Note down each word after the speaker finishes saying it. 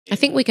I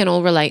think we can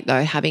all relate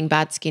though, having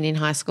bad skin in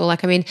high school.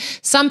 Like, I mean,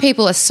 some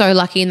people are so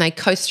lucky and they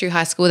coast through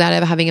high school without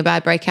ever having a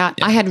bad breakout.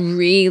 Yeah. I had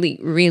really,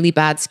 really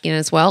bad skin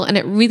as well. And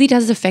it really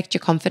does affect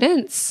your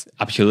confidence.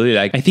 Absolutely.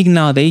 Like, I think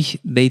nowadays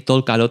they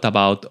talk a lot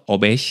about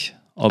obesity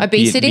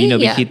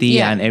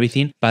and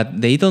everything,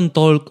 but they don't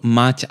talk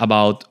much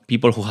about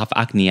people who have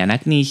acne. And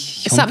acne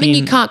is something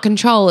you can't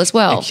control as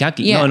well.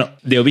 Exactly. Yeah. No.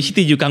 The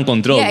obesity you can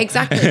control. Yeah,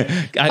 exactly.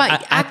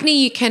 But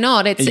acne you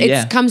cannot.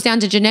 It comes down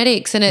to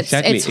genetics and it's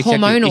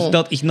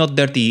hormonal. It's not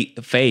dirty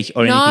face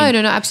or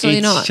anything. No,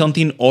 absolutely not. It's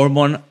something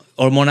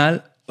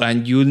hormonal,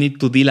 and you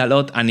need to deal a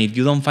lot. And if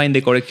you don't find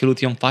the correct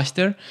solution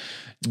faster,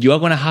 you are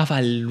going to have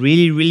a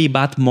really, really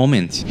bad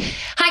moment.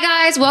 Hi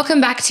guys, welcome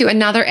back to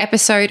another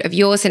episode of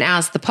Yours and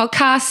Ours, the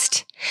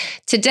podcast.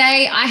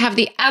 Today, I have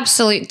the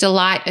absolute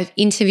delight of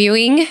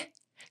interviewing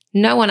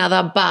no one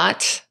other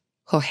but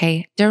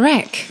Jorge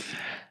Darek.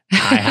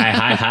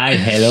 Hi.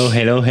 Hello.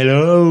 Okay.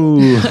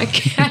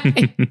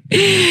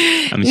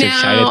 I'm so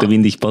excited to be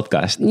in this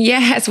podcast.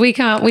 Yes, we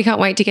can't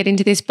wait to get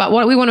into this. But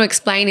what we want to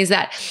explain is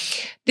that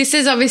this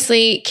is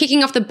obviously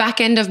kicking off the back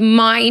end of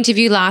my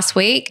interview last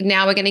week.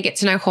 Now we're going to get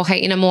to know Jorge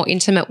in a more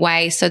intimate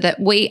way so that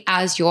we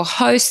as your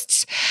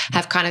hosts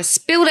have kind of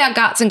spilled our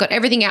guts and got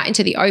everything out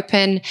into the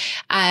open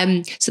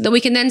so that we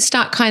can then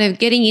start kind of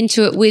getting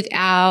into it with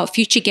our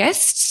future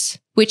guests,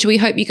 which we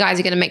hope you guys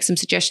are going to make some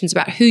suggestions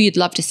about who you'd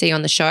love to see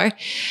on the show.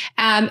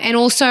 And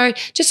also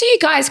just so you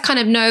guys kind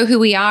of know who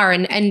we are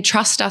and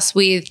trust us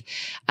with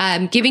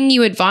giving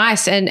you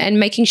advice and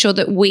making sure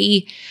that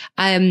we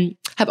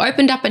have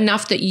opened up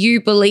enough that you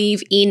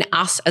believe in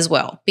us as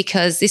well,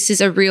 because this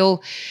is a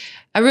real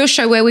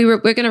show where we're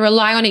going to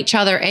rely on each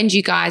other and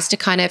you guys to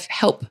kind of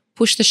help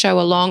push the show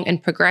along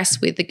and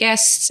progress with the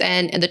guests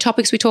and the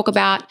topics we talk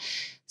about.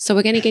 So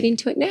we're going to get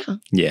into it now.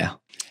 Yeah.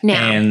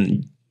 Now.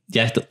 And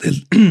just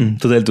to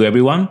tell to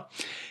everyone,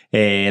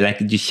 like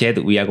you said,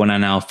 we are gonna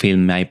now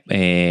film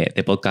the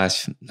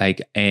podcast,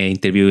 like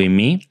interviewing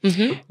me.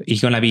 Mm-hmm.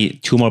 It's gonna be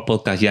 2 more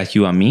podcasts, just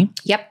you and me.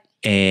 Yep.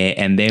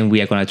 And then we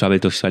are gonna travel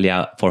to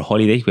Australia for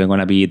holidays. We're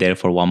gonna be there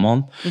for 1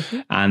 month,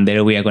 and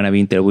there we are gonna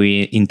be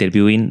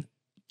interviewing.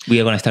 We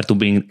are gonna start to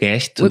bring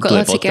guests to the podcast. We've got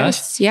lots of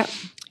guests. Yep.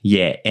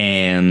 Yeah,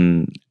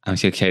 and I'm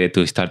so excited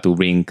to start to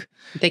bring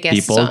the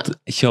guests people. On.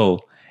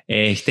 So.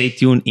 Stay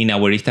tuned in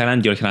our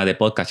Instagram, Jorge Darek the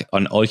podcast,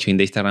 and also in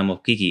the Instagram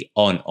of Kiki,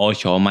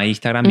 also on my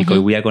Instagram, because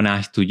we are going to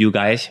ask to you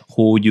guys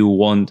who you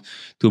want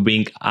to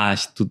bring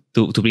us to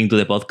bring to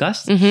the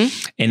podcast. Mm-hmm.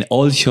 And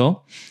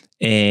also,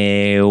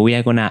 we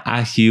are going to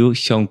ask you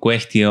some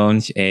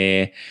questions,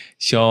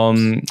 so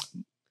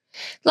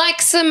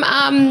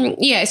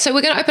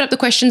we're going to open up the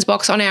questions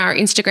box on our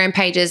Instagram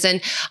pages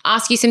and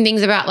ask you some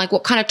things about like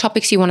what kind of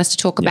topics you want us to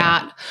talk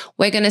about.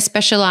 We're going to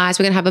specialize.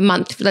 We're going to have a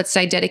month, let's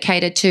say,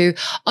 dedicated to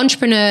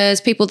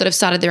entrepreneurs, people that have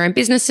started their own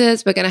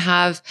businesses. We're going to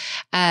have,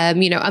 a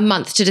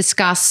month to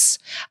discuss.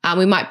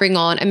 We might bring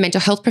on a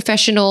mental health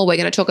professional. We're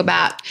going to talk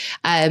about,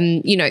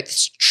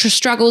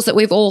 struggles that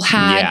we've all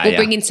had. We'll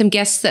bring in some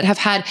guests that have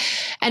had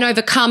and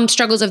overcome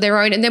struggles of their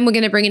own. And then we're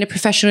going to bring in a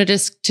professional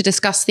to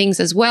discuss things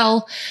as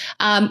well.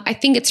 I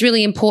think it's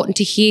really important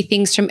to hear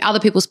things from other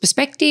people's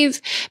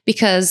perspective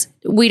because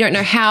we don't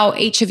know how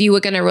each of you are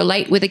going to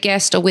relate with a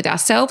guest or with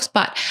ourselves,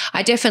 but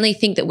I definitely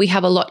think that we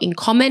have a lot in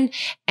common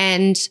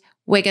and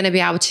we're going to be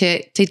able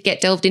to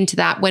get delved into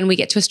that when we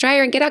get to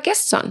Australia and get our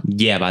guests on.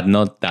 Yeah, but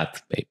not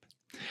that, babe.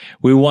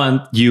 We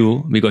want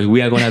you, because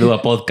we are going to do a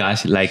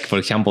podcast, like, for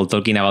example,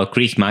 talking about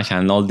Christmas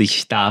and all this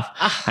stuff,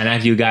 and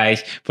ask you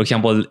guys, for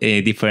example,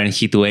 different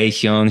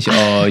situations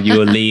or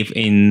you live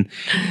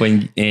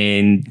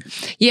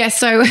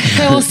so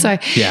also,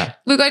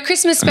 we've got a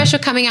Christmas special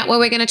coming out where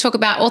we're going to talk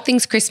about all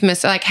things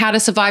Christmas, like how to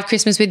survive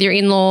Christmas with your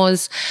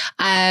in-laws.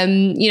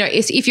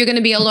 If you're going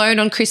to be alone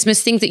on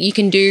Christmas, things that you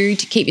can do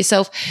to keep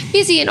yourself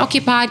busy and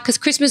occupied, because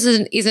Christmas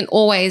isn't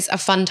always a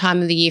fun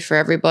time of the year for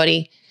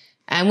everybody.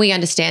 And we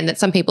understand that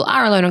some people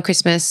are alone on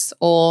Christmas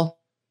or,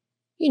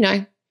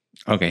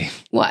 Okay.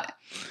 What?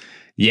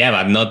 Yeah,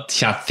 but not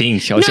sad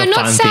things. Also not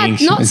fun sad,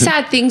 things. not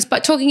sad things,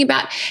 but talking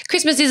about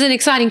Christmas is an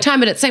exciting time,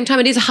 but at the same time,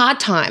 it is a hard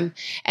time.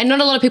 And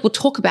not a lot of people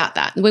talk about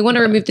that. We want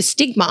to remove the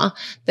stigma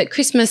that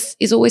Christmas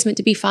is always meant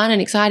to be fun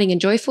and exciting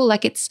and joyful.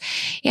 Like it's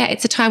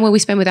a time where we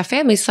spend with our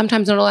families.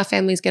 Sometimes not all our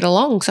families get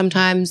along.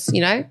 Sometimes,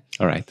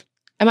 All right.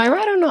 Am I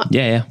right or not?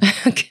 Yeah.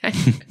 Okay.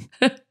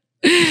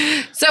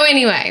 So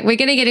anyway, we're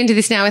going to get into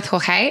this now with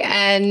Jorge,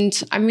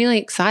 and I'm really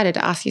excited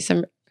to ask you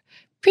some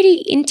pretty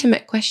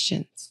intimate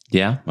questions.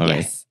 Yeah? All right.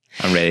 Yes.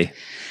 I'm ready.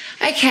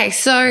 Okay,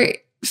 so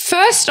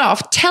first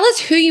off, tell us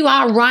who you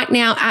are right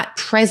now at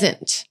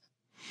present.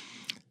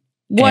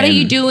 What are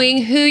you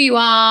doing? Who you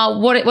are?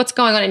 What's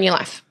going on in your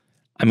life?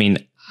 I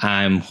mean,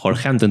 I'm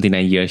Jorge. I'm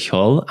 29 years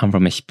old. I'm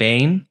from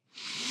Spain.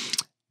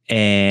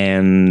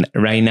 And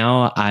right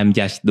now, I'm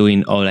just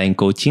doing online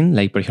coaching,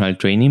 like personal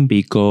training,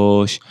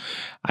 because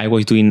I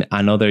was doing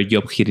another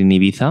job here in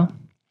Ibiza,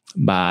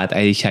 but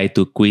I decided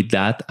to quit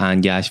that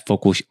and just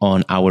focus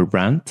on our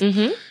brand.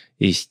 Mm-hmm.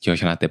 It's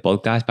Jorge Darek the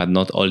podcast, but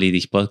not only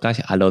this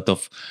podcast, a lot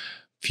of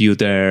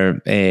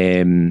future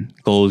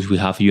goals we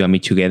have, you and me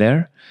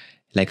together,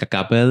 like a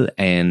couple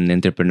and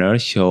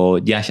entrepreneurs. So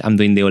yes, I'm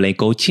doing the online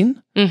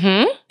coaching,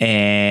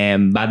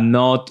 but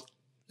not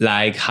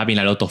like having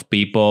a lot of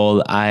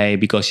people.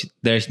 Because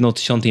there's not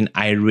something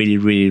I really,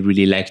 really,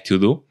 really like to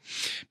do,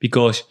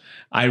 because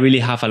I really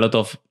have a lot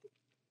of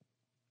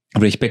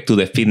respect to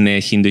the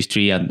fitness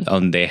industry and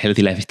on the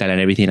healthy lifestyle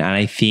and everything. And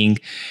I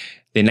think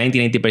the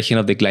 90%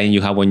 of the clients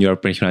you have when you're a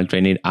personal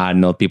trainer are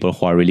not people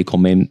who are really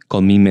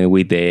committed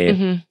with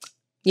the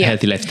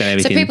healthy lifestyle and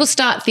everything. So people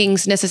start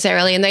things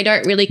necessarily and they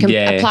don't really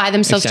apply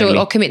themselves to it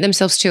or commit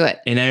themselves to it.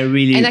 And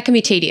that can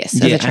be tedious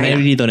as a trainer. And I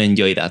really don't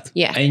enjoy that.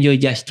 Yeah. I enjoy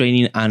just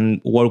training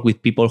and work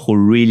with people who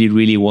really,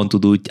 really want to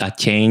do a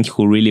change,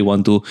 who really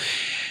want to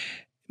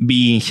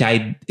be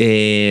inside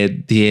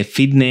the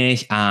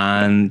fitness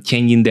and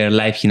changing their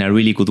lives in a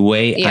really good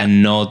way,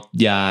 and not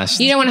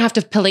just... You don't want to have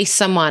to police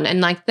someone and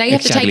like they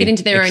have to take it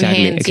into their own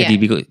hands.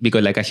 Exactly,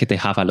 because like I said, I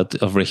have a lot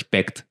of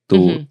respect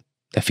to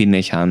the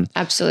fitness and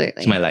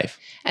absolutely to my life.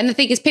 And the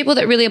thing is, people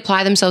that really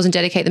apply themselves and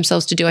dedicate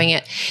themselves to doing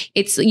it,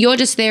 you're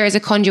just there as a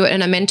conduit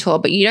and a mentor,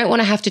 but you don't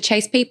want to have to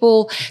chase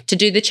people to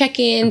do the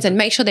check-ins and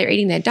make sure they're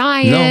eating their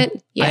diet.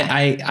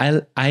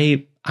 No,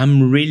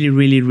 I'm really,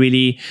 really,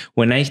 really,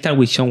 when I start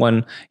with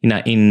someone in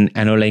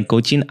an online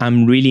coaching,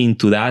 I'm really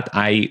into that.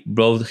 I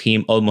brought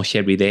him almost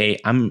every day.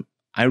 I'm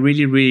not going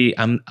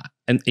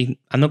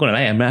to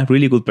lie, I'm a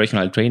really good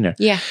personal trainer.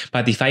 Yeah.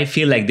 But if I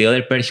feel like the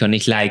other person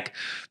is like...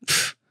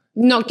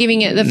 not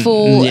giving it the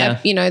full,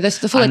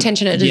 the full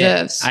attention it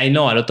deserves. I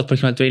know a lot of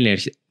personal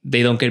trainers,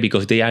 they don't care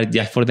because they are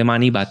just for the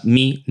money, but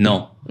me,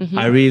 no.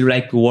 I really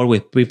like to work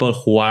with people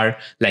who are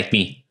like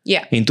me.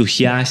 Yeah.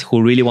 Enthusiasts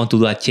who really want to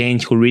do a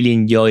change, who really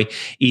enjoy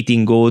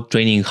eating good,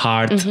 training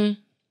hard.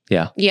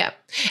 Yeah. Yeah.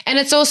 And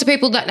it's also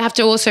people that have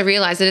to also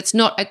realize that it's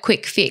not a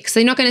quick fix.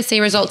 They're not going to see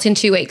results in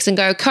 2 weeks and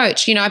go,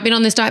 coach, I've been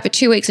on this diet for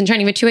 2 weeks and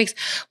training for 2 weeks.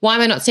 Why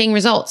am I not seeing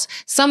results?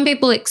 Some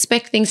people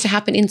expect things to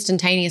happen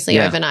instantaneously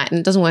overnight, and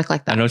it doesn't work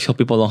like that. And also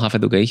people don't have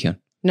education.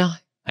 No.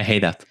 I hate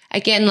that.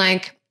 Again,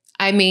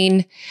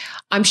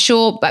 I'm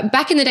sure, but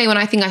back in the day when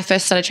I think I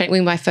first started training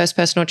with my first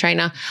personal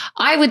trainer,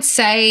 I would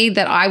say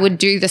that I would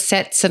do the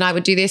sets and I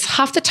would do this.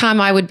 Half the time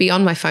I would be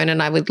on my phone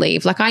and I would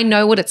leave. Like, I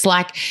know what it's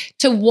like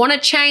to want to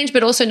change,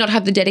 but also not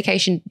have the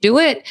dedication to do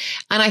it.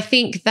 And I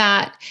think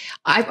that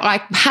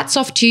I hats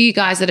off to you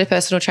guys that are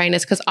personal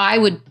trainers, because I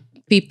would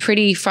be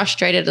pretty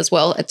frustrated as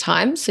well at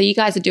times. So you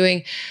guys are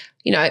doing,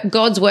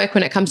 God's work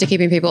when it comes to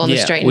keeping people on the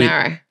straight and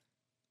narrow.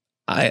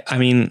 I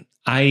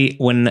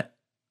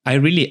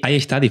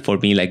studied for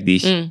me like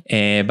this,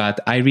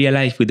 but I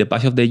realized with the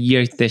pass of the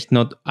years,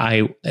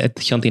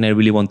 it's something I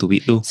really want to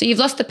do. So you've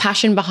lost the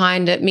passion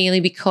behind it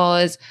merely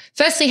because,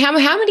 firstly, how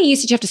many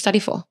years did you have to study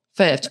for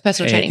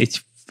personal training?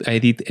 I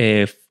did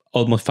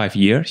almost 5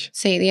 years.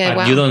 See, yeah,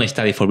 wow. You don't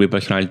study for being a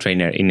personal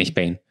trainer in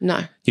Spain.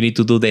 No. You need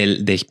to do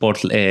the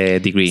sports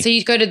degree. So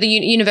you go to the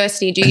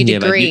university, do your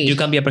degree. But you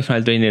can be a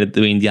personal trainer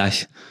doing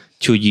just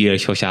 2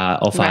 years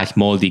of a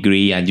small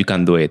degree, and you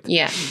can do it.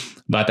 Yeah.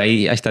 But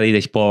I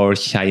studied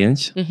sports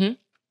science,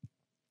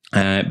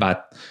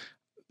 but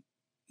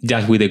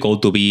just with the goal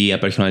to be a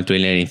personal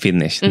trainer in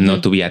fitness,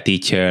 not to be a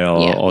teacher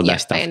or all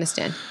that stuff. I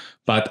understand.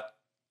 But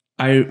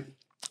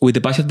with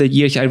the pass of the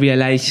years, I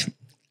realized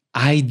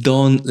I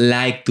don't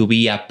like to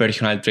be a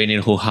personal trainer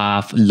who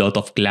have a lot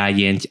of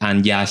clients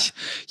and just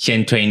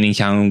send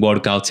trainings and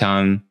workouts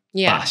and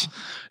pass.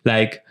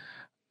 Like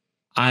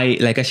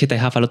I said, I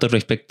have a lot of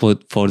respect for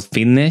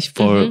fitness,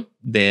 for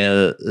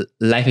the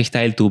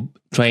lifestyle to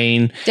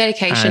train,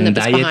 dedication and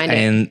that's diet, behind it.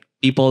 and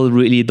people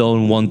really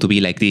don't want to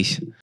be like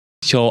this.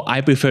 So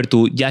I prefer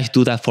to just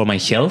do that for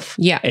myself,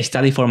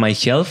 study for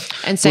myself,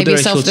 and save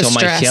yourself the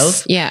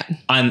stress. Myself,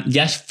 and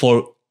just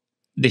for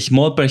the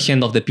small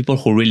percent of the people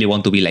who really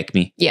want to be like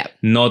me. Yeah,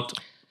 not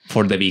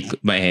for the big.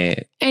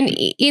 And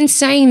in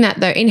saying that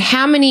though,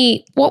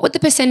 what would the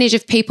percentage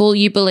of people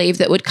you believe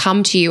that would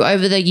come to you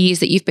over the years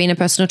that you've been a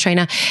personal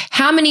trainer?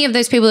 How many of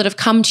those people that have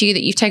come to you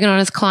that you've taken on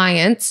as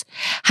clients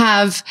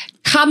have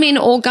come in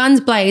all guns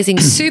blazing,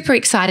 super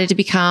excited to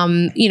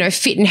become,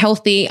 fit and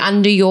healthy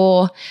under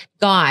your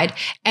guide,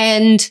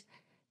 and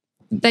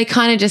they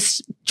kind of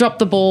just drop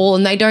the ball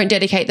and they don't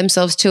dedicate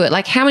themselves to it?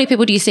 Like, how many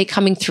people do you see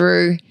coming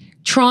through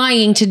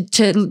trying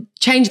to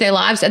change their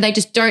lives and they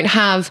just don't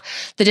have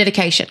the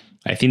dedication?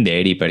 I think the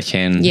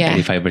 80%,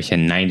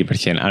 85%,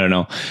 90%, I don't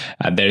know.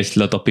 There's a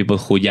lot of people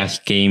who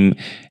just came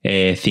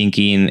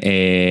thinking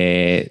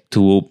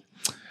to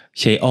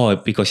say,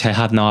 because I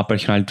have now a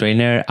personal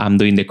trainer, I'm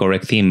doing the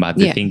correct thing. But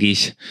the thing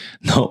is,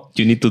 no,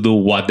 you need to do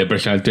what the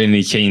personal trainer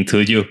is saying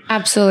to you.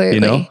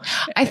 Absolutely.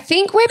 I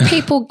think where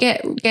people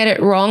get it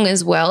wrong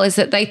as well is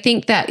that they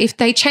think that if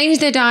they change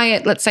their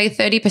diet, let's say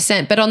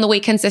 30%, but on the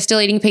weekends they're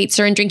still eating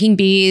pizza and drinking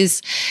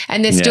beers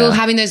and they're still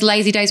having those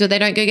lazy days where they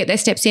don't go get their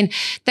steps in,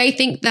 they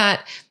think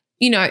that,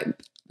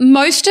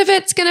 most of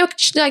it's going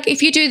to, like,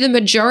 if you do the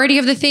majority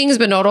of the things,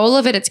 but not all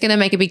of it, it's going to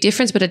make a big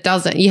difference, but it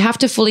doesn't. You have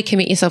to fully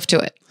commit yourself to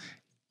it.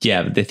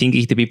 yeah, the thing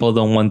is the people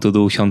don't want to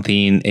do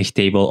something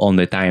stable all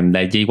the time.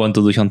 Like they want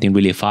to do something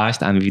really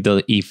fast, and if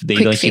they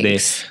Quick don't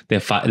fix. see the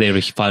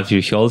fast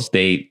results,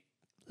 they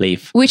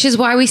leave. Which is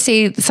why we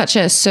see such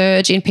a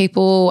surge in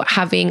people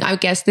having, I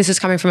guess this is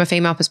coming from a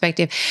female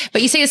perspective,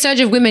 but you see a surge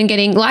of women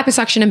getting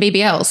liposuction and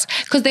BBLs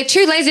because they're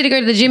too lazy to go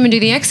to the gym and do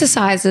the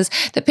exercises,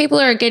 that people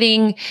are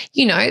getting,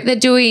 they're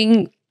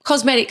doing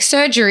cosmetic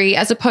surgery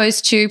as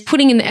opposed to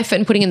putting in the effort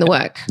and putting in the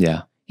work.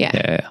 Yeah.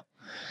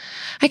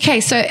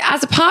 Okay, so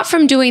as apart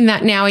from doing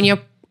that now in your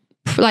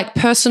like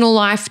personal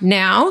life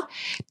now,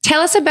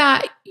 tell us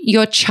about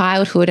your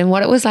childhood and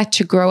what it was like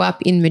to grow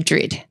up in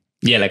Madrid.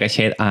 Yeah, like I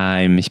said,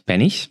 I'm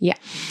Spanish. Yeah.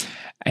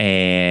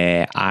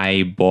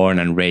 I born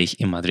and raised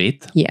in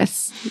Madrid.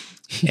 Yes.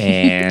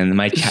 And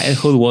my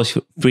childhood was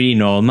pretty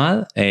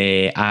normal.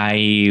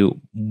 I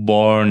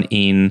born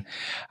in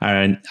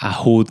a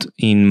hood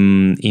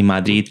in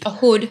Madrid. A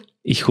hood.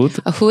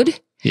 A hood?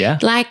 Yeah.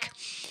 Like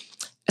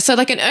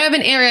an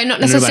urban area, not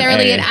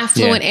necessarily an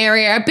affluent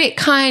area, a bit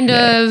kind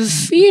of,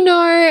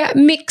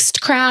 mixed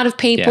crowd of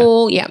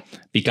people. Yeah.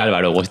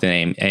 Vicálvaro was the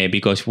name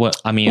because, was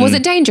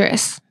it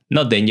dangerous?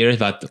 Not dangerous,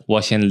 but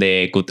wasn't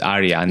the good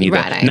area neither.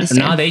 Right, I understand.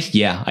 Nowadays,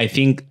 I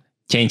think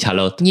changed a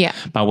lot. Yeah.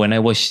 But when I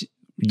was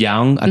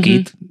young, a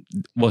kid,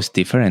 was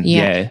different.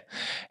 Yeah.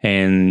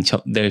 And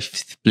so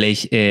there's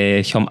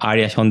some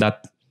areas on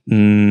that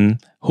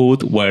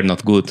hood were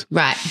not good.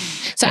 Right.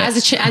 So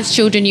as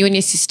children, you and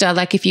your sister,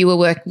 like if you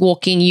were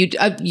walking, you'd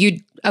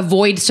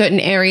avoid certain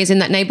areas in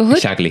that neighborhood?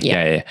 Exactly.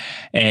 Yeah.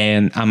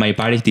 And my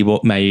parents,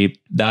 my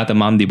dad and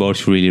mom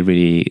divorced really,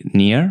 really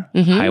near.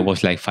 I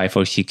was like 5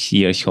 or 6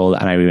 years old,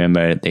 and I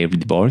remember they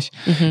divorced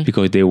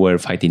because they were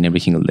fighting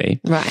every single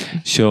day. Right.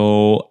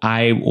 So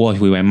I was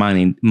with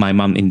my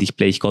mom in this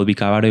place called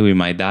Vicálvaro, with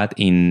my dad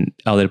in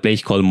other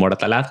place called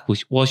Moratalaz,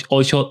 which was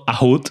also a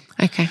hood.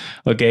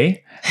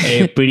 Okay.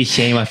 Pretty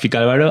same as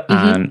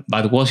Vicálvaro,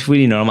 but was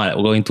really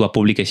normal. Going to a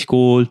public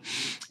school,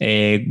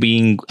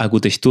 being a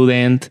good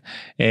student,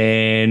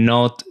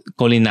 not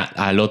calling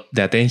a lot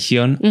the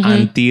attention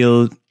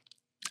until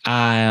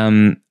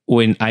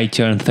when I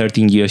turned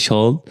 13 years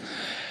old.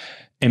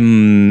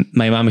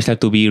 My mom started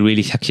to be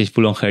really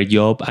successful on her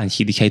job, and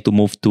she decided to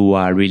move to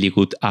a really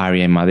good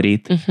area in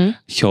Madrid.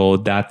 So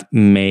that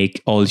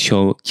make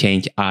also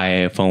change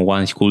from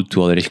one school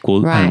to other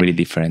school, and really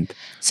different.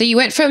 So you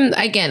went from,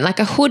 again, like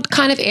a hood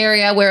kind of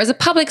area, whereas a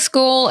public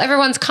school,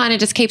 everyone's kind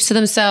of just keeps to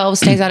themselves,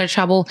 stays out of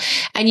trouble.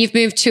 And you've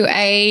moved to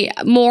a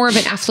more of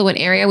an affluent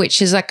area,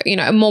 which is like,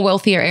 a more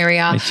wealthier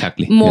area.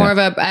 Exactly. More of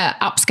a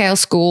upscale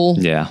school.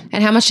 Yeah.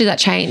 And how much did that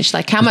change?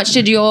 Like how much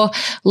did your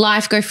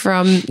life go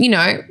from,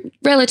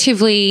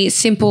 relatively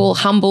simple,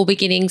 humble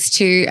beginnings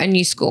to a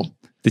new school?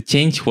 The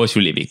change was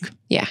really big.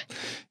 Yeah.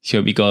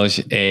 So because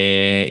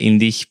in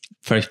this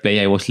first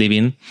place I was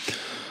living,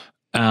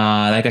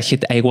 like I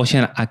said, I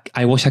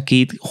was a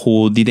kid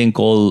who didn't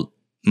call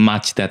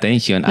much the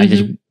attention. I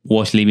just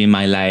was living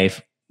my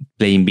life,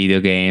 playing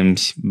video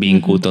games, being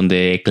good on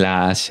the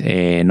class,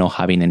 not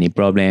having any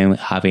problem,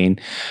 having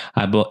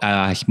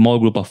a small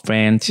group of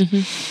friends.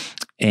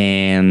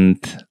 And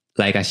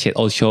like I said,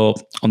 also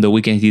on the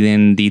weekends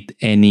didn't did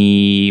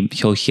any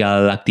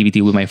social activity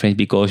with my friends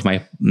because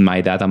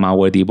my dad and mom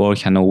were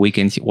divorced, and on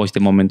weekends was the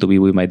moment to be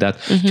with my dad.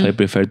 So I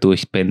prefer to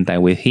spend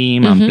time with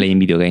him and playing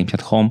video games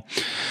at home.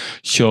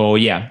 So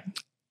yeah,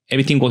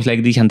 everything was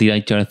like this until I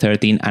turned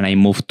 13 and I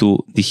moved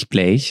to this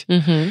place.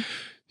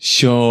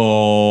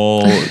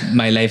 So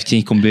my life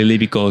changed completely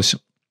because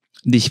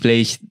this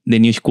place, the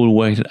new school,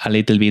 was a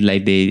little bit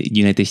like the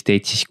United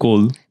States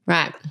school.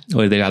 Right.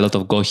 Where there's a lot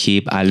of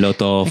gossip, a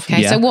lot of...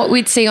 Okay, so what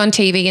we'd see on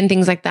TV and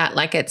things like that,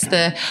 like it's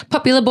the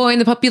popular boy and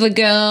the popular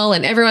girl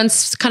and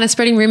everyone's kind of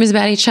spreading rumors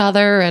about each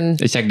other.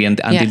 And exactly.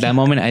 Until that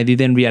moment, I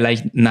didn't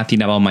realize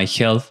nothing about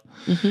myself,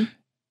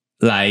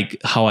 like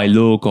how I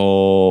look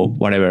or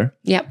whatever.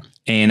 Yep.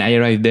 And I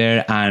arrived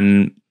there,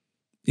 and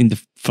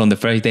from the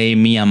first day,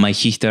 me and my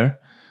sister,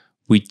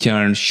 we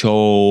turned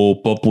so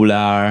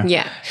popular.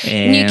 Yeah.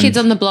 New kids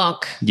on the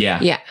block. Yeah.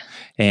 Yeah.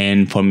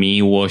 And for me,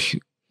 it was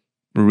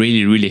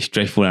really, really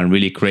stressful and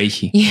really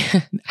crazy.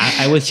 Yeah.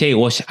 I would say it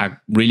was a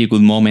really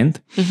good moment.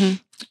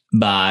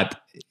 But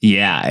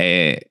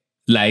yeah,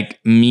 like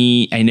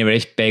me, I never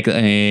expect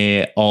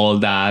all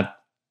that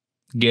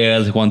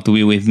girls want to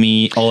be with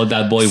me, all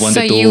that boy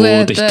wanted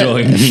to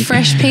destroy me.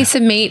 Fresh piece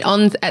of meat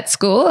at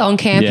school, on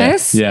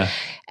campus. Yeah.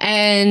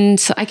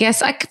 And I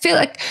guess I feel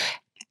like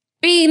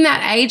being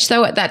that age,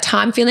 though, at that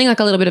time, feeling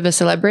like a little bit of a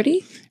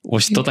celebrity.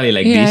 Was totally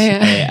like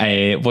this.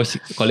 I was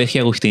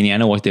Colegio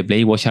Agustiniano was the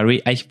place.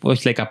 I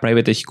was like a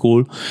private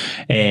school,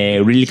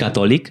 really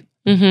Catholic.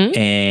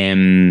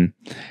 If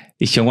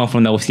someone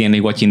from the Agustiniano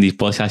is watching this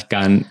podcast,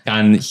 can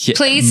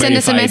please send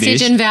us a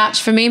message and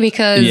vouch for me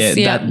because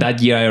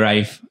that year I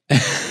arrived.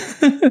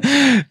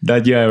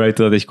 That year I arrived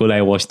to the school.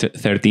 I was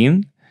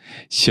 13.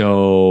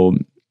 So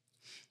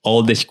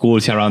all the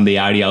schools around the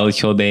area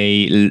also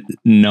they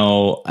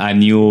know a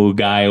new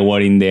guy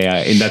working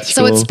there in that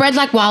school. So it spread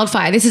like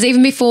wildfire. This is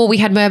even before we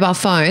had mobile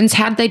phones.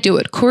 How'd they do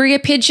it? Courier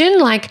pigeon?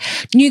 Like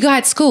new guy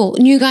at school.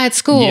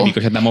 Yeah,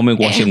 because at that moment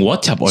it wasn't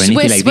WhatsApp or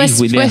anything like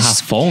this. We didn't have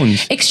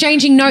phones.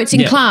 Exchanging notes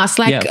in class,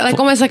 like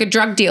almost like a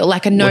drug deal,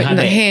 like a note in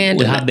the hand.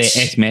 We had the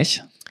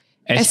SMS.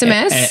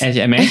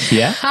 SMS?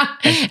 Yeah.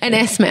 An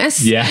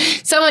SMS? Yeah.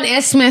 Someone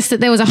SMS that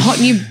there was a hot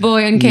new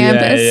boy on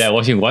campus? Yeah,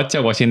 wasn't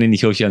WhatsApp, wasn't any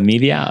social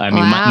media. I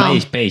mean,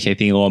 MySpace, I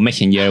think, or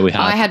Messenger we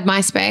had. I had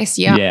MySpace,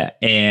 yeah. Yeah.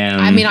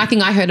 And I mean, I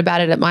think I heard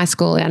about it at my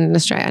school and in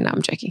Australia. No,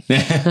 I'm joking.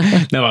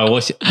 No, I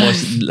was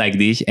like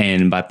this,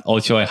 but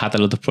also I had a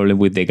lot of problem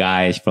with the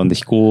guys from the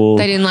school.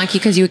 They didn't like you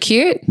because you were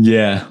cute?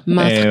 Yeah.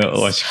 It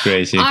was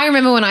crazy. I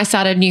remember when I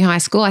started new high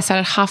school, I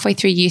started halfway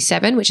through year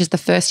 7, which is the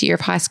first year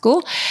of high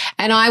school.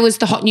 And I was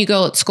the hot new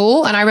girl at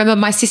school. And I remember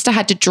my sister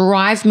had to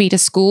drive me to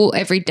school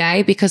every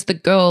day because the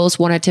girls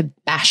wanted to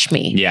bash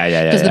me.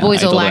 Yeah. Because the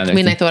boys all liked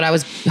me and they thought I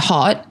was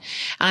hot.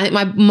 And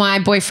I think my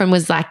boyfriend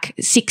was like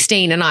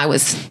 16 and I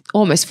was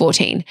almost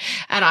 14.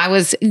 And I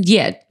was,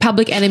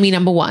 public enemy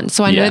number 1.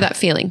 So I know that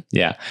feeling.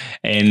 Yeah.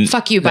 And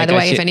fuck you, by the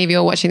way, if any of you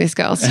are watching this,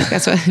 girls.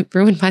 That's what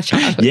ruined my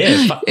childhood.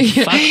 Yeah, fuck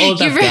all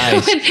that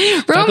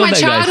guys. Ruined my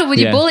childhood with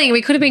your bullying.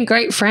 We could have been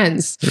great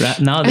friends.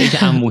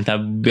 Nowadays, I'm with a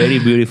very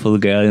beautiful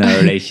girl in a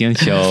relation,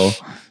 so...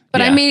 But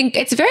I mean,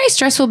 it's very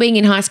stressful being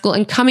in high school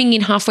and coming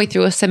in halfway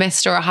through a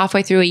semester or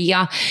halfway through a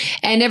year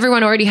and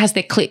everyone already has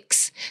their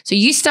cliques. So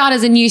you start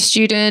as a new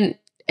student,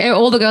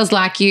 all the girls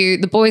like you,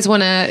 the boys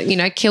want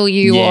to, kill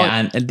you.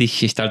 Yeah, and this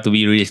started to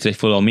be really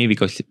stressful on me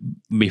because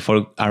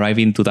before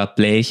arriving to that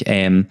place,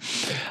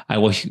 I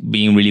was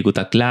being really good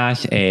at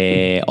class.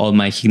 All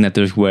my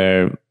signatures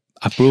were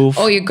approved.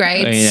 All your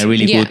grades.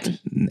 Really good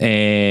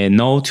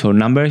notes or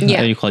numbers. Yeah.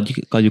 How you call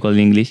it in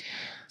English?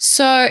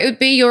 So it would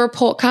be your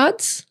report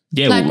cards.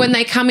 Yeah, like when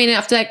they come in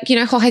after,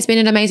 Jorge's been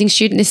an amazing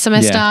student this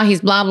semester. Yeah.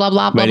 He's blah, blah,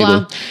 blah, blah,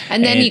 blah.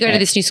 And then you go to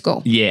this new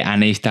school. Yeah,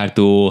 and I start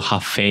to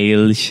have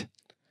fails.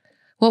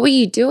 What were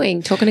you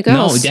doing? Talking to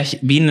girls? No,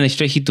 just being in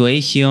stress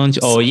situations.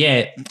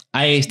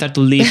 I start to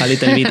live a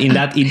little bit in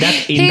that.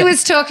 He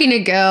was talking to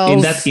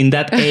girls. In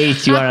that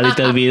age, you are a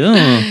little bit.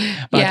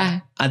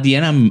 But at the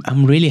end,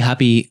 I'm really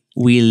happy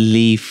we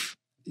live.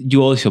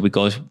 You also,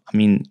 because I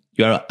mean,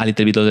 you are a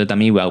little bit older than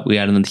me. Well, we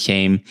are not the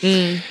same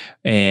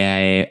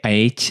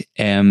age.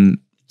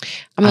 I'm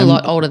a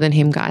lot older than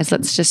him, guys.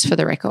 Let's just for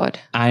the record.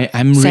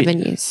 I'm 7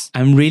 years.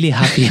 I'm really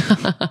happy.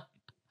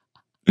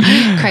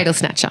 Cradle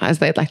snatcher, as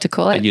they'd like to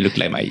call it. You look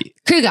like my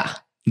cougar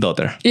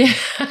daughter. Yeah.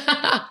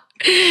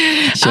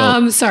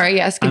 Sorry.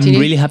 Yes. Continue.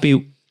 I'm really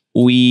happy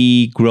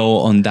we grow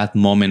on that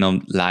moment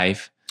of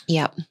life.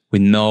 Yep.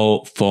 With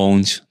no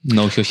phones,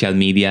 no social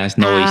medias,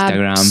 no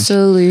Instagram.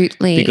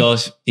 Absolutely.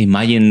 Because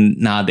imagine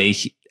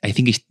nowadays, I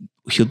think it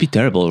should be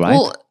terrible, right?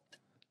 Well,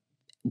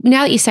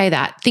 now that you say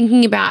that,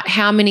 thinking about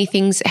how many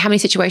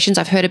situations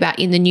I've heard about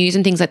in the news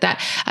and things like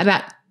that,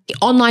 about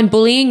online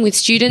bullying with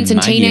students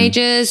and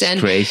teenagers and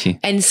crazy.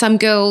 And some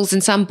girls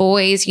and some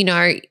boys,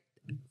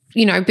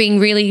 being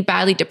really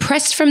badly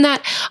depressed from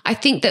that. I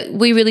think that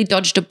we really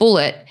dodged a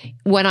bullet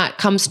when it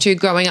comes to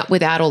growing up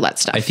without all that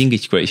stuff. I think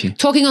it's crazy.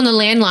 Talking on the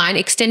landline,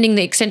 extending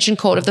the extension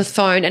cord of the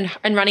phone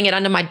and running it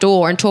under my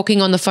door and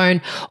talking on the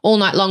phone all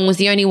night long was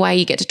the only way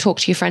you get to talk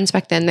to your friends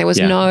back then. There was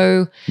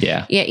no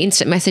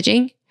instant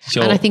messaging. So,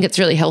 and I think it's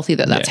really healthy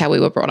that that's how we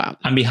were brought up.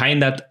 And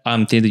behind that,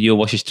 you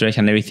was stressed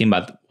and everything,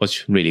 but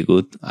was really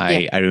good.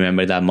 I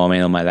remember that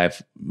moment of my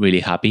life really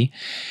happy.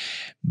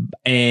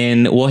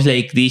 And it was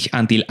like this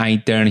until I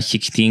turned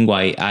 16,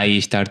 why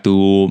I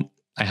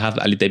have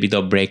a little bit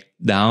of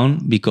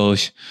breakdown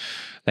because,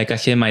 like I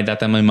said, my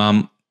dad and my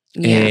mom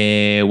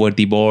were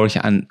divorced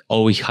and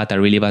always had a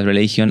really bad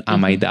relation.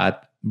 And my dad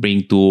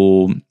bring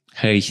to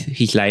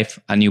his life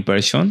a new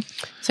person.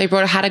 So he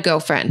had a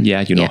girlfriend.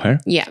 Yeah, you know her.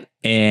 Yeah.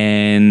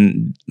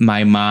 And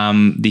my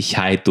mom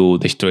decided to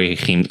destroy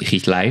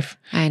his life.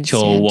 I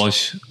understand. So it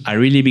was a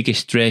really big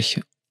stress.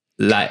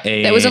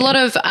 There was a lot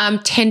of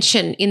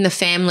tension in the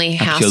family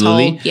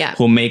absolutely, household. Yeah.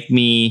 Who make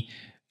me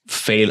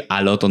fail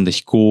a lot on the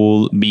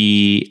school,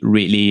 be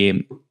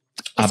really...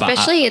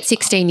 Especially at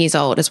 16 years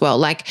old as well.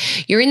 Like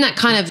you're in that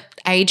kind of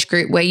age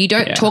group where you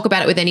don't talk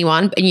about it with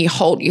anyone and you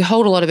hold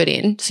a lot of it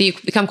in. So you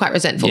become quite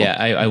resentful. Yeah,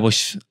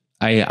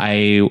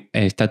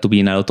 I started to be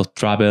in a lot of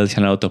troubles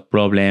and a lot of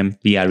problems,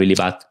 be a really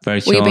bad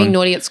person. Were you being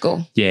naughty at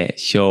school? Yeah,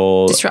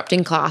 so...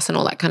 Disrupting class and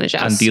all that kind of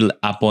jazz. Until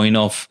a point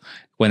of...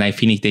 When I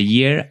finished the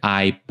year,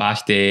 I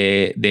passed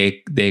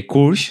the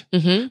course,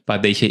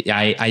 but they said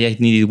I just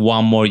needed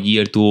one more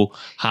year to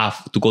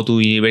go to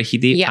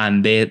university. Yeah.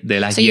 And the last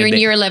year... So you're in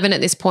year 11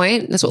 at this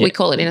point? That's what we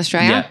call it in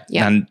Australia?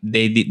 Yeah. And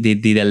they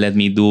didn't let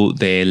me do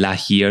the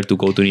last year to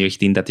go to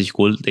university in that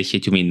school. They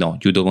said to me, no,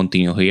 you don't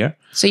continue here.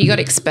 So you got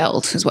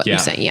expelled is what you're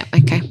saying. Yeah.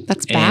 Okay.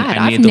 That's bad.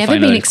 I've never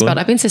been expelled.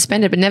 I've been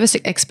suspended, but never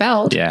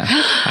expelled. Yeah,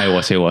 I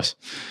was.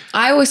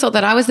 I always thought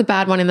that I was the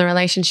bad one in the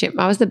relationship.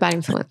 I was the bad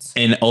influence.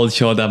 And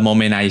also that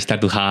moment I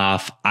started to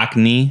have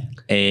acne.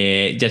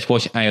 I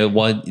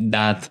was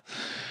that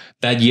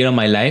that year of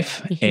my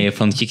life,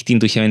 from 16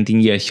 to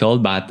 17 years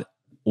old, but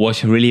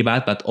was really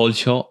bad. But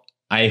also,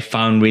 I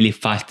found really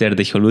faster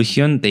the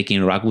solution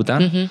taking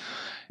Rakuten.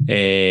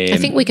 I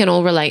think we can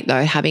all relate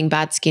though, having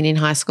bad skin in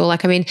high school.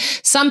 Like, I mean,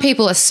 some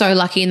people are so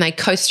lucky and they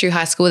coast through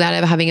high school without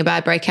ever having a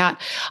bad breakout.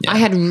 I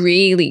had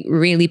really,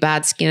 really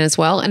bad skin as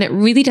well. And it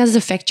really does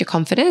affect your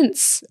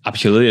confidence.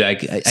 Absolutely.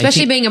 Like,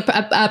 especially being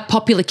a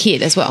popular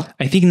kid as well.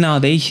 I think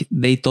nowadays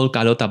they talk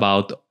a lot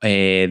about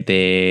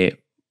the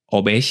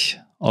obesity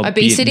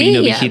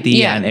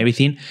and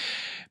everything.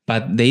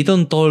 But they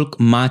don't talk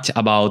much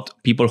about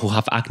people who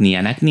have acne.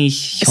 And acne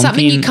is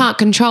something you can't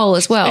control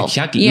as well.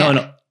 Exactly.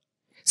 No.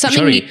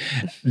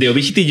 The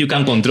obesity you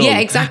can control. Yeah,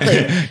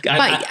 exactly.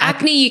 But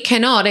acne you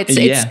cannot.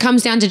 It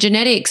comes down to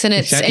genetics and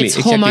it's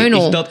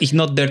hormonal. It's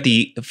not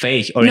dirty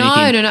face or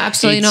anything. No,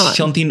 absolutely not. It's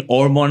something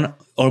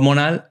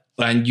hormonal,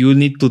 and you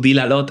need to deal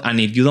a lot. And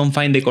if you don't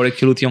find the correct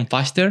solution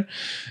faster,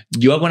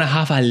 you are going to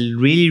have a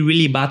really,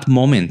 really bad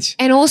moment.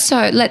 And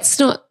also, let's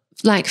not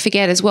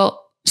forget as well,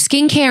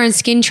 skincare and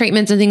skin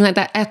treatments and things like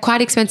that are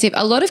quite expensive.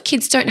 A lot of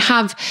kids don't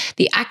have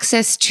the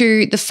access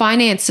to the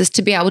finances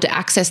to be able to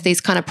access these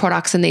kind of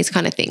products and these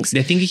kind of things.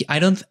 The thing is,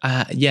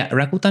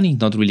 Rakuten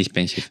is not really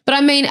expensive. But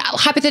I mean,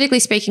 hypothetically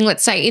speaking,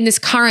 let's say in this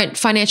current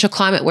financial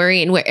climate we're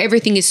in, where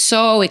everything is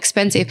so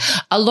expensive,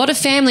 a lot of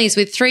families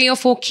with 3 or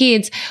 4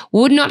 kids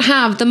would not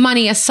have the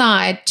money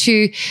aside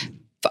to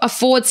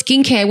afford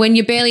skincare when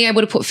you're barely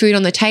able to put food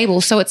on the table.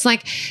 So it's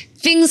like,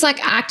 things like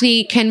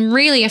acne can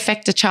really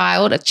affect a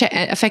child,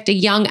 affect a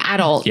young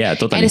adult. Yeah,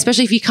 totally. And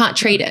especially if you can't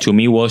treat it. To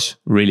me, it was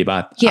really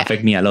bad.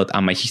 Affect me a lot.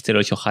 And my sister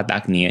also had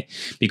acne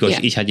because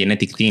it's a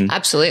genetic thing.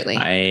 Absolutely.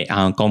 I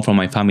come from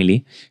my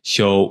family.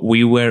 So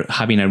we were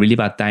having a really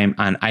bad time.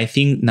 And I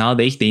think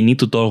nowadays they need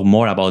to talk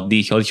more about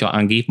this also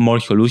and give more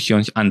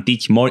solutions and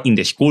teach more in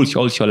the schools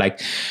also.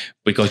 Like,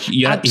 because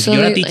if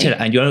you're a teacher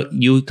and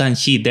you can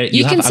see there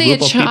you have a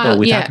group of people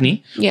with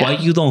acne, why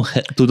you don't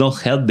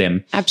help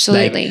them?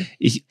 Absolutely.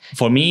 Like,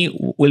 for me,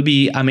 will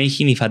be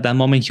amazing if at that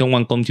moment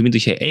someone comes to me to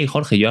say, hey,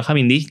 Jorge, you're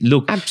having this.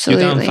 Look, you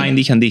can find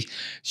this and this.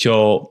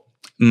 So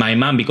my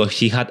mom, because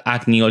she had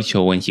acne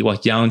also when she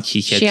was young,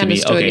 she said to me,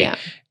 okay,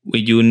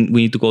 we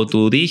need to go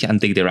to this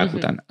and take the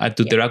Rakuten. I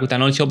took the Rakuten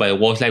also, but it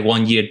was like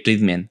 1 year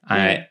treatment.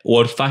 I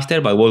worked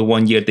faster, but it was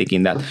 1 year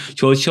taking that.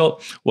 So also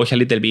was a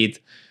little bit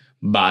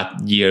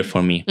bad year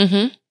for me.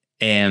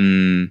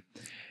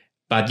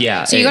 But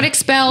yeah. So you got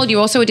expelled. You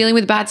also were dealing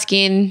with bad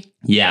skin.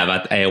 Yeah,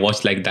 but I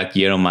was like that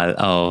year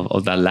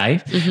of that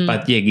life.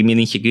 But yeah, give me an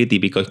insecurity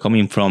because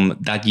coming from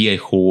that year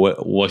who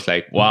was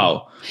like,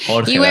 wow.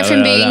 Jorge, you went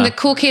from being the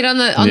cool kid on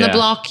the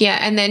block,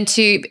 and then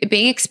to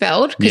being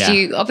expelled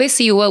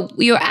because you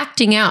were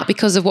acting out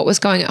because of what was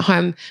going at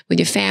home with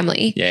your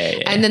family.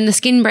 And then the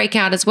skin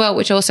breakout as well,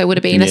 which also would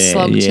have been a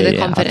slog to the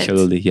confidence.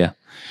 Absolutely, yeah.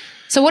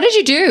 So what did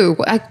you do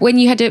when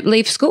you had to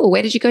leave school?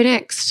 Where did you go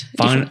next?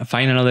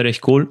 Find another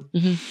school.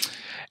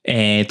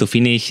 To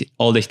finish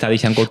all the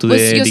studies and go to the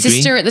degree. Was your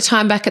sister at the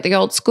time back at the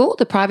old school,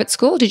 the private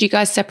school? Did you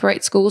guys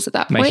separate schools at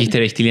that point? My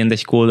sister is still in the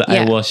school.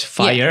 I was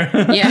fired.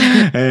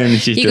 And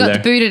she's you still got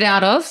there. booted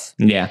out of?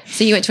 Yeah.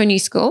 So you went to a new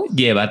school?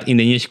 Yeah, but in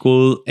the new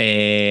school,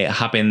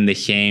 happened the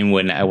same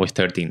when I was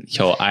 13.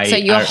 So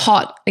you're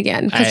hot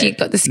again because you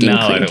got the skin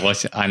clean. No, it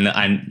was a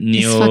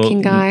new, this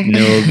fucking guy.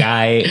 New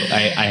guy.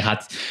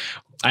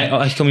 I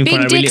was coming big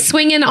from a dick really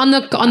swinging on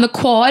the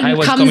quad. I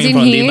was comes coming in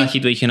from here. the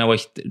situation I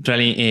was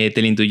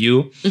telling to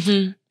you.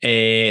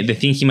 The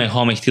things in my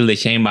home is still the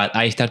same, but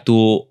I start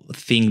to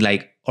think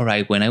like, all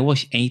right, when I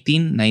was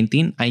 18,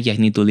 19, I just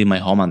need to leave my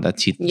home and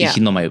that's it. This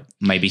is not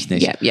my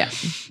business. Yeah.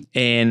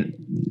 And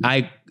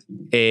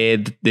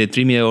the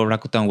treatment of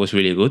Rakuten was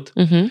really good.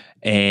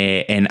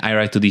 And I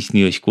arrived to this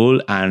new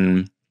school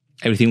and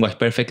everything was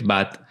perfect,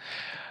 but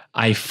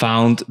I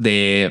found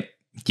the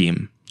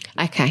gym.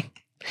 Okay.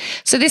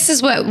 So this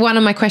is one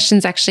of my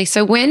questions actually.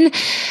 So when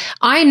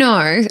I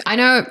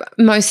know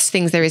most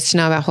things there is to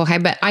know about Jorge,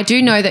 but I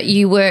do know that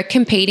you were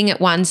competing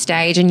at one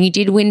stage and you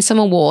did win some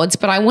awards,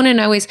 but I want to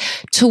know is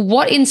to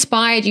what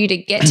inspired you to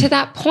get to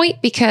that point?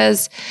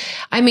 Because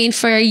I mean,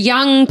 for a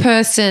young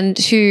person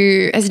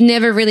who has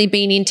never really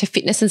been into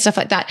fitness and stuff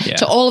like that,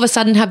 to all of a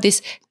sudden have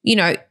this,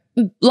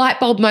 light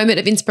bulb moment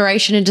of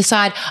inspiration and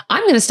decide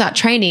I'm going to start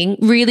training,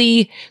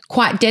 really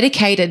quite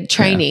dedicated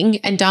training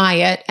and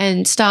diet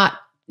and start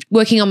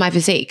working on my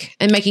physique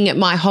and making it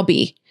my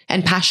hobby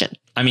and passion.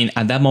 I mean,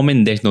 at that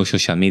moment, there's no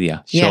social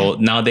media. So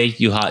nowadays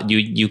you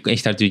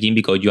start to gym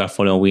because you are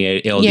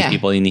following all these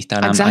people in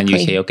Instagram and you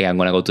say, okay, I'm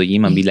going to go to the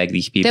gym and be like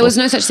these people. There was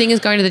no such thing as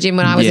going to the gym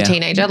when I was a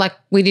teenager. Like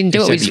we didn't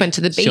do it. We just went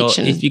to the beach.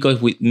 So it's because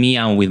with me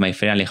and with my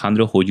friend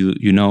Alejandro, who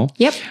you know,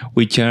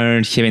 we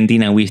turned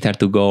 17 and we start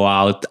to go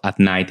out at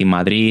night in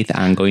Madrid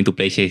and going to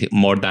places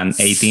more than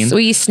 18. So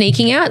were you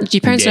sneaking out? Did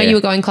your parents know you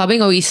were going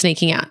clubbing or were you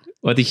sneaking out?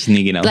 What is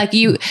sneaking out? Like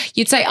you'd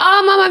say,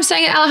 oh, Mom, I'm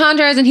staying at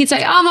Alejandro's. And he'd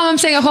say, oh, Mom, I'm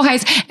staying at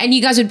Jorge's. And you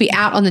guys would be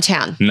out on the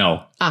town.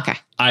 No. Okay.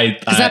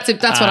 That's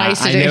what I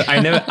used to do. I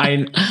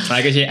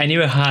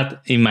never had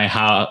in my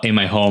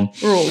home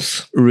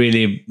rules.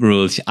 Really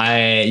rules.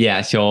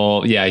 I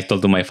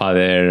told to my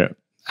father,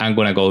 I'm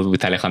gonna go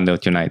with Alejandro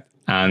tonight.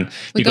 And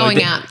we're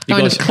going out,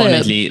 going because to the club.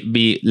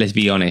 honestly, let's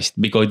be honest,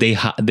 because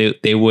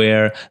they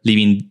were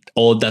living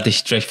all that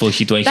stressful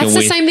situation. That's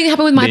the same thing that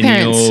happened with my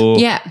parents.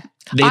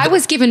 I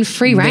was given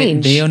free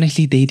range. They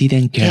honestly, they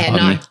didn't care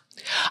about me.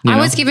 I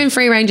was given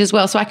free range as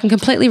well. So I can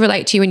completely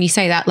relate to you when you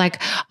say that. Like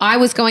I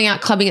was going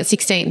out clubbing at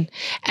 16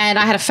 and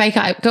I had a fake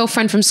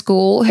girlfriend from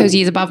school who's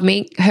years above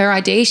me. Her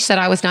ID, she said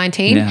I was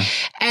 19. Yeah.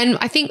 And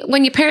I think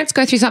when your parents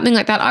go through something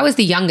like that, I was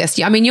the youngest.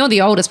 I mean, you're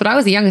the oldest, but I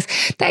was the youngest.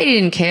 They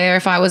didn't care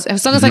if I was,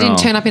 as long as I didn't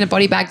turn up in a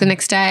body bag the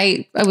next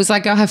day, it was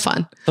like, go have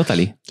fun.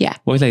 Totally. Yeah.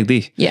 It was like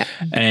this. Yeah.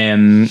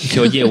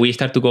 So yeah, we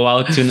start to go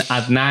out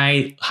at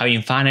night,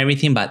 having fun,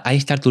 everything, but I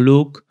start to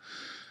look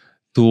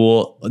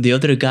to the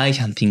other guys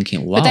and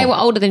thinking, wow. But they were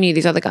older than you,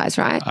 these other guys,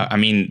 right? I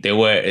mean, they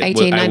were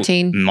 18,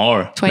 19,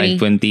 more, 20. like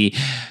 20,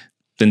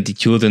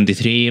 22,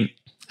 23.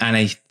 And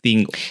I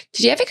think...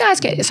 Did you ever guys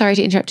sorry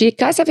to interrupt, did you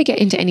guys ever get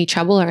into any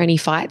trouble or any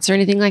fights or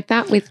anything like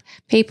that with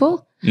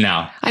people?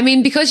 No. I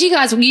mean, because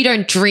you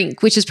don't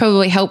drink, which has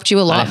probably helped you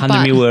a lot. Alejandro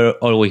and me were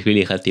always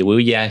really healthy.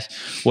 We just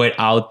were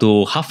out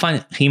to have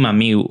fun, him and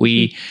me.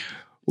 We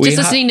just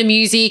listening to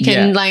music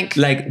and like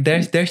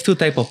there's two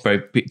types of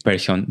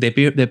person.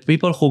 The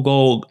people who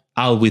go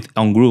out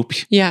on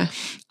groups,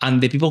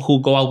 and the people who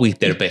go out with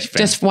their best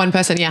friend. Just one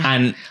person,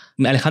 And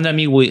Alejandro and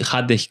me, we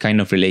had this kind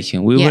of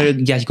relation. We were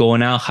just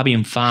going out,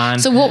 having fun.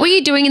 So what were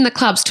you doing in the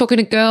clubs? Talking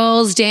to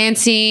girls,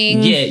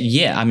 dancing?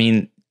 Yeah. I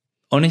mean,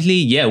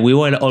 honestly, we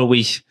were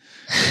always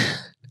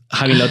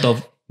having a lot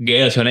of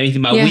girls and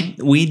everything, but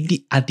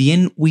we at the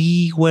end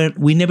we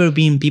never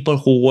been people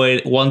who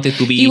wanted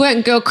to be. You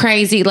weren't girl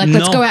crazy, like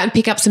let's go out and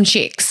pick up some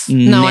chicks.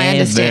 No, I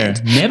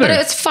understand. Never. But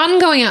it's fun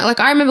going out.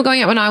 Like I remember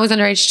going out when I was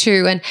underage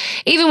too, and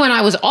even when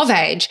I was of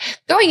age,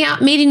 going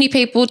out, meeting new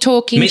people,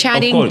 talking,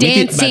 chatting,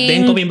 dancing. But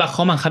then coming back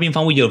home and having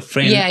fun with your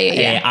friends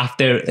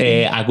after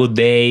a good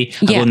day,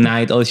 a good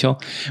night also.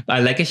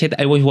 But like I said,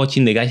 I was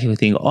watching the guys who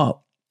think,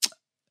 oh,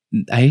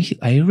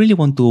 I really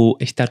want to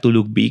start to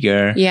look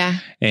bigger. Yeah.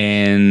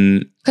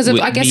 And because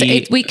I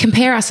guess we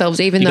compare ourselves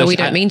even though we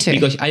don't mean to.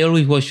 Because I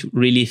always was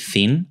really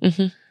thin,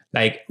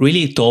 like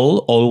really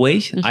tall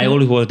always. I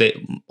always was the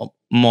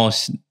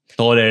most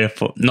taller,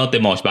 not the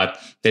most, but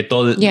the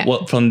tall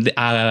from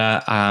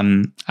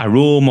a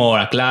room or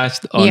a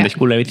class on the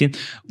school, everything.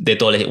 The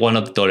tallest, one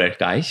of the taller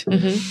guys.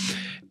 But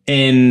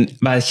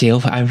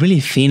I'm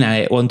really thin.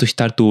 I want to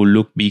start to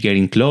look bigger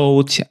in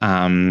clothes.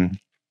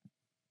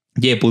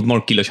 Put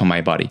more kilos on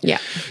my body. Yeah.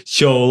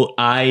 So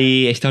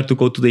I start to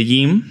go to the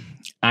gym,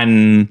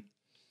 and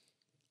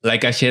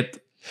like I said,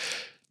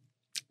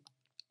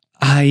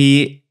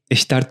 I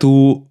start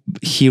to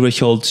see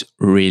results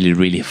really,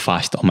 really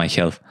fast on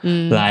myself.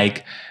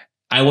 Like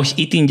I was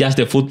eating just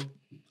the food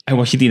I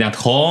was eating at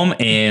home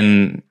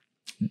and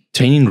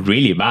training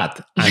really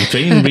bad. And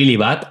training really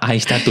bad, I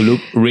start to look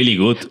really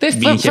good.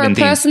 But for a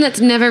person that's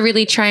never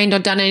really trained or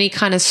done any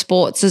kind of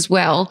sports as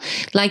well,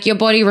 like your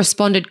body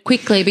responded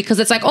quickly because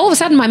it's like all of a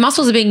sudden my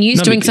muscles are being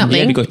used doing something.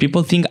 Yeah, because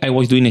people think I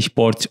was doing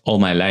sports all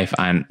my life,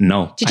 and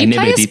no. Did you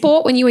play a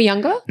sport when you were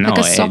younger? No, like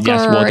a soccer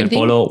just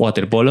or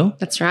water polo.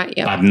 That's right,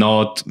 yeah. But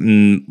not,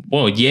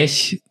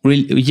 yes,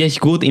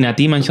 good in a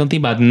team and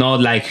something, but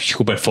not like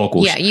super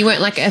focused. Yeah, you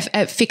weren't like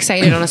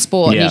fixated on a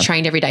sport and you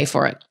trained every day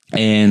for it.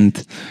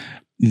 And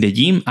the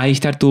gym, I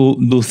start to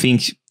do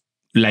things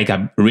like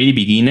a really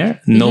beginner,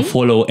 not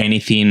follow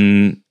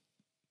anything,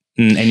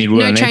 any rule.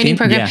 No training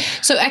program. Yeah.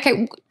 So,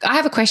 okay, I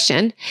have a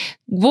question.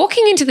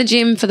 Walking into the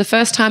gym for the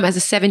first time as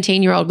a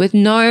 17-year-old with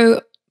no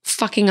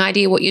fucking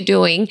idea what you're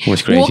doing,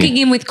 was crazy. Walking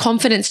in with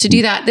confidence to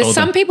do that. There's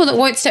some people that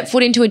won't step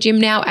foot into a gym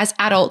now as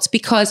adults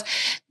because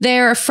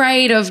they're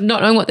afraid of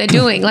not knowing what they're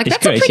doing. Like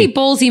that's crazy. A pretty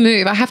ballsy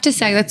move. I have to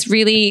say that's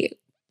really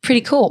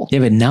pretty cool. Yeah,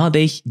 but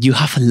nowadays you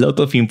have a lot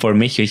of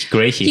information. It's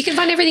crazy. You can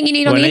find everything you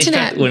need on the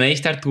internet. When I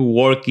start to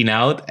working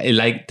out,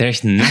 like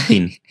there's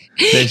nothing.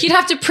 You'd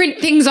have to print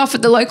things off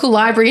at the local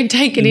library and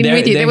take it in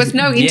with you. There was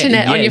no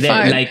internet on your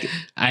phone. Like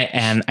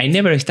I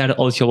never started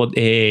also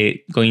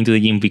going to the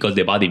gym because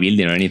the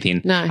bodybuilding or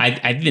anything. No.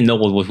 I didn't know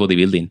what was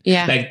bodybuilding.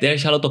 Yeah. Like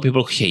there's a lot of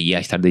people who say, yeah,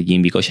 I started the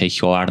gym because I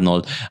saw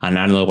Arnold and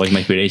Arnold was my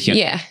inspiration.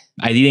 Yeah.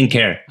 I didn't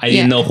care. I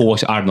didn't know who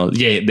was Arnold.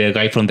 Yeah, the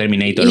guy from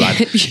Terminator.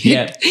 But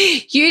yeah.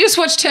 You just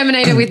watched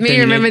Terminator with me,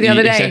 remember the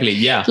other day. Exactly,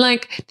 yeah.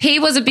 Like he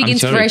was a big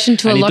inspiration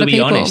to a lot of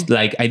people. To be honest,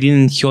 like I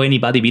didn't show any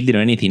bodybuilding or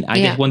anything. I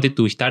just wanted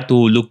to start to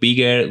look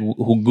bigger,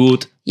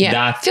 good.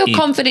 Yeah, feel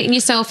confident in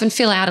yourself and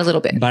fill out a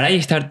little bit. But I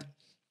start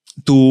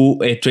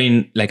to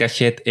train, like I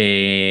said,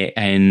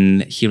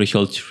 and see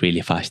results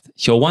really fast.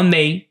 So one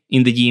day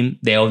in the gym,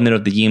 the owner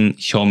of the gym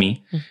showed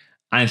me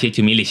and said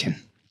to me, listen,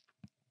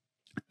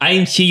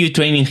 I see you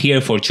training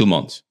here for 2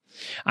 months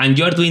and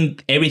you're doing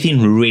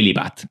everything really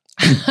bad.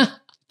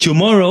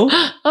 Tomorrow,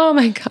 oh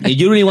my God, if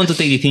you really want to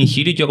take the thing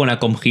serious, you're going to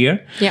come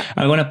here. Yeah.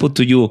 I'm going to put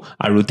to you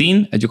a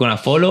routine that you're going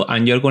to follow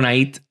and you're going to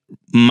eat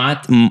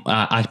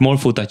as more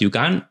food as you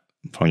can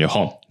from your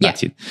home.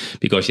 That's it.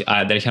 Because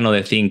there's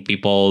another thing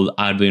people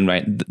are doing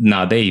right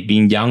nowadays,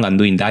 being young and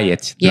doing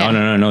diets. Yeah.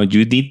 No.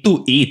 You need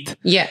to eat.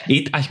 Yeah.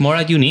 Eat as more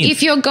as you need.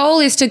 If your goal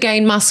is to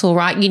gain muscle,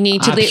 right, you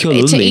need to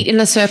eat in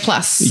a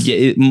surplus.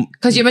 Yeah.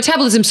 Because your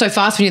metabolism's so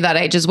fast when you're that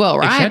age as well,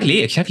 right?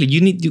 Exactly.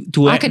 You need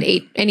to I could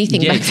eat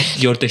anything back then.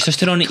 Your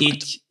testosterone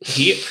is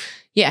here.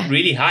 Yeah.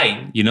 Really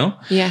high, you know?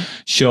 Yeah.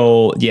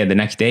 So, the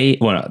next day,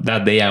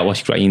 that day I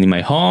was crying in my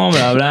home,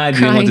 blah, blah. I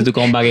didn't want to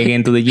come back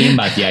again to the gym,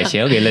 but I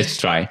said, okay, let's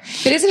try.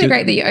 But isn't it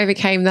great that you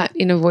overcame that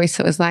inner voice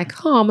that was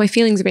like, oh, my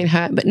feelings have been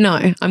hurt, but no,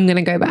 I'm going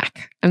to go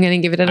back. I'm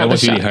going to give it another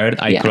shot. I was really hurt.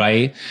 I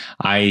cried.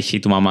 I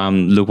said to my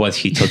mom, look what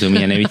he told to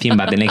me and everything,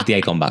 but the next day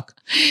I come back.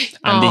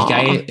 And this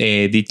guy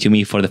did to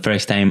me for the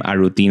first time a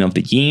routine of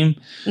the gym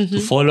to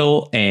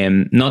follow,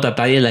 not a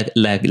diet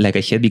like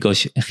I said,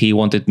 because he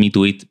wanted me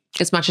to eat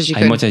as much as you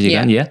could. As much as you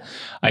can, yeah.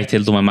 I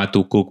tell to my mom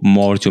to cook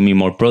more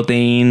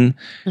protein,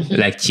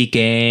 like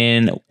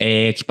chicken,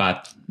 eggs,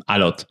 but a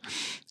lot.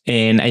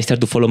 And I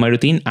start to follow my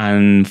routine.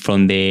 And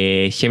from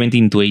the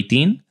 17 to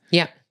 18,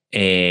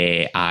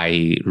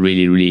 I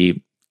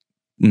really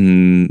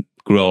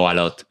grow a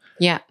lot.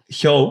 Yeah.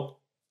 So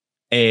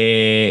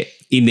in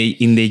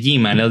the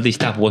gym and all this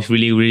stuff was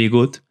really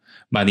good,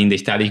 but in the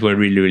studies were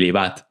really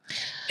bad.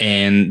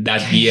 And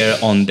that year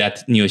on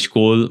that new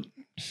school,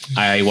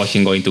 I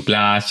wasn't going to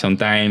class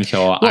sometimes.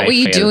 So what were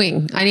you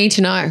doing? I need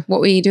to know.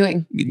 What were you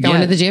doing? Going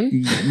to the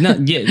gym?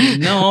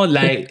 No,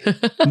 like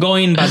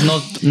going but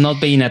not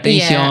paying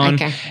attention. Yeah,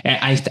 okay.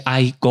 And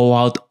I go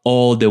out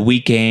all the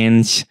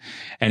weekends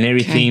and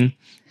everything.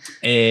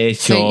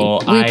 So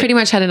we pretty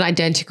much had an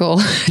identical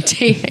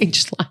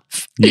teenage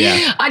life.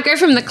 Yeah. I'd go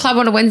from the club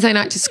on a Wednesday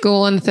night to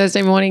school on a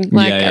Thursday morning,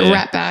 like a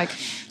rat bag.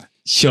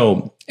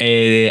 So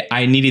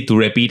I needed to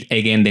repeat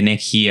again the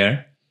next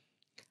year.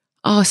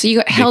 Oh, so you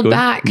got held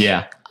back.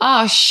 Yeah.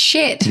 Oh,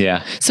 shit.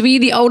 Yeah. So were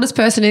you the oldest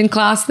person in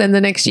class then the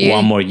next year?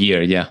 One more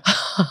year, yeah.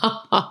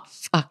 Oh,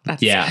 fuck.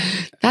 That's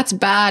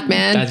bad,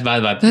 man. That's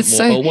bad, but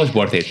it was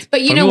worth it.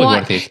 But you know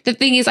what? The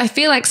thing is, I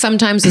feel like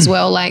sometimes as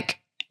well, like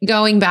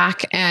going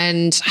back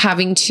and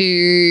having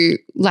to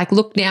like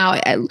look now.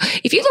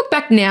 If you look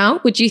back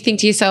now, would you think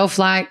to yourself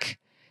like,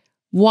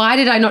 why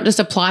did I not just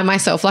apply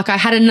myself? Like I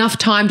had enough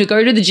time to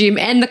go to the gym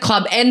and the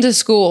club and to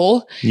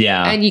school.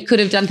 Yeah. And you could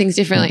have done things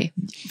differently.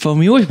 For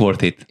me, it was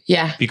worth it.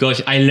 Yeah.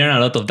 Because I learned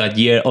a lot of that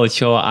year.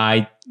 Also,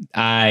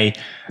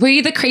 were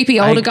you the creepy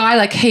older guy?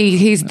 Like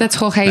that's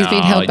Jorge, he's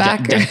been held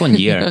back. Just 1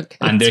 year. Okay.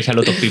 And there's a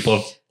lot of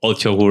people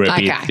also who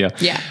repeat. Okay.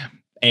 Yeah.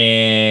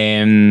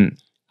 And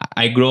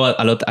I grow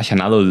a lot as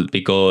an adult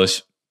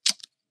because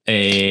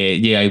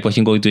I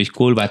wasn't going to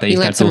school, but I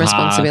started to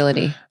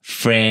responsibility. Have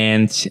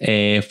friends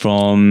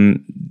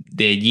from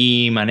the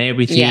gym and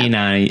everything.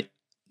 Yeah. I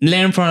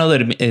learned from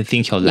other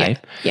things of life.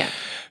 Yeah.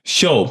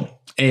 So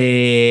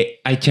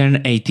I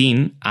turned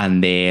 18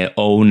 and the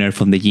owner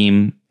from the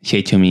gym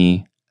said to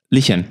me,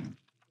 listen,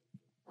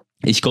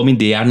 it's coming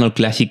the Arnold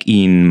Classic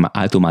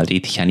to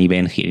Madrid. It's an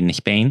event here in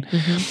Spain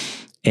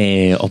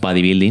of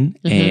bodybuilding.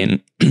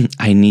 And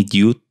I need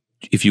you,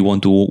 if you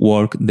want to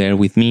work there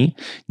with me,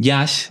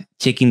 just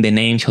checking the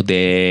names of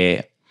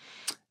the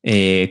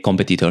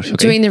competitors.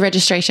 Okay? Doing the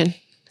registration.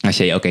 I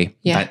say, okay.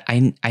 Yeah.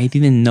 But I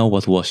didn't know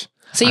what was.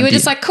 So you were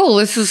just like, cool,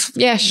 this is,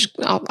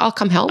 I'll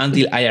come help.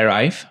 Until I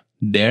arrived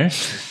there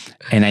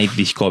and I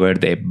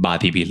discovered the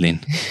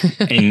bodybuilding.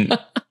 And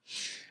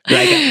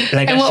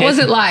what was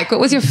it like? What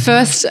was your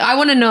first, I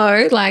want to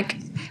know, like,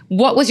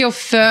 what was your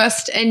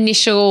first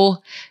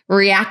initial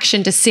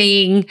reaction to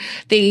seeing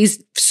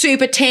these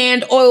super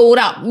tanned, oiled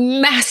up,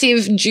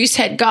 massive juice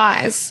head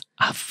guys?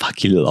 I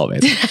fucking love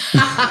it. Because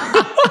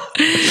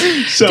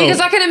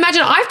I can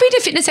imagine, I've been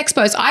to fitness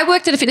expos. I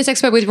worked at a fitness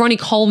expo with Ronnie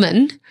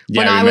Coleman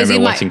when I was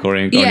in my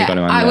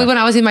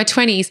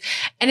 20s.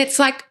 And it's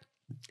like,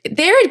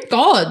 they're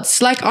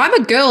gods. Like I'm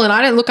a girl and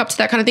I don't look up to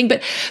that kind of thing,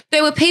 but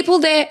there were people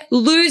there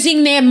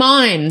losing their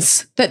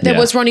minds that there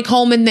was Ronnie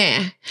Coleman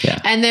there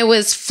and there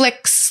was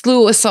Flex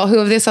Lewis or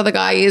whoever this other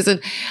guy is.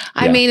 And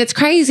I mean, it's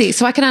crazy.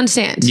 So I can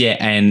understand. Yeah.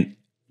 And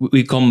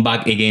we come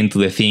back again to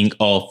the thing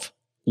of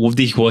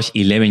this was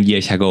 11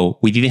 years ago.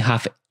 We didn't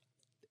have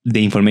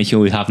the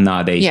information we have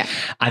nowadays. Yeah.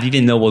 I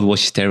didn't know what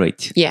was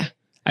steroids. Yeah.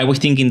 I was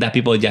thinking that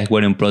people just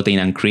were on protein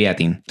and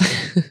creatine.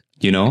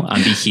 And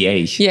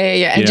BCAAs.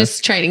 Yeah. And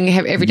just training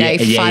every day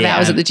for 5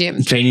 hours at the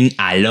gym. Training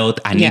a lot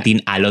and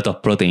eating a lot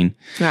of protein.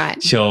 Right.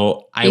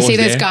 So you see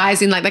those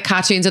guys in like the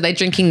cartoons, are they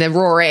drinking the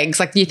raw eggs?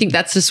 Like, do you think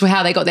that's just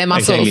how they got their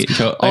muscles? Exactly.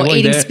 So or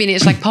eating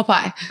spinach like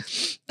Popeye?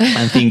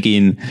 I'm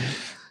thinking,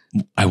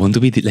 I want to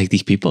be like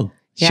these people.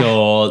 Yeah.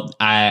 So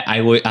I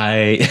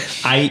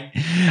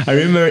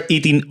remember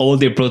eating all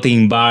the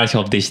protein bars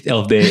of the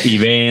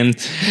event,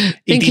 thinking,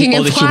 eating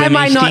all the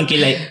supplements, thinking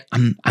like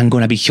I'm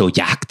gonna be so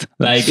jacked,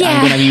 like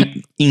I'm gonna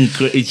be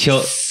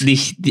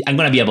I'm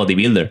gonna be a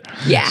bodybuilder.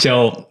 Yeah.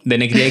 So the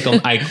next day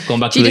I come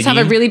back Do to the you just have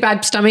gym. a really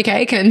bad stomach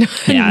ache and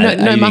I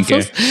no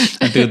muscles?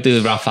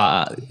 to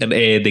Rafa,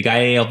 the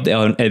guy of the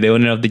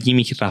owner of the gym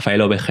is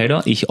Rafael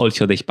Ovejero. He's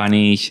also the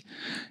Spanish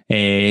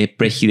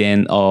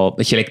president of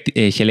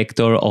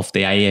selector of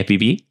the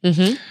IFBB.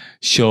 Mm-hmm.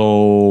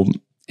 So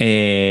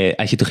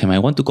I said to him, I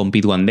want to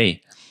compete one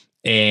day.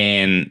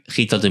 And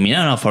he told me,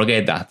 no,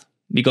 forget that.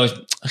 Because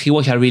he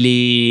was a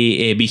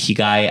really busy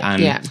guy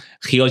and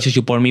he also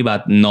supported me,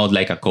 but not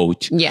like a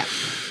coach. Yeah.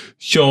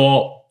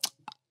 So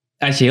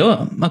I say,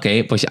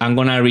 okay, pues I'm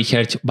going to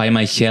research by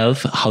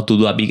myself how to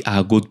do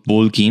a good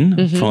bulking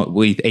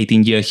with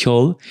 18 years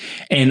old.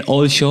 And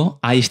also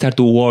I start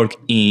to work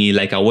in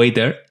like a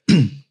waiter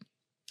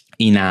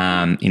in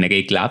a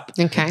gay club.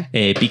 Okay.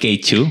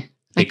 PK2.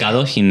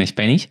 Pecados in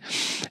Spanish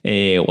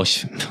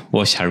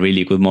was a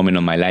really good moment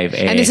of my life.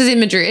 And this is in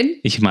Madrid?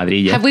 It's in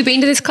Madrid, yeah. Have we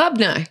been to this club?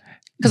 No.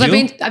 Because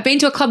I've been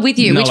to a club with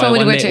you. No, which one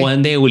would we go to?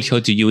 One day I will show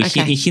to you.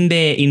 Okay. It's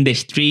in the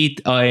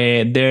street.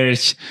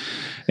 There's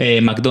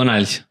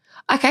McDonald's.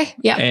 Okay.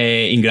 Yeah.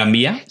 In Gran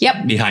Via.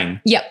 Yep.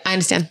 Behind. Yep. I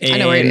understand. I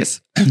know where it is.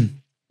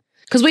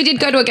 Because we did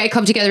go to a gay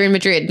club together in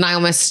Madrid, and I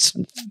almost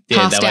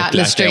passed out in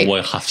the street.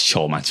 We have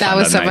so much fun. That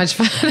was so much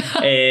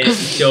fun.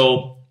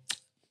 So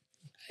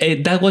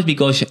that was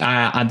because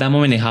at that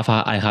moment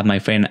I had my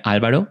friend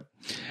Alvaro,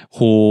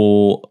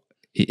 who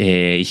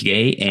is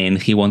gay, and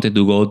he wanted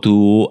to go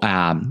to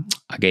a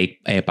gay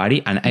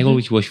party, and I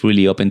always was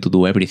really open to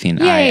do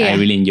everything. I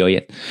really enjoy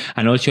it.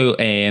 And also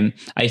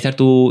I started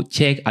to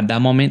check at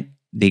that moment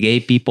the gay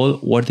people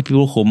were the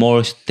people who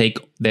more take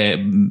the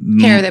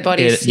care of their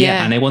bodies.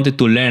 And I wanted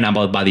to learn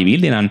about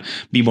bodybuilding and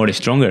be more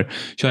stronger.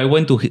 So I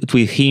went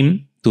with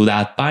him to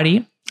that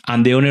party,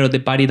 and the owner of the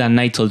party that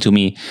night told to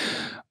me,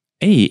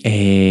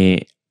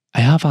 hey, I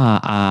have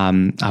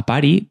a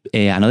party,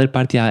 another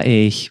party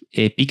is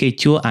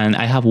PK2, and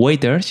I have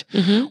waiters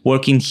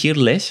working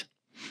shirtless.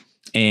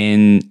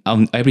 And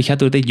every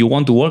Saturday, you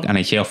want to work? And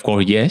I say, of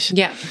course, yes.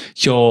 Yeah.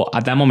 So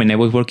at that moment, I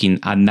was working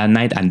at that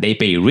night, and they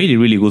pay really,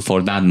 really good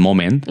for that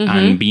moment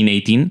and being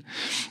 18.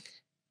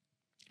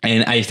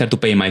 And I start to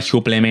pay my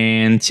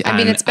supplements. I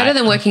mean, it's better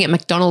than working at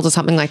McDonald's or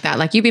something like that.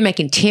 Like, you'd be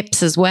making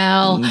tips as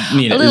well. A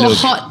little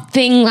hot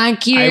thing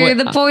like you.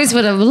 The boys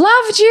would have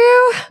loved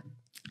you.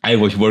 I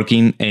was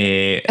working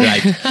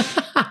like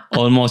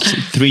almost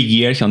 3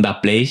 years on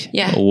that place.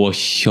 Yeah. It was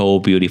so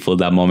beautiful,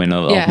 that moment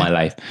of my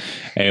life.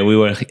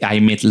 I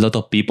met a lot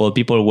of people.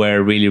 People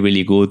were really,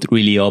 really good,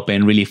 really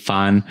open, really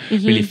fun,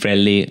 really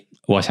friendly. It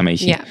was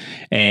amazing.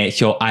 Yeah.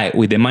 So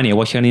with the money I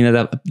was earning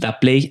at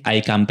that place, I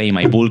can pay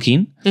my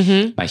bulking,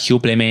 my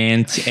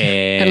supplements,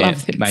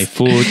 my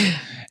food.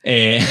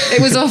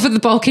 It was all for the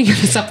bulking of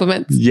the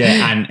supplements.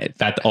 Yeah, and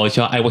that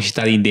also I was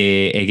studying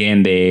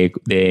the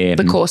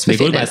course for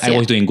fitness. But I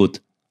was doing good.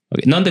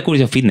 Okay. Not the course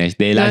of fitness,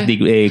 the last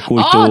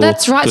course. Oh,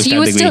 that's right. So you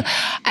were still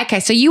okay.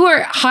 So you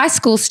were high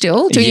school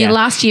still doing your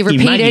last year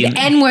repeated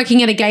and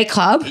working at a gay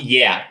club.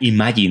 Yeah,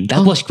 imagine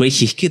that was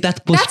crazy. That's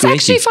crazy.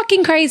 Actually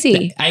fucking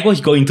crazy. I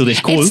was going to the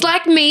school. It's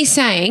like me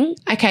saying,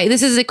 okay,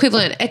 this is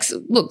equivalent.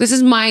 Look, this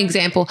is my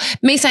example.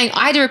 Me saying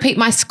I had to repeat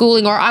my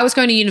schooling, or I was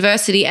going to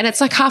university, and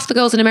it's like half the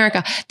girls in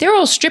America, they're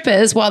all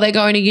strippers while they're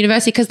going to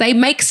university because they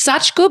make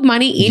such good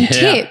money in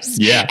tips.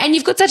 Yeah, and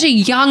you've got such a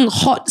young,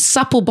 hot,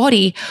 supple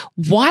body.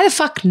 Why the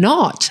fuck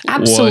not?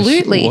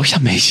 Absolutely. Was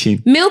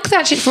amazing. Milk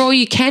that shit for all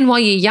you can while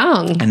you're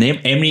young. And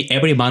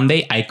every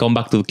Monday I come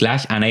back to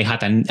class and I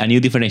had a new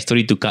different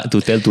story to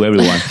tell to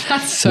everyone.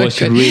 That's so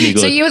good. Really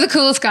good. So you were the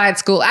coolest guy at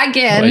school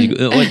again.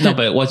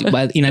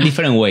 But in a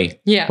different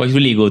way. Yeah. It was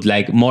really good,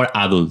 like more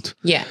adult.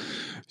 Yeah.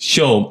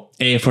 So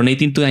from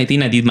 18 to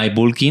 19 I did my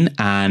bulking,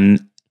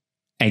 and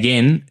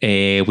again,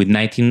 with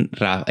 19,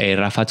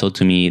 Rafa told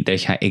to me,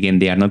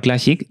 they are not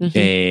classic.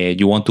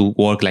 You want to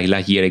work like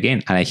last year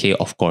again? And I say,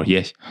 of course,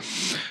 yes.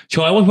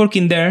 So I was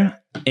working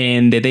there,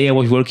 and the day I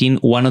was working,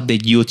 one of the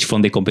youths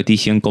from the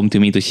competition come to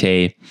me to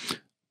say,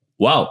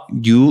 wow,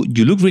 you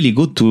look really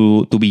good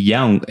to be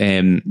young.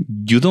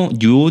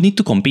 You need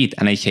to compete.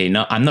 And I say,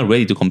 no, I'm not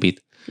ready to compete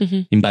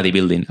in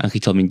bodybuilding. And he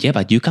told me, yeah,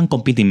 but you can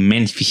compete in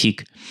men's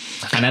physique.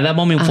 And at that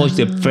moment was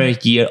the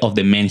first year of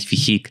the men's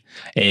physique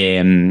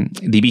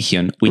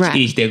division, which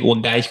is the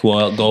guys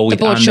who go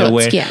with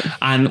underwear. Shorts, yeah.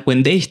 And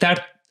when they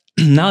start,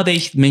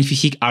 nowadays men's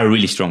physique are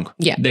really strong.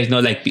 Yeah. There's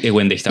not like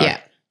when they start.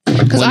 Yeah.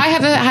 Because I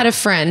have had a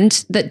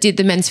friend that did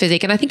the men's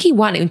physique, and I think he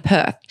won in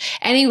Perth.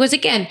 And he was,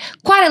 again,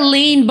 quite a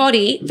lean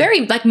body,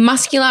 very like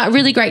muscular,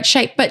 really great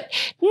shape, but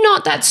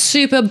not that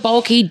super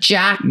bulky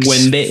jacked.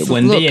 When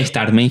they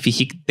start men's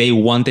physique, they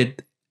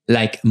wanted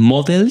like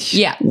models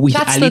with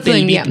a little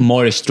bit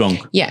more strong.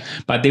 Yeah.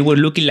 But they were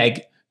looking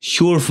like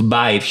surfers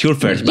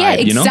vibe, yeah,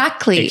 you know?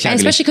 Exactly. And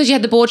especially because you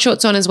had the board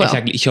shorts on as well.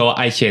 Exactly. So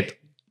I said,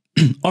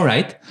 all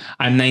right,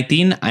 I'm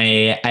 19.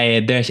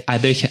 There's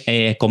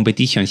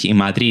competitions in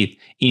Madrid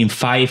in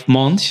 5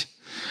 months.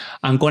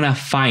 I'm going to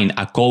find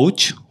a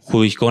coach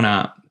who is going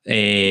to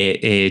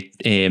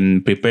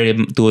prepare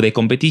to the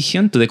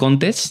competition, to the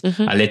contest,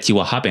 and let's see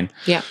what happens.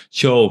 Yeah.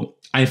 So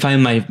I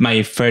find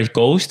my first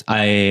coach,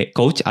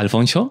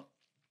 Alfonso.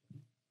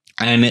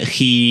 And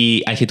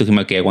I said to him,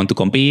 okay, I want to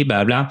compete,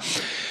 blah, blah.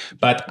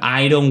 But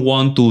I don't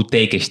want to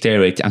take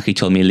steroids. And he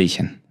told me,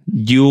 listen,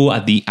 you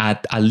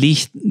at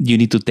least you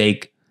need to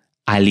take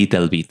a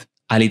little bit.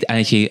 And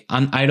I say,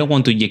 I don't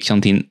want to inject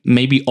something,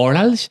 maybe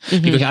orals,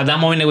 because at that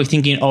moment I was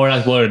thinking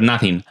orals were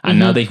nothing. And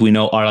nowadays we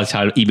know orals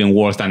are even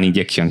worse than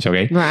injections,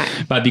 okay? Right.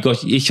 But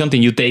because it's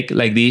something you take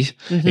like this,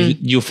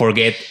 you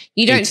forget.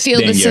 You don't feel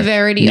the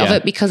severity of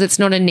it because it's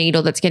not a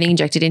needle that's getting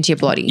injected into your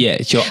body.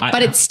 Yeah. So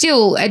but it's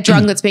still a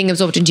drug that's being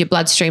absorbed into your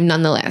bloodstream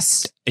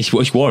nonetheless. It's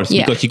worse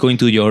because you go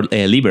into your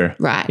liver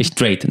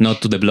straight,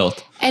 not to the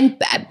blood. And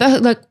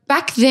look,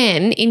 back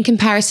then, in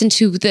comparison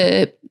to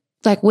the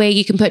like where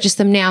you can purchase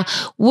them now,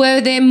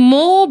 were there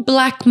more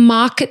black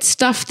market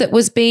stuff that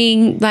was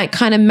being like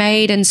kind of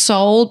made and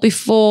sold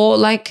before,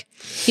 like,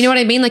 you know what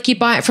I mean? Like you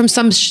buy it from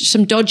some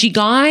dodgy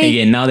guy.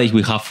 Again, nowadays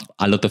we have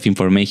a lot of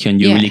information.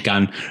 You really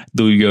can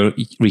do your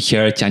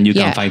research and you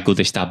can find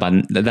good stuff. But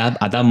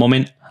at that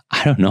moment,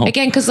 I don't know.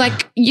 Again, because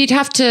like you'd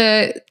have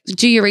to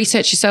do your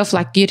research yourself,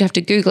 like you'd have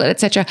to Google it,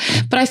 etc.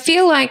 But I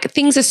feel like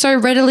things are so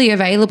readily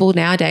available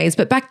nowadays.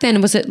 But back then,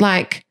 was it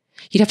like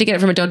you'd have to get it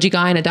from a dodgy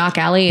guy in a dark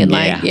alley and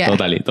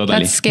totally.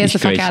 That scares the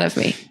fuck out of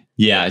me.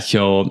 Yeah,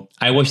 so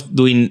I was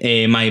doing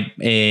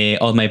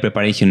all my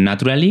preparation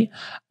naturally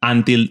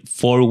until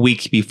 4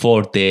 weeks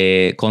before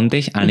the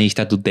contest, and I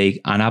started to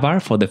take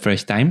Anavar for the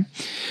first time.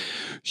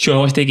 So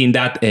I was taking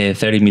that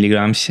 30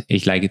 milligrams.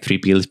 It's like 3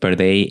 pills per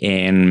day,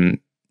 and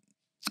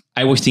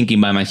I was thinking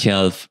by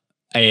myself.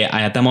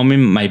 At that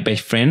moment, my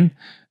best friend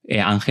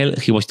Angel,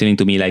 he was telling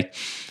to me like,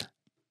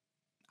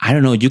 I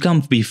don't know, you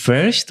can be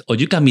first or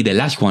you can be the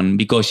last one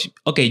because,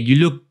 okay, you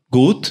look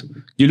good.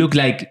 You look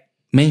like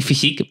main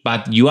physique,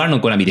 but you are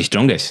not going to be the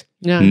strongest.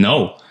 Yeah.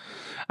 No.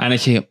 And I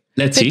say,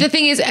 let's see. But the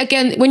thing is,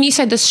 again, when you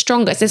say the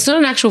strongest, it's not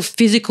an actual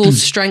physical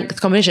strength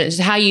competition. It's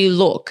how you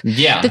look.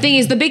 Yeah. The thing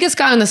is, the biggest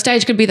guy on the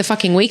stage could be the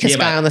fucking weakest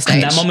guy on the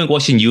stage. That moment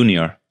was in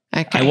junior.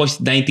 Okay. I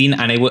was 19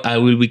 and I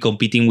will be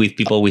competing with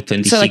people with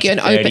 26, so like you're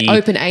an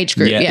open age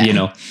group. Yeah. You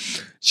know.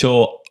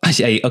 So I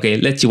say, okay,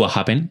 let's see what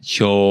happened.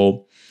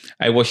 So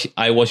I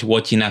was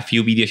watching a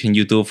few videos on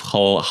YouTube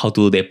how to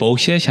do the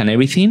poses and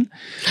everything.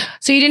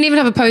 So you didn't even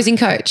have a posing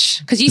coach?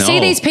 Because you see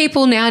these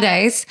people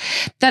nowadays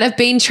that have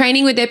been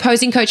training with their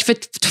posing coach for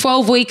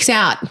 12 weeks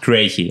out.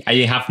 Crazy. I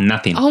have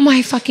nothing. Oh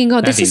my fucking God.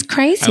 Nothing. This is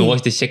crazy. I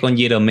was the second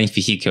year of men's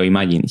physique, so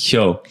imagine.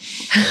 So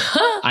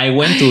I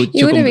went to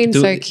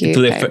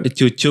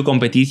two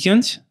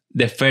competitions.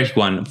 The first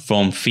one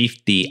from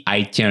 50,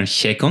 I turned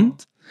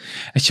second.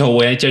 So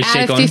when I turned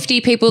second, out of 50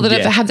 people that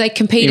have they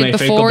competed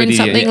before in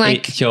something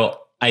like? So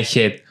I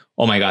said,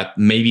 "Oh my God,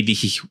 maybe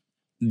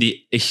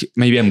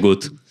maybe I'm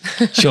good."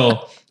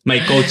 So my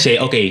coach said,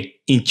 "Okay,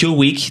 in 2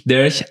 weeks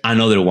there's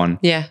another one.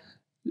 Yeah,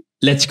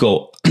 let's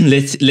go.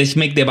 let's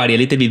make the body a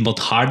little bit more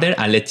harder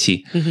and let's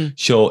see."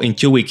 So in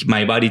 2 weeks,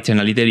 my body turned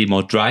a little bit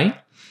more dry,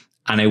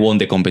 and I won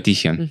the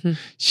competition.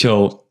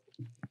 So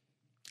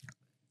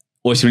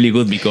was really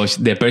good because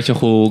the person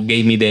who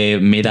gave me the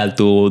medal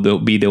to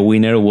be the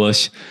winner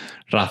was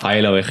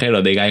Rafael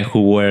Ovejero, the guy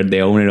who were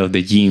the owner of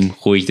the gym,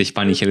 who is the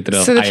Spanish editor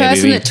of So the IFBB.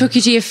 person that took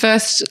you to your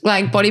first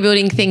like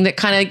bodybuilding thing that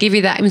kind of gave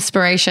you that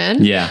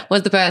inspiration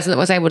was the person that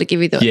was able to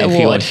give you the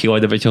award. He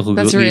was the person who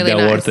gave the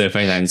award to the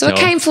first time. So it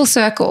came full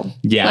circle.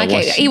 Yeah. Like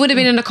it would have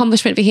been an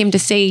accomplishment for him to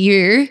see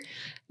you,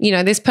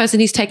 this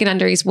person he's taken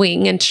under his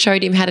wing and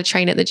showed him how to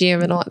train at the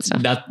gym and all that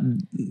stuff.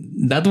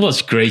 That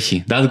was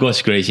crazy. That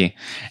was crazy.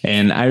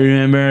 And I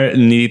remember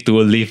needed to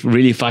leave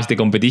really fast the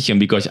competition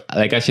because,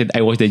 like I said,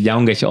 I was the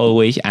youngest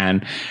always,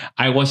 and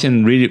I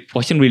wasn't really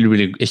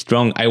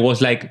strong. I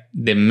was like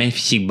the main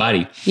physique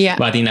body. Yeah.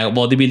 But in a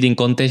bodybuilding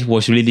contest, it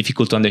was really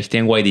difficult to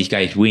understand why this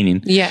guy is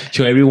winning. Yeah.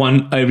 So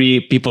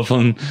every people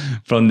from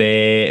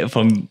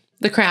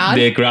the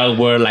crowd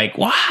were like,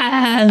 "What?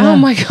 Oh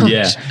my gosh!"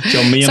 Yeah.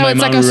 So me and so my it's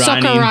mom like a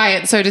running, soccer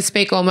riot, so to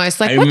speak, almost.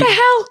 Like, what the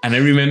hell? And I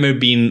remember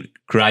being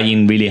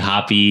crying, really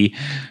happy.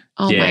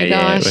 Oh my gosh!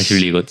 Yeah, it was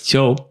really good.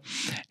 So,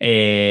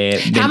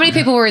 how many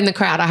people were in the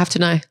crowd? I have to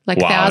know. Like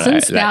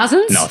thousands?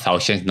 Thousands? No,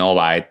 thousands. No,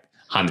 but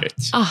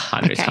hundreds.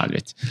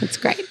 Hundreds. That's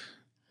great.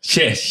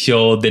 Yes.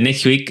 So the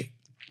next week.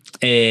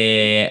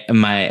 Rafael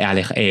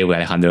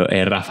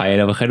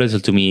Ovejero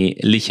said to me,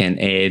 "Listen,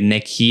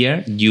 next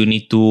year you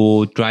need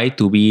to try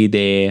to be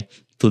the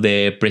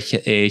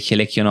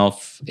selection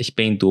of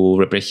Spain to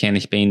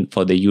represent Spain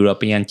for the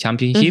European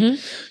Championship.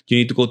 You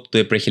need to go to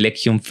the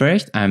pre-selection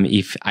first, and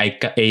if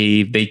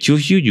they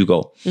choose you, you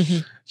go."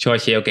 So I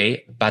say,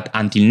 okay, but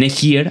until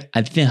next year,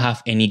 I didn't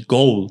have any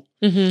goal.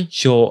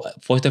 So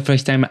for the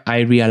first time, I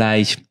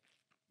realized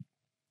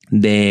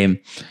the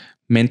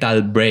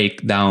mental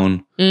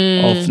breakdown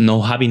of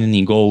not having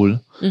any goal,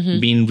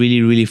 being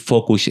really, really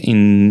focused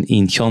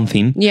in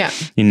something,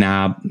 in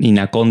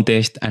a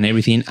contest and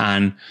everything,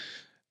 and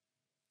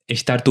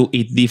start to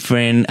eat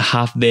different,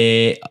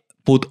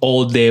 put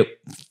all the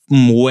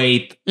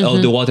weight, all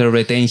the water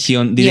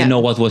retention, didn't know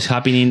what was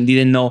happening,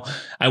 didn't know.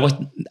 I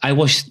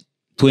was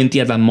 20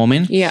 at that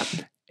moment. Yeah.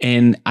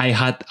 And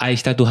I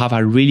started to have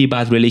a really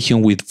bad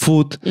relation with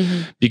food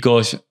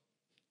because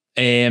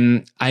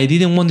I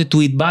didn't want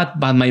to eat bad,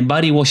 but my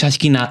body was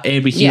asking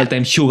every single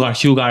time,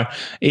 sugar.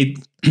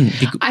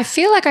 I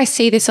feel like I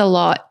see this a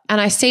lot,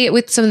 and I see it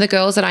with some of the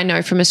girls that I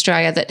know from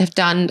Australia that have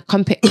done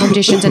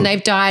competitions and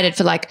they've dieted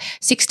for like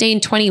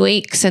 16, 20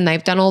 weeks and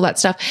they've done all that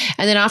stuff.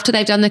 And then after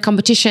they've done the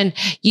competition,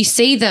 you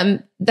see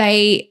them,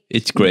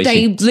 it's crazy.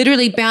 They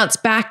literally bounce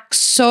back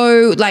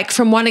so like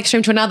from one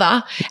extreme to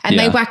another, and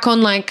they whack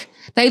on like,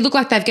 they look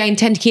like they've gained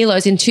 10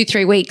 kilos in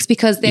 2-3 weeks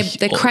because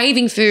they're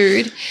craving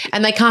food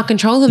and they can't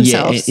control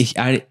themselves.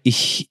 Yeah,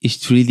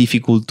 it's really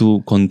difficult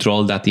to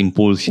control that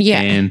impulse.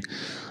 Yeah. And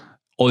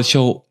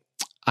also,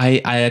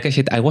 like I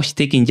said, I was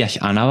taking just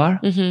an hour,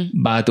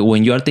 but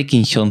when you are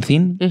taking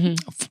something,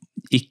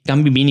 it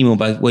can be minimal.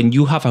 But when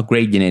you have a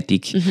great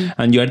genetic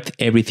and you're doing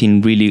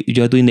everything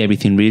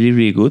really,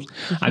 really good,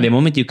 at the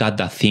moment you got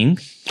that thing,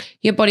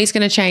 your body's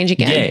going to change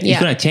again. It's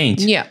going to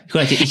change. Yeah.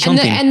 It's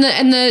something.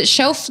 And the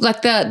shelf,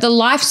 like the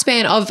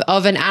lifespan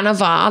of an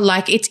Anavar,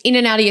 like it's in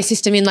and out of your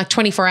system in like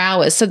 24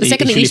 hours. So the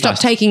second that you stop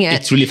taking it.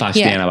 It's really fast,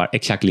 the Anavar.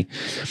 Exactly.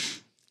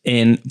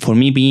 And for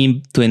me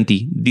being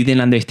 20,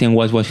 didn't understand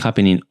what was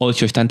happening.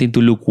 Also starting to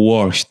look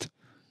worst.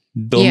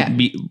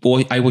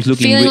 I was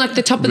looking... Feeling like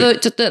the top of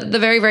the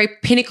very, very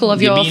pinnacle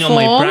of your form. On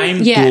my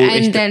prime.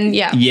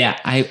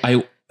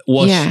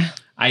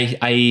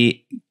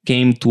 I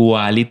came to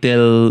a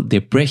little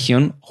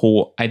depression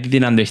who I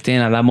didn't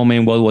understand at that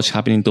moment what was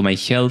happening to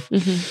myself.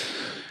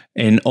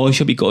 And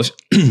also because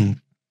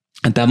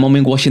at that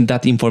moment wasn't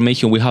that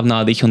information we have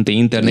nowadays on the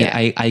internet.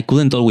 I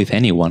couldn't talk with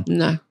anyone.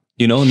 No.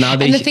 You know,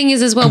 nowadays... And the thing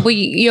is as well,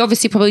 you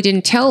obviously probably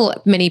didn't tell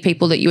many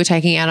people that you were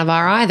taking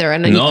Anavar either.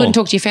 And then you couldn't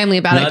talk to your family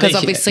about it because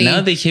obviously...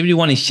 Nowadays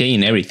everyone is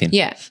saying everything.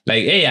 Yeah.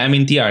 Like, hey, I'm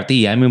in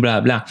TRT, I'm in blah,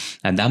 blah.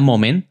 At that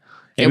moment,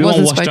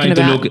 everyone was trying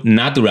to look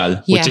natural,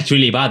 which is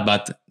really bad.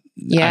 But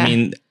I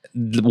mean,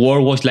 the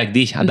world was like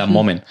this at that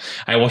moment.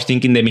 I was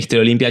thinking that Mr.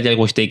 Olympia just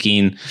was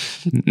taking...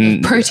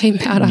 protein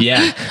powder.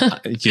 Yeah,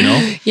 you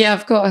know? Yeah,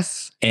 of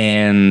course.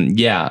 And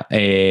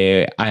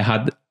I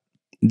had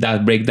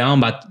that breakdown,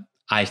 but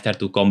I start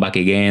to come back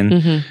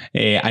again.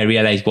 I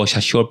realized it was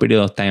a short period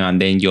of time,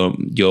 and then your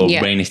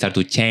brain start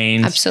to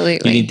change.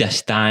 Absolutely. You need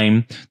just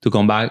time to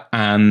come back.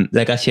 And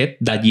like I said,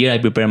 that year I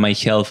prepared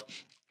myself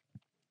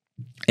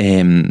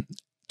training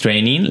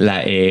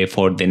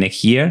for the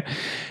next year.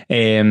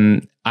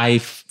 I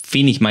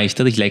finished my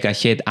studies, like I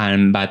said,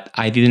 but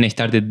I didn't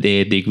start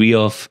the degree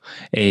of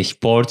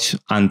sports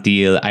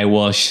until I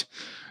was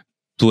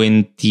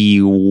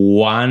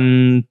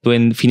 21,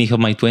 finish of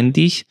my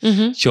 20s.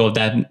 So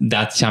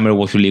that summer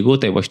was really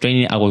good. I was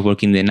training. I was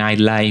working the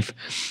nightlife.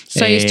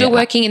 So you're still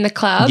working in the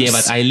clubs? Yeah,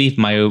 but I leave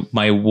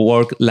my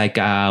work like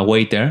a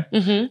waiter,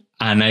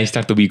 and I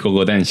start to be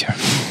go-go dancer.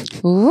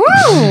 Ooh.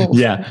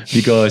 Yeah,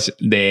 because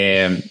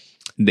the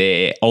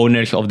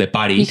owners of the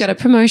parties, you got a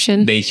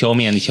promotion. They show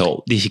me and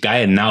show this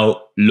guy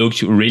now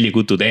looks really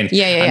good to dance.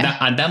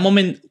 At that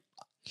moment,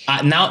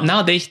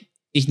 nowadays,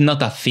 it's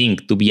not a thing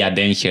to be a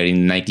dancer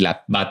in nightclub,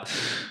 but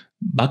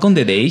back on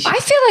the days... I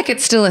feel like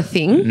it's still a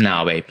thing.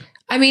 No, babe.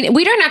 I mean,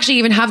 we don't actually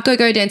even have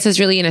go-go dancers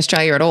really in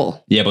Australia at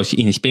all. Yeah, but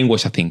in Spain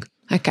was a thing.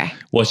 Okay.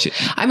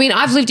 I mean,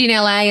 I've lived in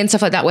LA and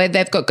stuff like that where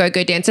they've got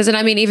go-go dancers. And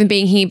I mean, even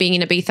being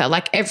in Ibiza,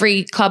 like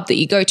every club that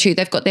you go to,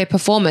 they've got their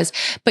performers.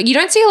 But you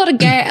don't see a lot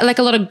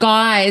of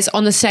guys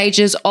on the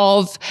stages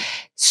of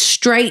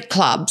straight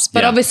clubs.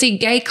 But obviously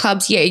gay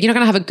clubs, you're not going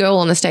to have a girl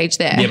on the stage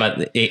there. Yeah,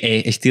 but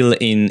still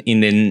in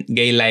the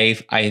gay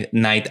life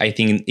night, I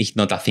think it's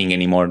not a thing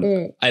anymore.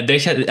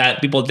 There's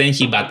people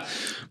dancing, but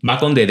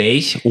back on the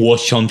days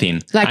was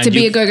something. Like and to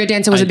be a go-go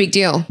dancer was a big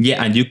deal.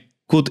 Yeah, and you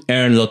could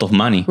earn a lot of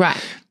money. Right.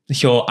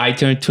 So I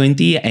turned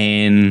 20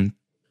 and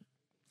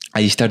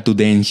I started to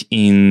dance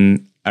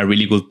in a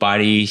really good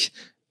parties,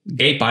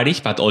 gay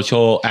parties, but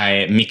also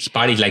mixed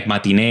parties like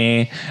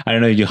matinee. I don't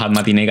know if you had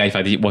matinee guys,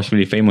 but it was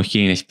really famous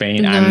here in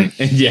Spain. No. And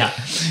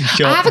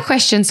So, I have a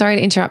question. Sorry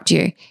to interrupt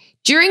you.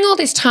 During all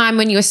this time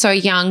when you were so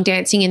young,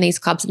 dancing in these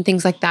clubs and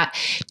things like that,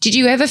 did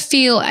you ever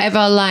feel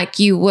like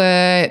you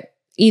were,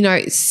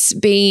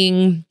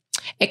 being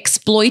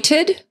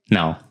exploited?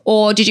 No.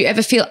 Or did you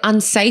ever feel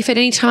unsafe at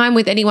any time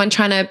with anyone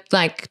trying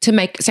to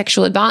make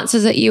sexual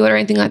advances at you or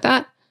anything like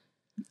that?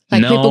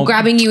 Like people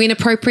grabbing you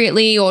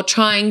inappropriately or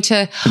trying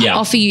to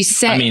offer you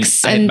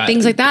sex and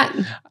things like that?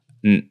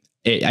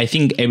 I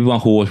think everyone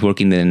who was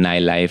working in the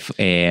nightlife,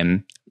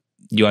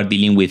 you are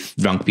dealing with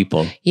drunk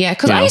people. Yeah,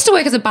 because I used to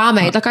work as a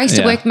barmaid. Like I used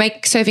to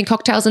serving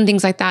cocktails and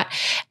things like that.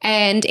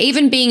 And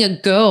even being a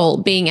girl,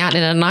 being out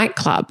in a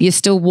nightclub, you're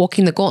still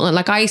walking the gauntlet.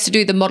 Like I used to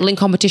do the modeling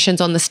competitions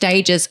on the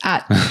stages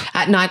at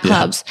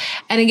nightclubs.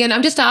 And again,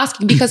 I'm just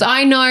asking because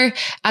I know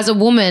as a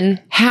woman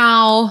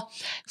how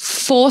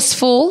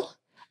forceful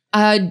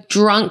a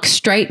drunk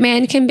straight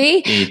man can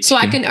be. So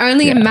I can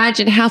only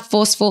imagine how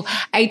forceful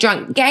a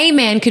drunk gay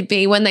man could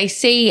be when they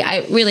see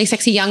a really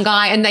sexy young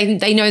guy and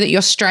they know that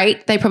you're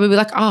straight. They probably be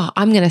like, oh,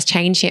 I'm going to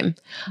change him.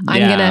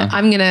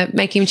 I'm going to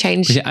make him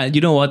change. You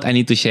know what? I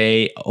need to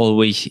say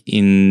always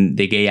in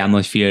the gay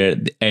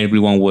atmosphere,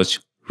 everyone was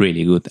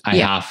really good. I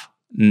have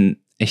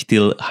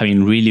still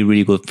having really,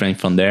 really good friends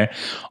from there.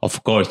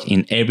 Of course,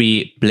 in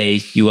every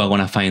place you are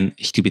going to find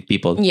stupid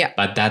people. Yeah.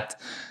 But that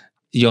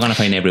you're going to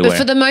find everywhere. But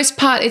for the most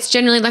part, it's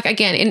generally like,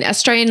 again, in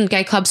Australian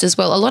gay clubs as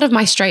well, a lot of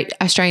my straight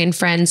Australian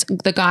friends,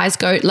 the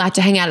guys like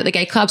to hang out at the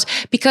gay clubs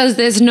because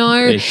there's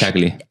no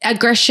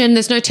aggression,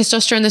 there's no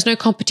testosterone, there's no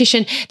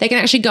competition. They can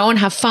actually go and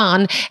have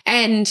fun.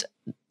 And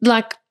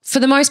like, for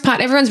the most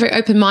part, everyone's very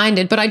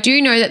open-minded, but I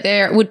do know that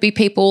there would be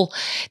people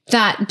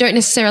that don't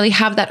necessarily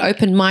have that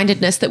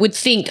open-mindedness that would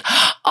think,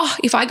 oh,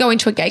 if I go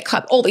into a gay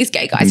club, all these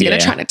gay guys are going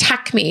to try and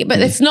attack me. But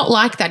it's not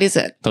like that, is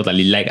it?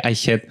 Totally. Like I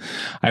said,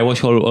 I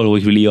was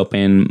always really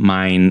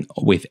open-minded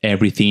with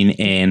everything.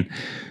 And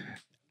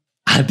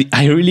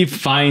I really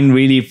find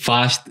really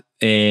fast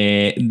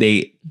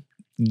the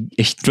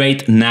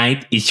straight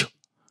night is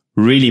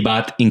really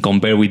bad in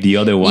compare with the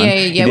other one.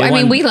 Yeah. I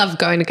mean, we love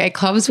going to gay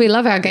clubs. We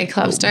love our gay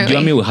clubs, don't we? You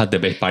and me, we had the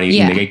best party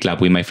in the gay club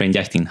with my friend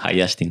Justin. Hi,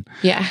 Justin.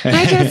 Yeah.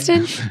 Hi,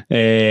 Justin.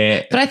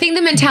 But I think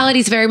the mentality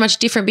is very much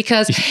different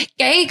because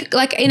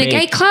in a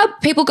gay club,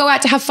 people go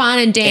out to have fun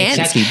and dance.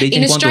 Exactly.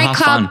 In a straight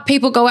club,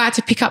 people go out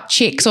to pick up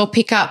chicks or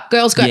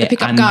girls go out to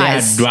pick up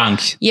guys.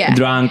 They're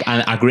drunk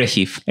and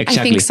aggressive. Exactly.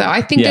 I think so.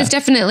 I think there's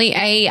definitely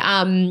a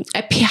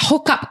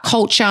hookup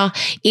culture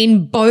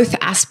in both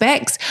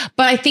aspects,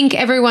 but I think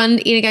everyone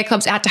in a gay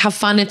club's out to have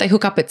fun. If they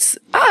hook up, it's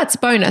a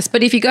bonus.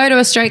 But if you go to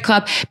a straight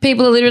club,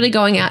 people are literally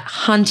going out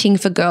hunting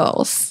for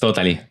girls.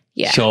 Totally.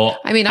 Yeah. So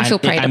I mean, I feel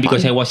preyed upon. And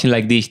because I wasn't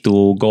like this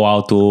to go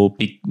out to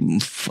pick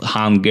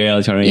hunt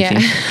girls or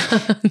anything.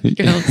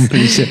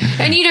 Girls.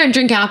 And you don't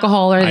drink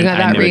alcohol or anything like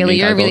that, really.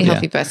 You're a really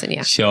healthy person,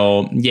 yeah.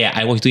 So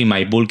I was doing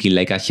my bulking,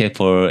 like I said,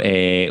 for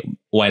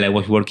while I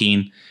was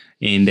working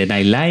in the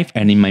nightlife,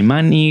 earning my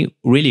money,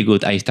 really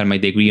good. I started my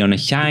degree on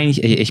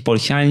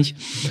sports science.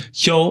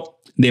 So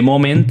the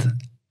moment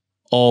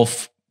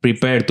of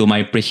prepare to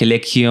my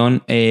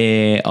pre-selection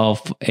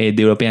of the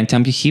European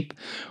Championship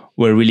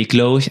were really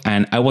close,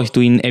 and I was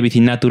doing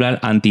everything natural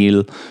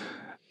until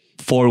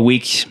 4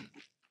 weeks.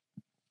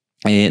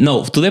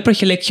 To the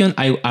pre-selection,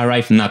 I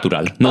arrived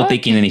natural, not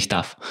taking any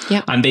stuff.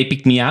 Yeah. And they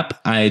picked me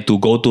up to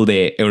go to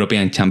the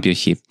European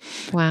Championship.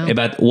 Wow.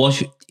 But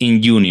was in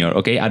junior,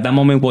 okay? At that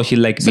moment, was it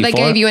like so before? They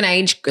gave you an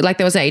age, like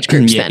there was age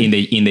groups then?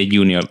 in the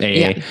junior.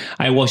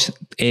 I was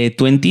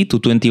 20 to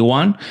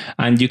 21,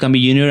 and you can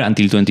be junior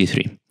until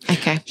 23.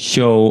 Okay.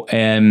 So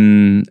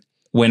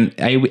when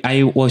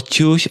I was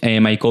choose,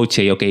 my coach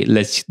say, okay,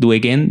 let's do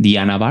again the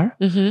Anna bar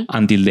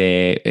until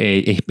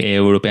the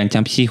European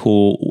Championship,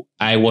 who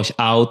I was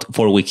out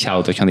 4 weeks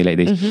out or something like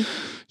this.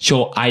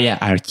 So I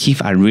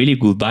achieved a really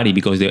good body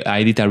because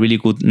I did a really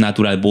good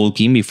natural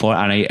bulking before,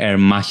 and I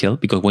earned muscle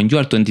because when you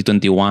are 20,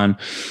 21,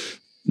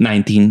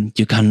 19,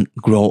 you can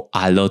grow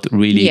a lot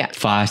really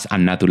fast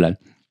and natural.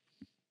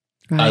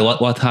 Right.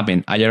 What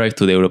happened? I arrived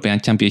to the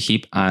European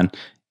Championship, and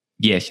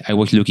yes, I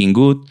was looking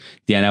good.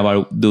 The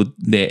Anabar do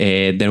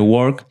their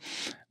work,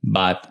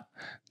 but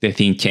the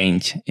thing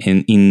changed.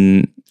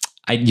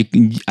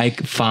 I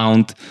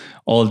found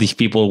all these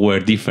people were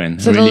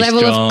different. So really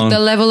the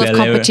level of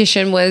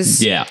competition was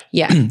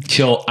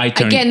So I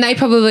turned again. They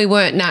probably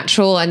weren't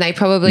natural, and they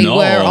probably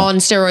were on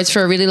steroids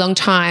for a really long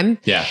time.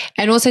 Yeah,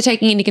 and also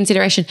taking into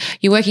consideration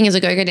you're working as a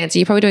go-go dancer,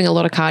 you're probably doing a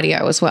lot of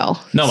cardio as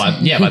well. No,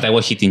 but I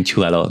was eating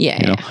too a lot.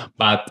 Yeah.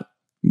 But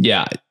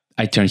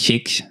I turned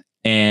 6.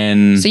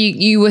 And so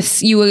you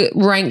were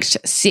ranked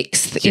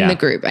 6th in the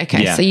group.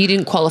 Okay. Yeah. So you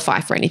didn't qualify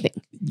for anything.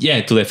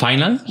 Yeah, to the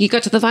final. You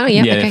got to the final,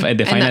 yeah. Yeah,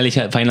 the final is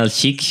final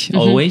 6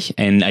 always,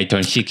 and I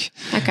turned 6.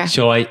 Okay.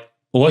 So I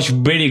was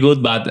very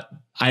good, but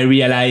I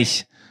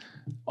realized,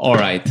 all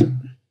right,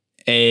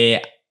 I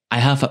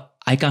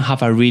can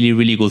have a really,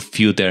 really good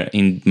future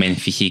in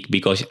men's physique,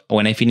 because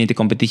when I finished the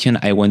competition,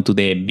 I went to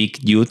the big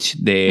judge,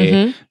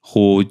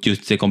 who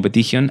judged the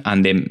competition,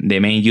 and the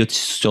main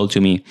judge told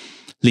to me,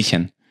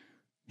 listen,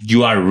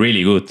 you are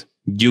really good.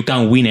 You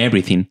can win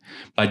everything,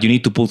 but you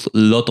need to put a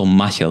lot of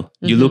muscle.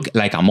 You look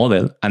like a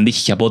model, and this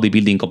is a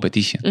bodybuilding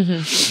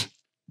competition.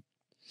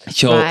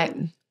 So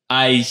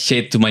I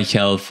said to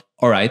myself,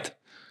 all right,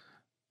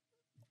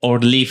 or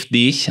leave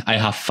this. I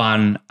have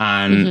fun,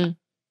 and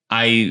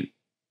like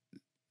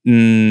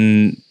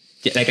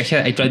I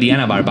said, I tried the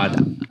Anabar, but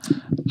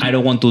I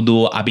don't want to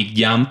do a big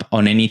jump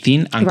on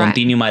anything and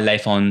continue my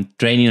life on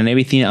training and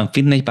everything and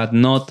fitness, but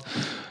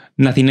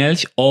nothing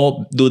else,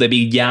 or do the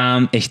big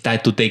jump,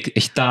 start to take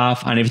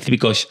stuff and everything,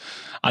 because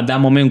at that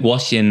moment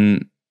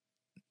wasn't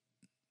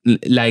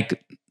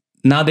like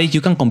nowadays you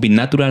can compete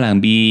natural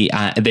and be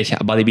there's a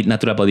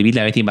natural bodybuilder and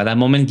everything, but at that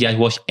moment just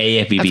was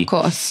AFBB. Of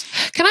course.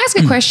 Can I ask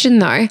a question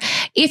though?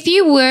 If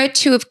you were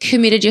to have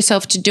committed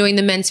yourself to doing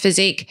the men's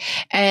physique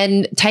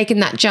and taken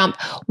that jump,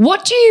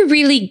 what do you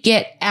really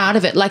get out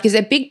of it? Like, is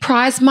there big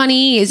prize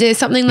money? Is there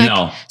something like...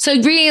 No. So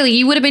really,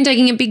 you would have been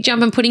taking a big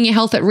jump and putting your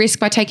health at risk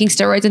by taking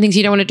steroids and things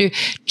you don't want to do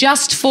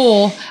just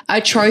for a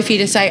trophy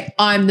to say,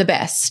 I'm the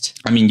best.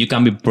 I mean, you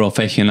can be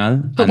professional.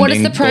 But what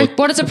does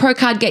a pro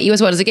card get you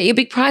as well? Does it get you a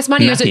big prize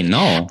money? Nothing,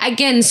 no.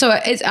 Again, so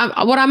it's,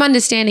 what I'm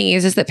understanding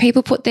is that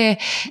people put their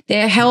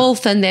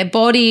health and their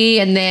body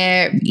and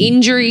their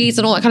injuries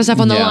and all that kind of stuff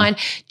on the line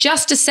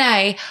just to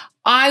say,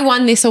 I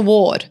won this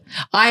award.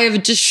 I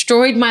have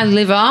destroyed my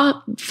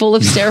liver full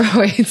of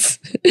steroids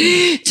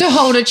to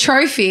hold a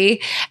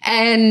trophy.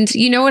 And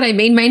you know what I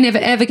mean? May never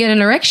ever get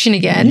an erection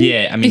again.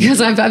 Yeah, I mean,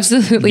 because I've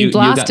absolutely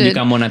blasted. You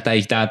can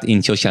monetize that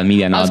in social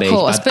media nowadays. Of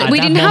course, but we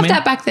didn't have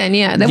that back then.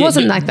 Yeah, there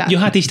wasn't like that. You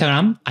had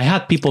Instagram. I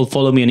had people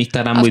follow me on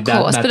Instagram with that.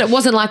 Of course, but it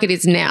wasn't like it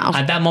is now.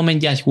 At that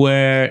moment, just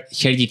were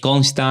Sergi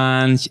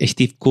Constance,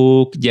 Steve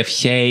Cook, Jeff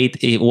Shade.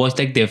 It was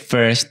like the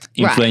first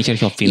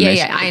influencers of fitness.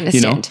 Yeah, I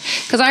understand.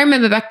 Because I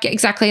remember back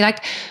exactly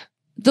like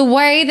the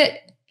way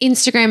that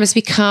Instagram has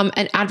become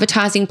an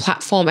advertising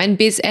platform and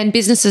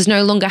businesses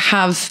no longer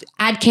have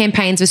ad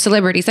campaigns with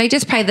celebrities. They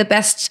just pay the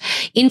best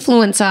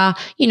influencer,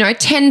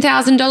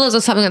 $10,000 or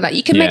something like that.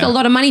 You can make a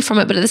lot of money from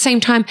it, but at the same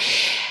time,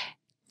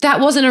 that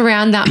wasn't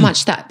around that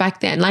much that back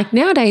then. Like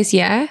nowadays,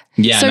 Yeah,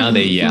 so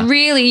nowadays,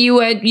 really you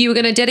were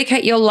going to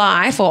dedicate your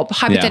life, or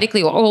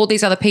hypothetically, or all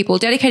these other people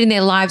dedicating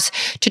their lives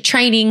to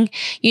training,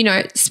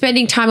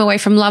 spending time away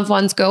from loved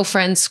ones,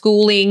 girlfriends,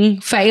 schooling,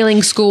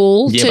 failing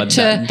school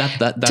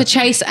to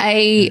chase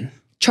a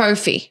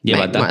trophy.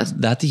 Yeah,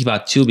 but that is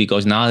bad too,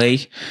 because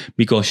nowadays,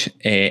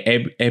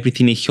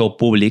 everything is so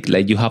public,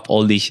 like you have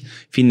all these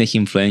fitness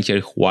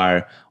influencers who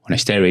are on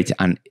steroids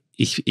and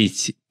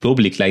it's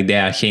public, like they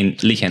are saying,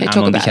 listen,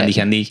 I'm on this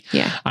and this,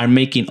 are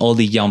making all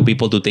these young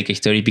people to take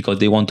steroids because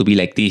they want to be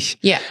like this.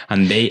 Yeah.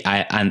 And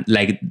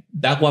like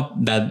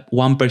that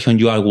one person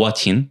you are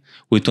watching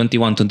with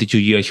 21, 22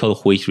 years old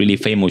who is really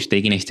famous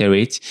taking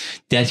steroids,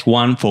 that's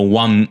one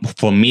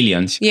for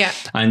millions. Yeah.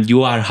 And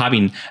you are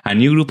having a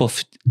new group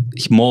of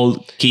small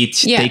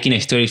kids taking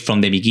steroids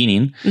from the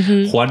beginning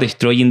who are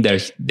destroying their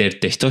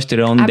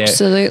testosterone,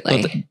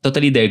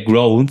 totally their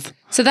growth.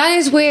 So that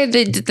is where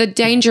the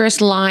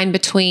dangerous line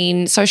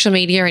between social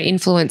media and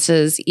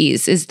influencers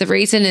is. The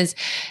reason is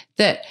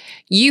that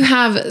you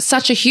have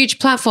such a huge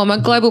platform, a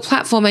global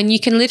platform, and you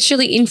can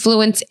literally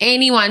influence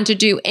anyone to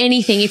do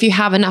anything if you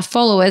have enough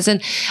followers.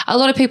 And a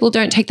lot of people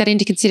don't take that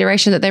into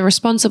consideration, that they're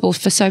responsible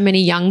for so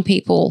many young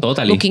people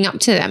looking up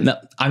to them. No,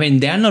 I mean,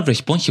 they are not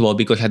responsible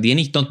because at the end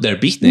it's not their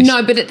business.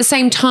 No, but at the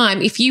same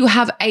time, if you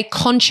have a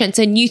conscience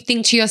and you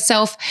think to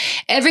yourself,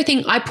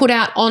 everything I put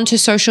out onto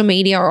social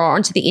media or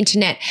onto the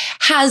internet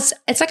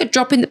it's like a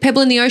drop in the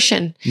pebble in the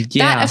ocean.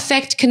 Yeah. That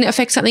effect can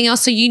affect something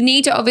else. So you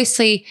need to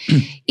obviously,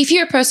 if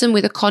you're a person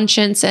with a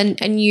conscience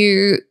and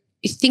you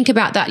think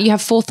about that, you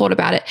have forethought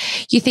about it,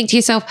 you think to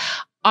yourself,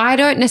 I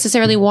don't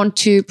necessarily want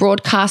to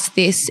broadcast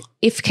this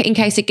in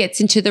case it gets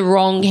into the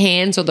wrong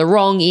hands or the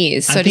wrong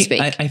ears, to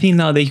speak. I think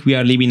nowadays we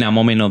are living a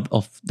moment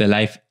of the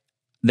life.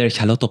 There's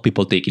a lot of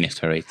people taking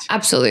steroids.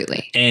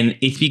 Absolutely. And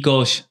it's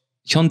because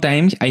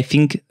sometimes I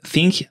think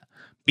things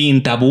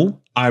being taboo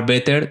are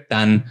better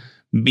than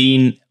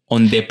being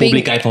on the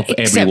public eye of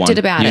everyone.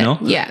 About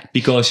it. Yeah.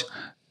 Because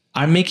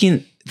are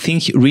making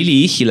things really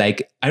easy.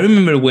 Like I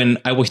remember when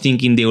I was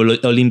thinking the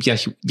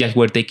Olympians just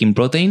were taking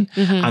protein,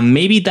 and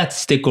maybe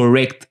that's the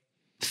correct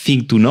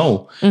thing to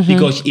know,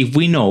 because if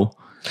we know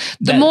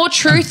the more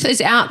truth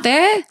is out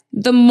there,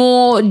 the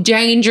more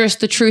dangerous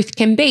the truth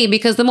can be,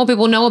 because the more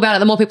people know about it,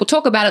 the more people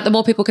talk about it, the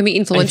more people can be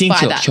influenced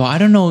by that. So I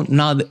don't know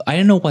now. I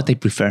don't know what I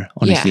prefer,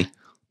 honestly. Yeah.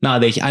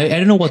 Nowadays, I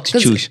don't know what to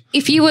choose.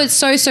 If you were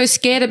so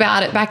scared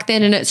about it back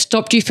then and it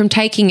stopped you from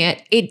taking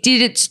it, it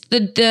did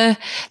the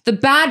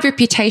bad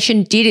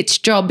reputation did its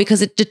job,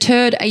 because it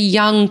deterred a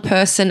young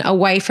person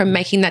away from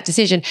making that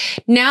decision.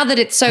 Now that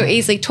it's so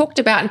easily talked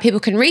about and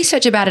people can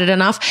research about it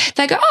enough,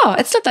 they go, oh,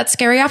 it's not that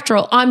scary after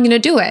all, I'm going to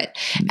do it.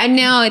 And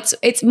now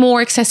it's more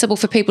accessible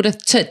for people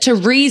to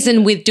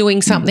reason with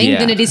doing something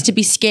than it is to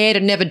be scared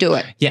and never do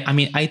it. Yeah, I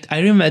mean, I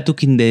remember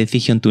taking the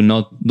decision to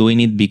not doing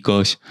it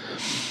because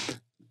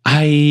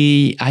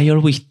I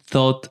always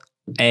thought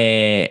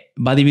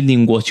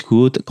bodybuilding was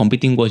good,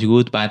 competing was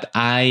good, but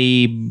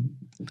I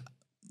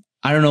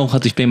don't know how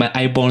to explain, but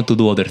I wanted to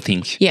do other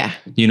things. Yeah.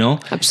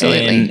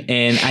 Absolutely.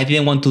 And I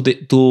didn't want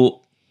to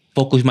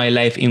focus my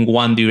life in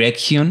one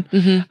direction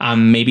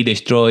and maybe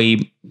destroy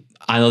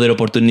another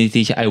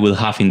opportunities I will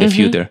have in the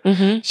future.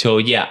 So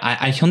yeah,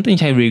 I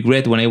sometimes I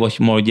regret when I was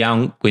more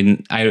young,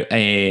 when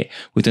I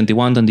with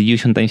 21, 22,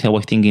 sometimes I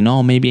was thinking,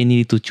 oh, maybe I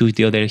needed to choose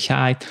the other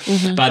side.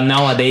 But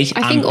nowadays,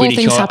 I think all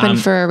things happen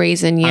for a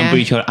reason. Yeah, I'm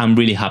pretty sure I'm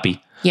really happy.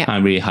 Yeah,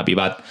 I'm really happy.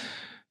 But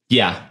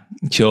yeah,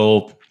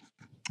 so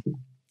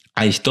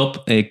I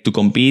stopped to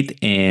compete,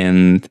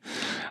 and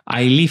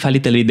I leave a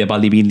little bit the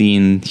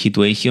bodybuilding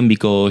situation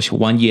because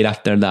 1 year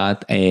after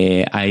that,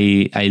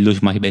 I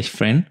lose my best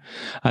friend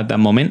at that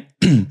moment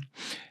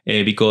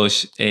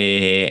because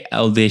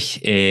all this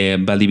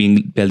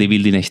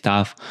bodybuilding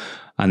stuff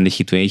and the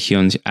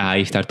situations,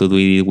 I started to do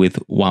it with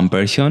one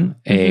person.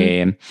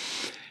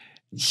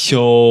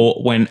 So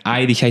when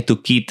I decided to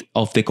quit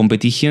of the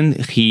competition,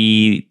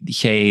 he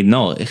said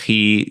no,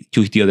 he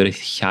chose the other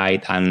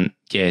side and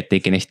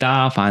taking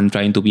stuff and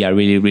trying to be a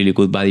really, really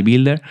good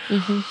bodybuilder.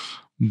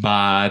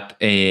 but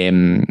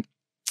we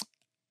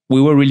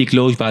were really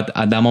close. But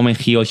at that moment,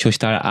 he also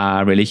started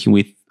a relation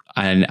with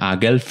a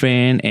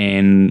girlfriend,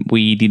 and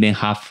we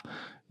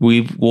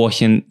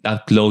wasn't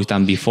that close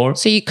than before.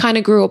 So you kind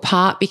of grew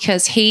apart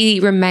because he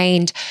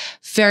remained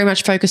very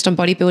much focused on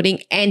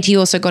bodybuilding, and he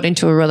also got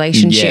into a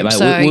relationship.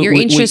 So your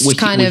interests we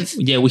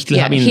still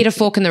hit a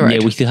fork in the road. Yeah,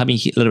 we still having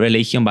a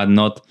relation, but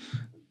not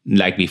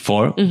like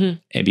before,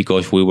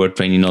 because we were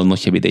training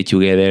almost every day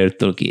together,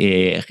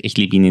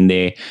 sleeping in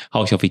the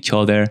house of each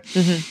other.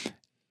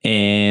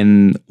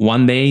 And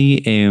one day,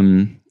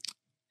 in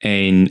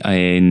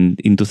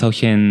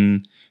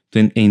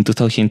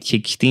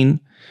 2016,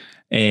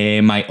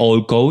 my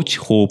old coach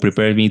who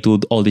prepared me to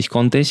all these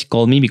contests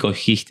called me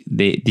because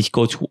this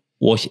coach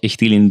was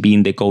still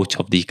being the coach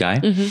of this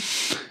guy.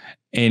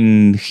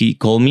 And he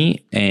called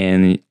me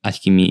and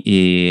asking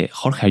me,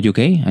 Jorge, are you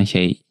okay? I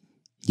say,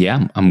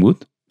 yeah, I'm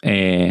good.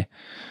 Do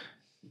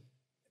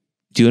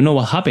you know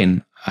what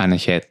happened? And I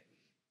said,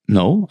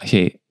 no. I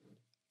say,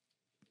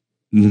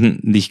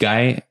 this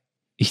guy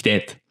is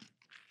dead.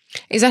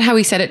 Is that how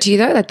he said it to you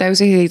though? That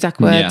those are the exact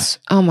words?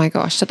 Yeah. Oh my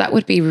gosh. So that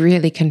would be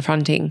really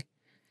confronting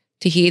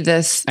to hear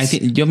this. I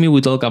think you and me,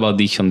 we talk about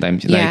this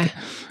sometimes. Yeah. Like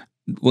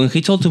when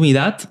he told me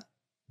that,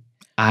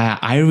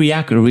 I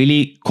react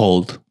really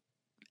cold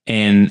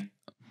and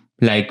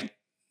like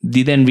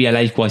didn't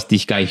realize what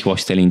this guy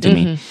was telling to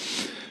me.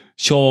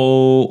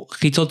 So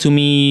he told to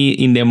me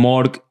in the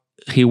morgue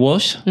he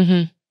was.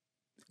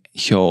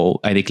 So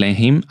I declined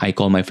him. I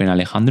called my friend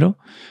Alejandro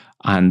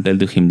and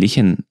told him,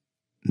 listen,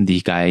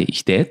 this guy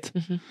is dead.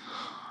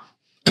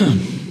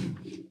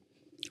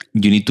 You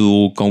need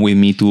to come with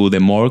me to the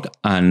morgue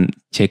and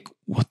check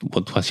what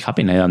was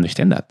happening. I don't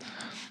understand that.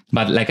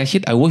 But like I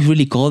said, I was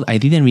really cold. I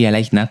didn't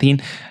realize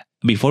nothing.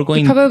 Before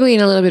going, you're probably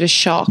in a little bit of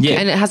shock,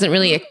 and you haven't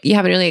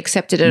really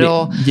accepted it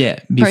or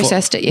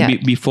processed it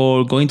yet.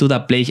 Before going to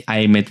that place,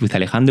 I met with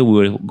Alejandro.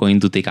 We were going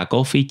to take a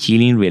coffee,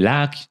 chilling,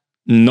 relax,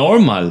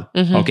 normal,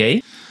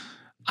 okay?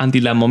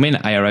 Until that moment,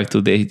 I arrived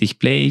to this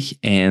place,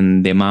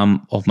 and the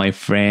mom of my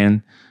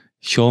friend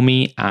showed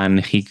me,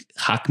 and he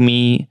hugged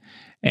me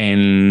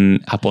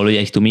and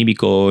apologized to me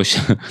because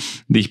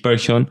this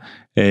person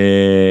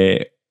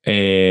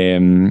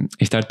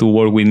started to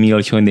work with me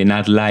also in the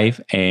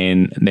nightlife,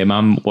 and the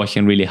mom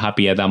wasn't really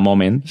happy at that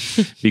moment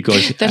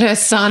because that her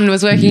son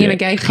was working in a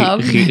gay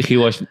club. He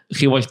was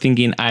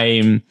thinking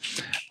I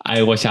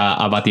was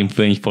a bad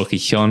influence for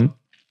his son,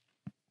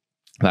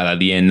 but at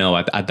the end, no.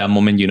 At that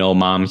moment, you know,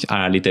 moms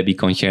are a little bit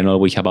concerned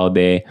always about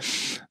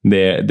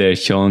their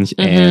sons,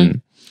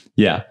 and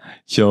yeah.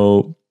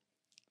 So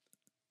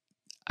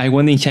I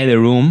went inside the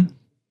room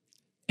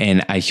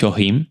and I saw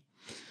him.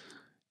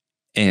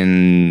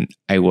 And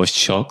I was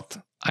shocked.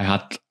 I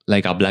had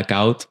like a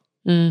blackout.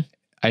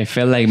 I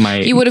felt like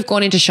you would have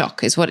gone into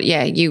shock is what,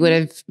 you would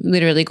have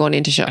literally gone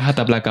into shock. I had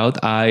a blackout.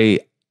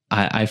 I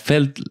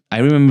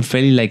remember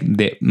feeling like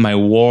my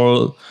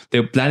world,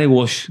 the planet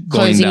was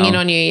going closing down. in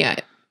on you, yeah.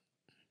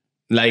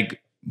 Like,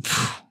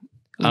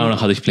 I don't know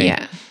how to explain.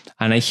 Yeah.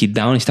 And I sit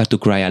down and start to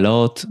cry a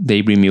lot.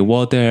 They bring me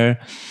water.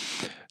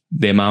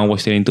 The man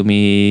was telling to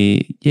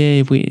me,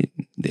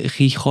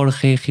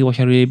 Jorge, he was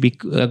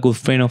a good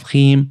friend of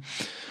him.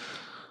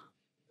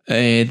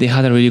 They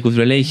had a really good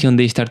relation.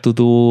 They started to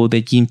do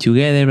the gym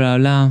together, blah,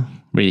 blah.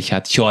 Really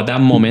sad. So at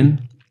that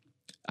moment,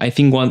 I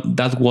think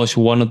that was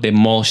one of the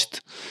most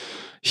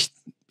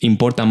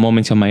important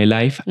moments of my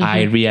life.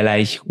 I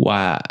realized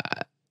what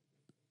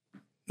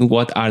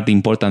are the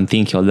important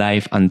things of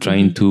life and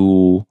trying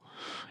to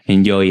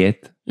enjoy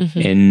it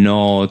and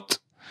not...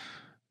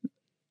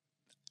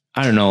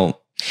 I don't know.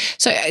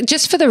 So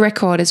just for the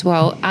record as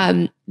well,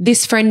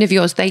 this friend of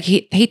yours,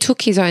 he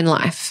took his own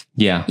life.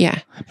 Yeah. Yeah.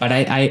 But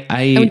I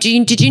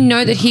did you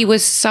know that he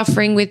was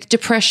suffering with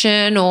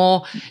depression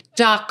or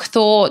dark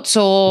thoughts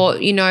or,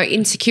 you know,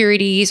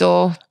 insecurities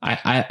or?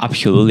 I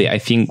absolutely. I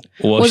think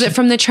was it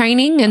from the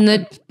training and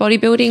the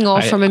bodybuilding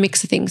or from a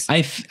mix of things?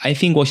 I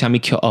think it was a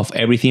mixture of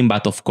everything,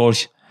 but of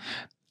course,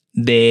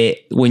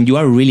 when you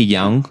are really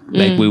young,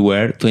 like we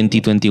were 20,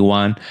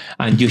 21,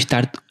 and you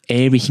start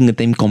every single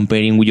time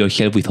comparing with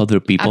yourself with other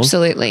people.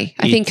 Absolutely.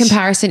 I think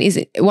comparison is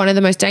one of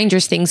the most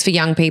dangerous things for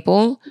young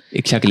people.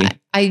 Exactly.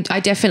 I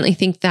definitely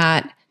think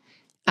that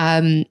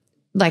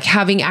like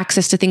having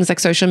access to things like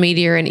social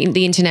media and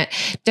the internet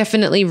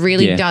definitely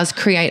really does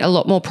create a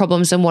lot more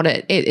problems than what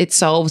it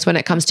solves when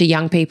it comes to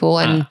young people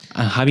and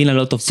having a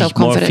lot of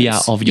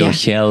dysmorphia of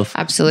yourself.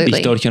 Absolutely.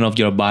 Distortion of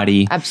your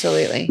body.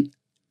 Absolutely.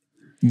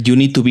 You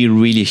need to be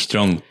really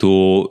strong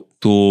to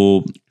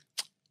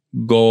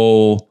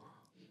go...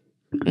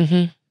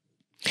 To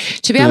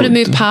be able to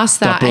move past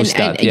that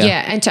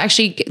and to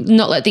actually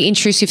not let the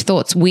intrusive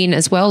thoughts win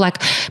as well.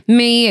 Like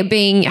me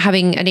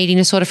having an eating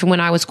disorder from when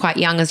I was quite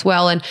young as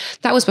well. And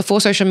that was before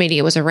social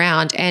media was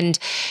around, and,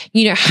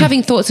 you know,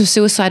 having thoughts of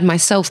suicide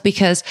myself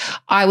because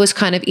I was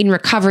kind of in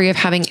recovery of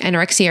having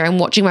anorexia and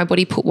watching my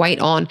body put weight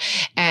on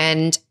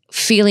and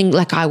feeling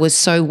like I was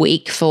so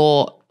weak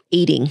for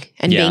eating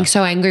and being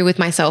so angry with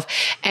myself,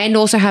 and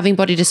also having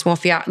body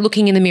dysmorphia,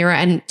 looking in the mirror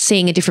and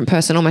seeing a different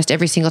person almost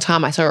every single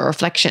time I saw a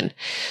reflection.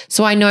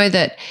 So I know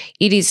that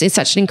it's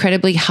such an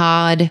incredibly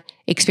hard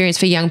experience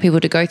for young people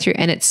to go through,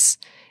 and it's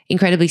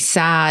incredibly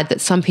sad that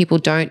some people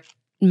don't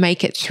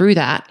make it through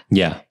that.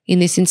 Yeah. In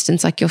this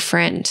instance, like your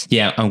friend.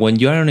 Yeah. And when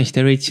you are on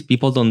steroids,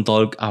 people don't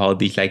talk about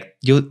this. Like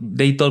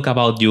they talk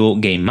about you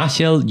gain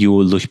muscle, you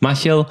lose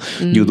muscle,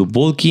 you do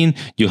bulking,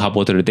 you have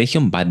water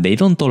retention, but they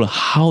don't talk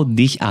how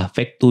this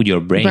affects to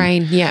your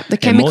brain. Yeah. The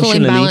chemical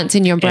imbalance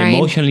in your brain.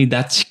 Emotionally,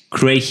 that's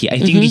crazy. I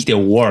think it's the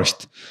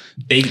worst.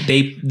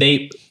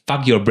 They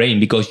fuck your brain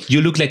because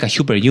you look like a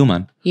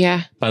superhuman.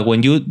 Yeah. But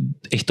when you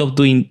stop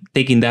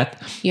taking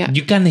that,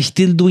 you can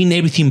still doing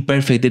everything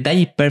perfect. The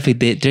diet perfect,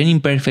 the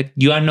training perfect.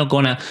 You are not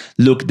gonna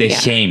look the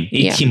same.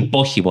 It's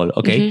impossible.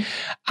 Okay.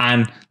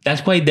 And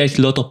that's why there's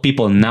a lot of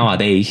people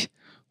nowadays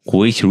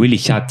who is really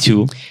sad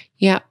too.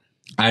 Yeah.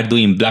 Are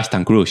doing blast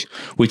and cruise,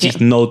 which is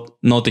not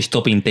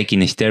stopping taking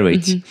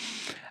steroids.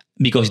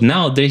 Because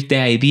now there's the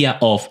idea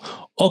of,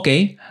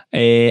 okay,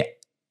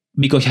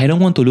 because I don't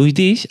want to lose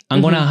this,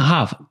 I'm going to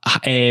have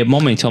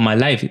moments of my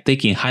life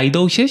taking high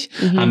doses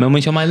and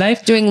moments of my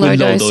life doing low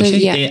doses.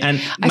 Yeah.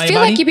 And I feel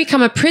like you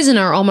become a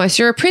prisoner almost.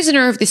 You're a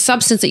prisoner of this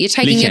substance that you're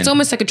taking. It's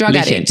almost like a drug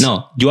addict.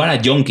 No, you are a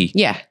junkie.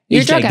 Yeah.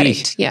 You're a drug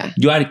addict. Yeah.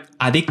 You are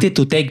addicted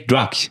to take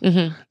drugs.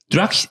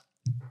 Drugs,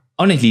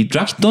 honestly,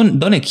 drugs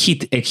don't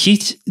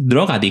exist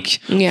drug addicts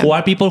who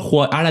are people who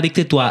are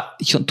addicted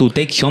to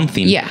take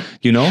something. Yeah.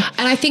 You know?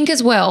 And I think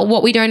as well,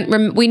 what we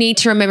need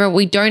to remember, what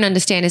we don't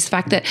understand is the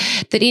fact that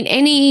in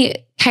any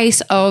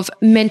case of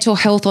mental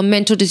health or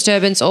mental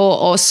disturbance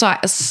or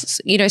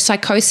psychosis,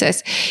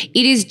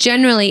 it is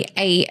generally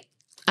a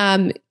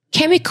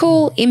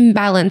chemical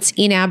imbalance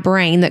in our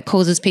brain that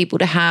causes people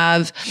to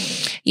have,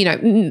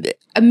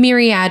 a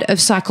myriad of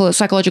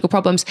psychological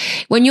problems.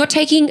 When you're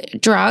taking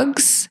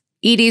drugs,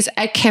 it is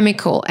a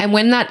chemical. And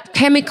when that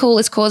chemical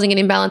is causing an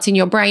imbalance in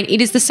your brain,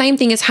 it is the same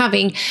thing as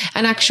having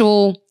an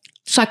actual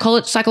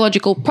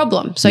psychological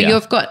problem. So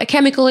you've got a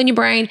chemical in your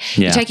brain,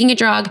 you're taking a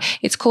drug,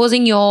 it's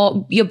causing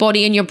your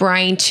body and your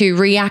brain to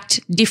react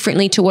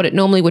differently to what it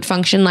normally would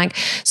function like.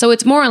 So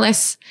it's more or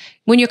less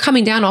when you're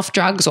coming down off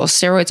drugs or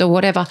steroids or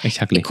whatever,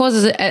 it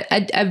causes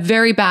a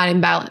very bad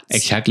imbalance.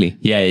 Exactly.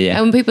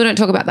 Yeah. And people don't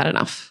talk about that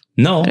enough.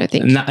 No. I don't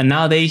think.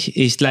 Nowadays,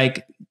 it's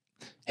like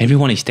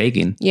everyone is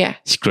taking. Yeah.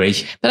 It's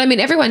crazy. But I mean,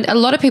 a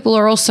lot of people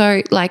are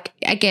also like,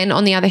 again,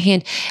 on the other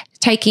hand,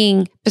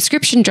 taking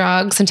prescription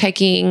drugs and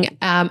taking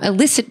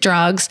illicit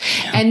drugs,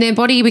 and their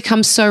body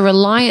becomes so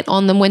reliant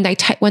on them when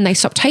they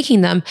stop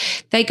taking them,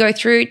 they go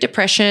through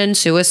depression,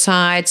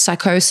 suicide,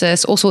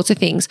 psychosis, all sorts of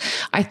things.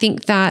 I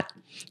think that,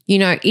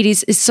 it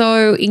is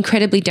so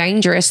incredibly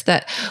dangerous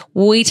that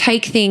we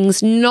take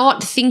things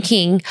not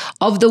thinking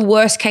of the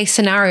worst case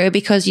scenario,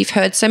 because you've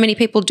heard so many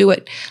people do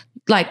it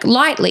like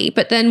lightly,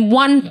 but then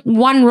one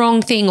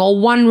wrong thing or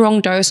one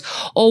wrong dose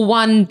or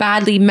one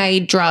badly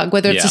made drug,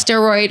 whether it's a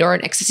steroid or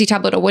an ecstasy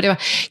tablet or whatever,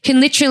 can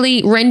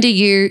literally render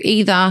you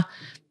either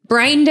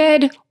brain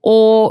dead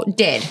or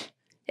dead.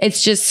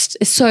 It's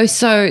just so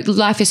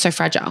life is so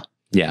fragile.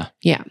 Yeah.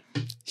 Yeah.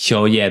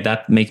 So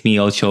that makes me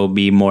also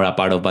be more a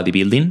part of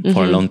bodybuilding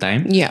for a long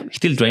time. Yeah.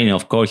 Still training,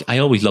 of course. I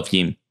always love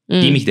gym.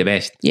 Gym is the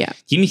best. Yeah.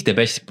 Gym is the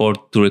best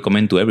sport to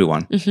recommend to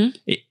everyone.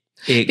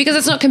 Because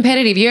it's not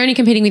competitive. You're only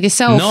competing with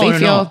yourself.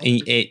 No.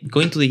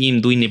 Going to the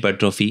gym, doing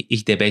hypertrophy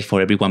is the best for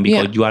everyone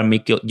because you are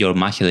making your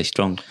muscle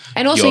strong.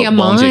 And also your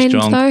mind,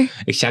 though.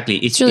 Exactly.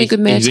 It's really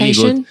good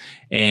meditation.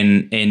 It's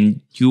really good.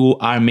 And you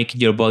are making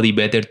your body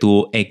better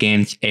to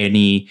against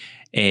any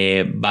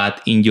bad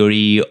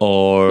injury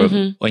or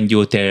when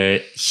you tear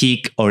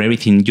sick or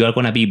everything, you are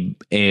going to be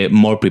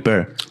more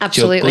prepared.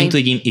 Absolutely. So going to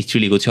the gym is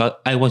really good. So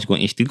I was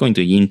still going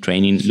to the gym,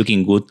 training,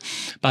 looking good,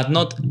 but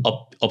not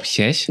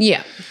obsessed.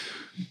 Yeah.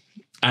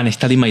 And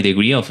studying my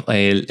degree of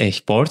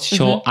sports.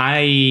 So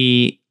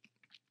I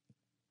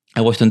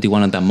was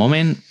 21 at that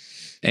moment,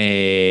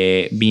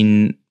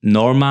 being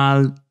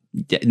normal.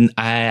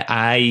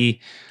 I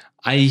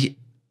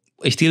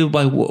still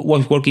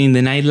was working in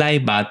the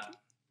nightlife, but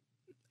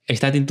I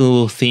started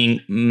to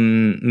think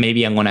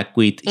maybe I'm going to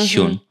quit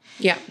soon.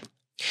 Yeah.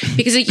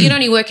 Because you can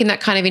only work in that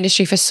kind of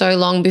industry for so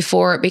long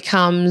before it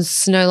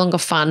becomes no longer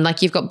fun.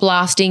 Like you've got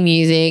blasting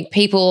music,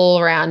 people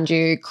around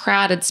you,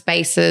 crowded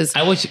spaces.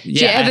 Do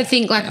you ever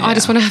think like, I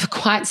just want to have a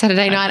quiet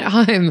Saturday night at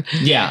home?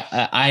 Yeah,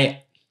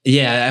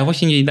 I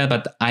was enjoying that,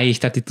 but I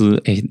started to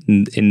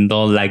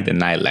don't like the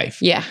nightlife.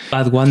 Yeah.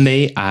 But one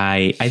day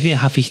I didn't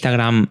have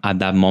Instagram at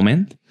that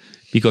moment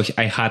because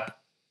I had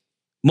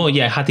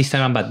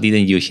Instagram, but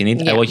didn't use it.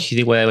 Yeah. I was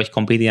using when I was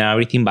competing and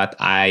everything, but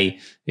I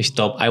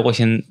stopped. I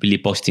wasn't really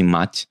posting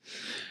much.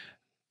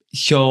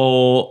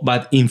 So,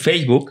 but in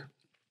Facebook,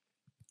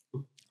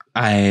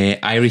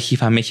 I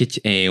received a message.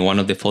 One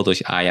of the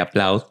photos I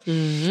upload.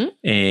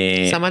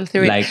 Someone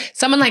threw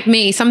someone like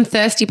me, some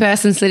thirsty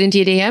person slid into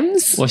your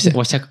DMs. Was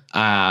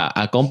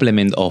a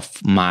compliment of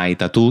my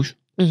tattoos,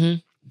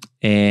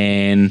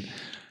 and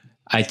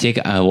I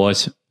checked. I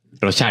was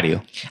Rosario.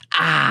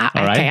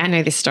 Okay, I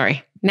know this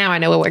story. Now I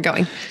know where we're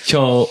going.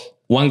 So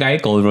one guy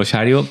called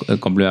Rosario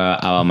complained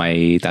about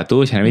my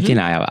tattoos and everything.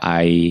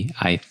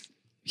 I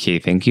say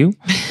thank you.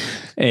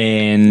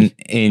 And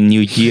in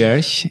New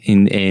Year's,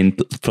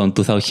 from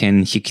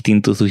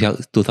 2016 to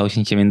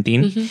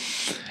 2017,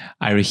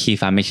 I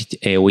received a message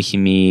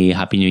wishing me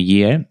Happy New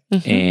Year.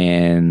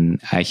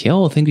 And I said,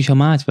 oh, thank you so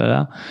much. Blah,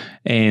 blah.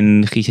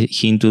 And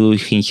he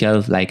introduced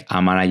himself like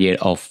a manager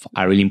of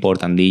a really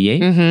important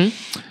DJ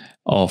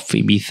of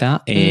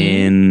Ibiza.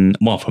 And,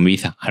 well, from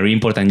Ibiza, a really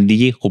important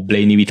DJ who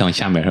played in Ibiza on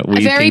Summer. A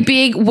very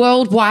big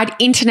worldwide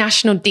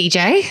international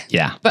DJ.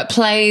 Yeah. But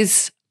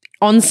plays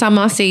on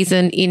summer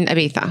season in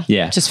Ibiza.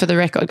 Yeah. Just for the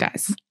record,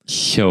 guys.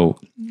 So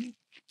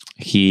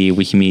he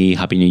wished me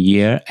Happy New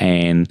Year,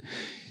 and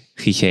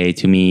he said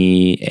to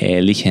me,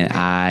 listen,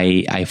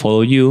 I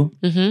follow you,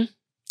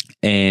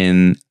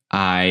 and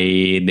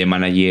I the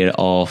manager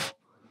of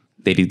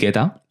David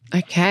Guetta.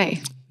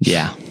 Okay.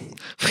 Yeah.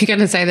 We're going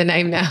to say the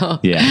name now.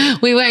 Yeah.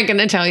 We weren't going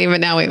to tell you,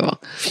 but now we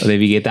will.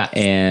 David Guetta,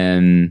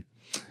 and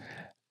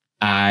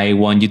I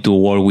want you to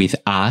work with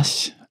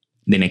us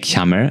the next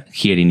summer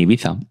here in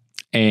Ibiza.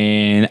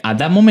 And at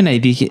that moment, I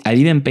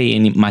didn't pay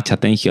any much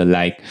attention.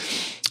 Like,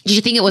 did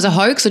you think it was a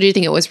hoax, or do you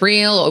think it was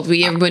real, or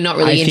were not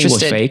really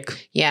interested? I think it was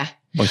fake. Yeah.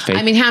 Was fake.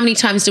 I mean, how many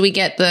times do we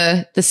get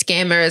the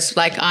scammers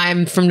like,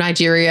 I'm from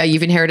Nigeria,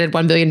 you've inherited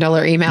 $1 billion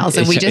emails,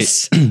 and we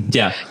just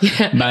yeah.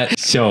 But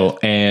so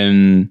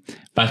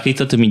but he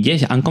told to me,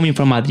 yes, I'm coming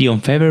from Madrid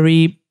on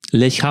February.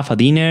 Let's have a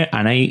dinner,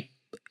 and I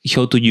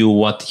show to you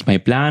what is my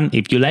plan.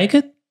 If you like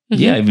it,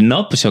 yeah. If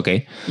not, it's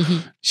okay.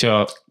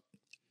 So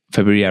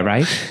February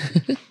arrived.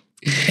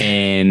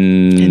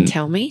 And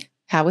tell me,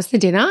 how was the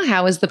dinner?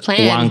 How was the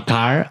plan? One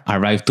car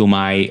arrived to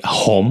my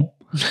home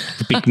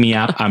to pick me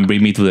up and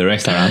bring me to the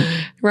restaurant.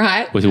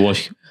 Right. Which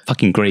was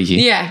fucking crazy.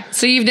 Yeah.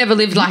 So you've never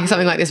lived like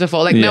something like this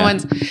before. Like no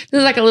one's,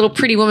 there's like a little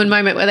Pretty Woman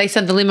moment where they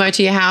send the limo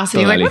to your house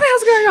and you're like, what the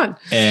hell's going on?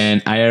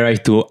 And I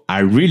arrived to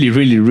a really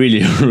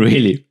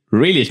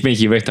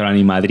expensive restaurant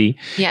in Madrid.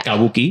 Yeah.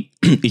 Kabuki.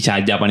 It's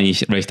a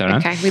Japanese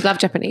restaurant. Okay. We love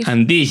Japanese.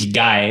 And this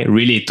guy,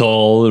 really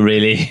tall,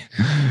 really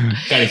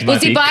charismatic.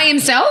 Was he by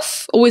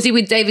himself or was he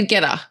with David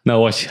Guetta? No,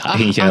 it was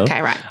himself.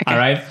 Okay, right. Okay.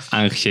 Arrived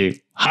and he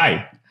said,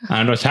 hi,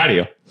 I'm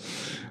Rosario.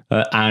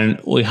 And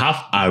we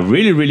have a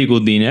really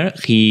good dinner.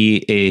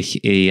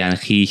 And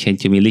he said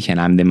to me, listen,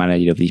 I'm the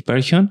manager of this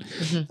person.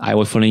 I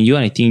was following you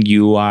and I think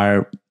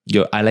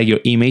I like your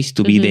image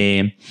to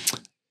be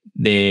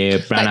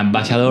the brand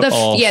ambassador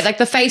of... Yeah, like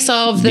the face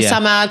of the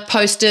summer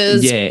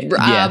posters,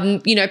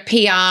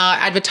 PR,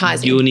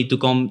 advertising. You need to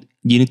come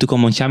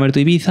on summer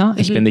to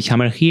Ibiza, spend the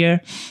summer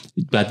here,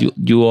 but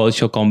you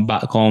also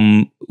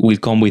will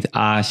come with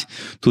us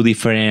to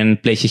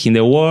different places in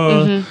the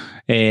world.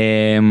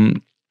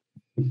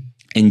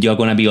 And you're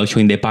going to be also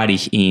in the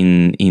parties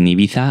in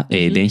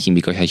Ibiza dancing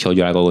because I showed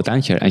you a go-go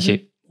dancer. I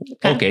said,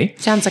 okay.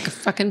 Sounds like a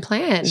fucking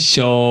plan.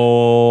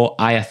 So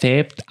I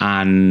accept,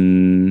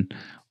 and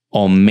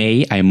on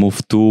May, I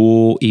moved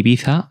to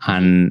Ibiza.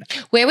 And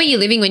where were you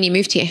living when you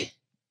moved here?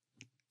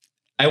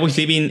 I was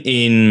living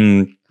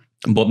in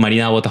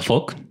Marina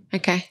Botafogo.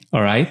 Okay.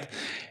 All right.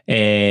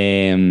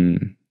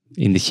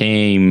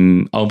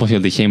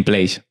 Almost the same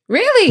place.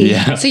 Really?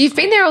 Yeah. So you've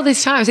been there all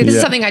this time. So this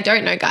is something I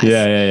don't know, guys.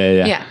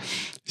 Yeah.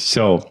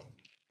 So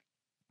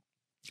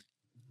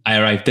I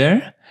arrived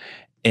there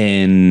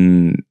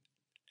and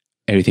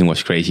everything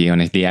was crazy,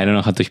 honestly. I don't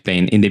know how to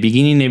explain. In the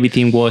beginning,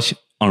 everything was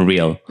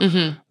unreal.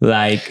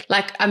 Like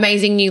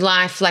amazing new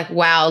life, like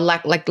wow,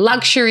 like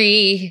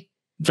luxury.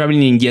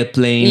 Traveling in jet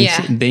planes,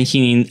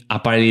 dancing in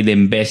apparently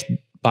the best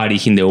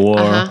parties in the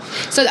world.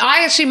 So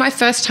my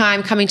first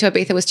time coming to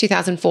Ibiza was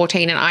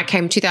 2014 and I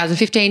came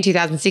 2015,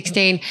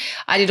 2016.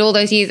 I did all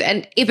those years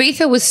and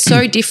Ibiza was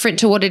so different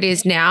to what it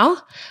is now.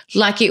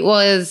 Like it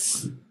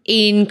was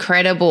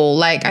incredible.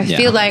 Like I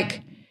feel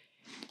like,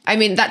 I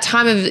mean, that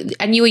time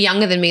and you were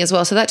younger than me as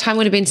well. So that time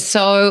would have been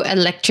so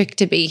electric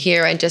to be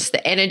here and just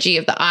the energy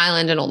of the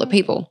island and all the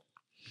people.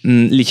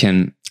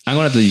 Listen, I'm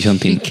going to tell you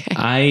something.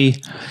 Okay.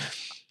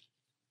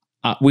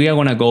 We are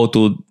going to go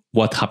to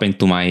what happened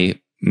to my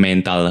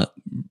mental at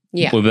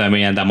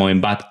that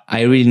moment, but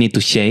I really need to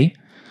say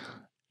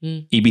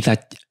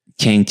Ibiza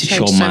changed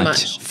so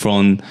much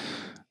from,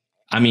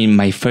 I mean,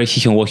 my first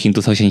season was in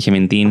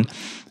 2017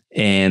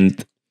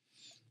 and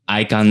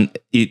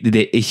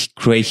it's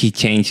crazy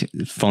change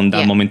from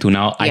that moment to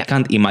now. I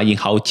can't imagine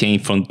how it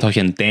changed from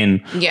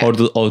 2010 or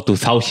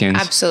 2000s.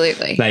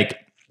 Absolutely. Like,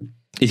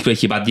 it's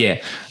crazy, but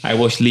I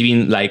was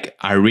living like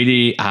a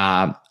really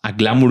a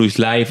glamorous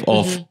life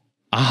of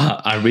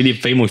a really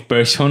famous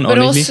person, but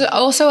honestly.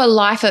 also a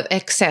life of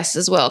excess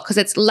as well, because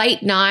it's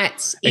late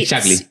nights.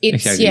 Exactly.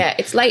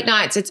 It's late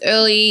nights. It's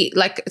early,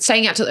 like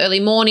staying out till early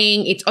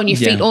morning. It's on your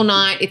feet all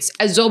night. It's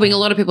absorbing a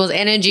lot of people's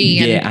energy.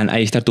 And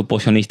I start to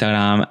post on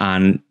Instagram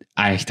and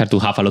I start to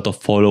have a lot of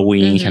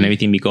followings and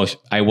everything because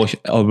I was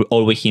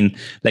always in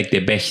like the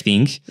best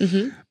things.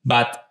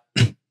 But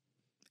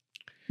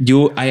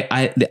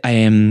I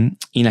am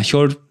in a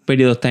short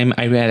period of time,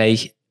 I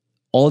realized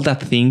all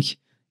that things,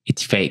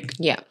 it's fake.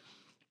 Yeah.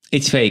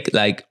 It's fake.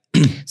 Like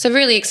So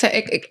really,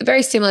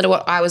 very similar to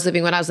what I was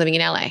living when I was living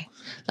in LA.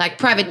 Like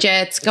private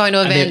jets, going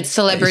to events,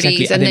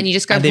 celebrities, and then you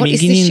just go, what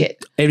is this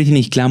shit? Everything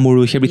is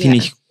glamorous, everything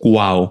is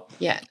wow.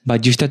 Yeah.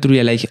 But you start to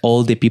realize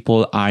all the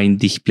people are in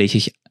these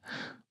places,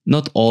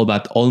 not all,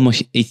 but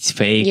almost it's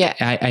fake. Yeah.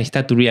 I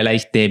start to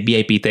realize the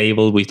VIP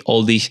table with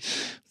all these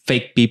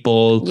fake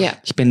people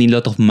spending a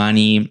lot of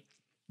money.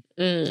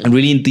 And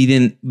really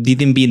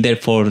didn't be there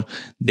for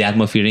the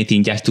atmosphere or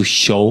anything, just to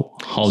show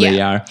how they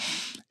are.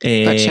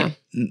 Gotcha.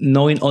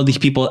 Knowing all these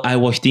people, I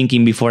was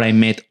thinking before I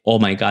met, oh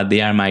my God,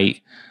 they are my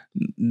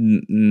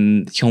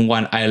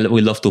someone I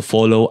would love to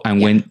follow.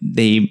 And when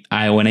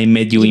I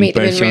met you in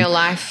person, in real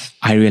life,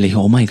 I realized,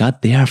 oh my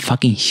God, they are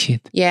fucking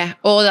shit. Yeah.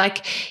 Or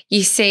like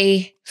you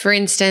see, for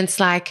instance,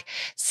 like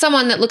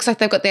someone that looks like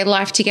they've got their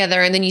life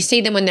together, and then you see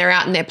them when they're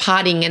out and they're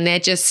partying and they're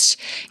just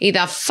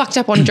either fucked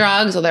up on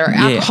drugs or they're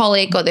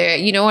alcoholic or they're,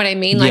 you know what I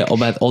mean? Like,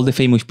 but all the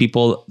famous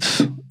people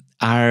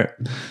are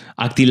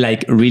acting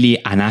like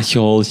really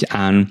assholes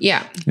and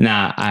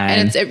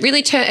and it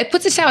really it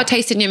puts a sour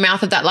taste in your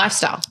mouth of that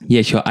lifestyle.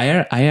 Yeah, so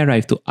I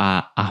arrived to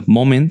a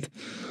moment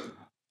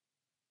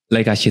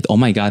like I said, oh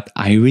my God,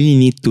 I really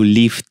need to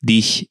leave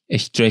this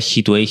stress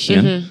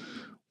situation,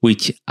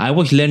 which I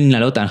was learning a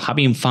lot and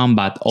having fun,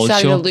 but also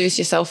starting to lose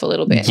yourself a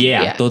little bit.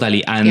 Yeah,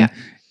 totally. And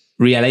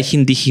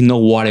realizing this is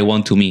not what I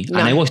want to me. No.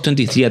 And I was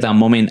 23 at that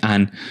moment,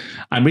 and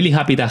I'm really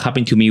happy that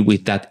happened to me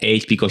with that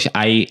age, because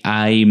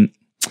I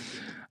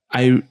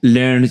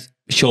learned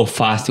so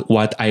fast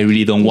what I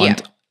really don't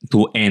want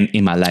to end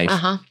in my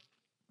life.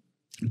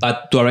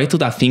 But to arrive to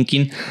that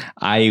thinking,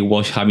 I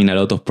was having a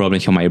lot of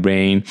problems on my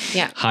brain,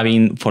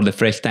 having for the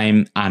first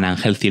time an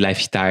unhealthy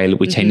lifestyle,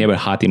 which I never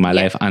had in my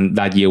life. And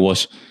that year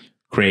was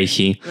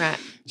crazy. Right.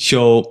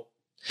 So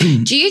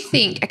do you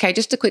think, okay,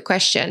 just a quick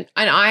question,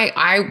 and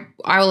I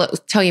will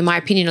tell you my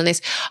opinion on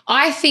this.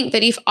 I think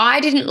that if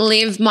I didn't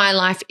live my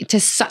life to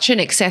such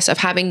an excess of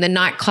having the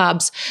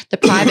nightclubs, the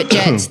private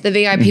jets, the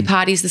VIP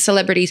parties, the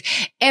celebrities,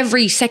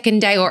 every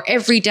second day or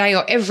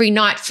every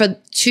night for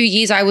 2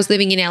 years I was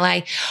living in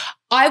LA,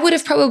 I would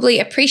have probably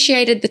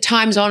appreciated the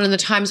times on and the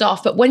times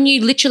off. But when you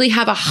literally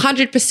have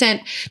 100%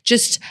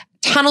 just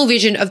tunnel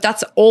vision of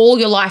that's all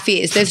your life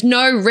is, there's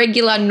no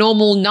regular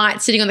normal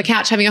night sitting on the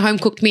couch having a home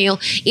cooked meal.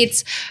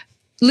 It's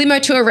limo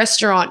to a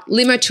restaurant,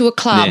 limo to a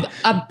club,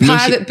 a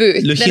private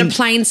booth, then a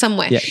plane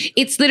somewhere.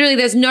 It's literally,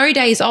 there's no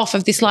days off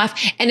of this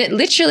life, and it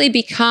literally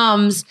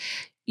becomes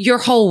your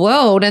whole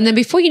world. And then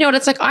before you know it,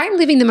 it's like I'm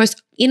living the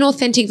most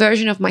inauthentic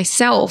version of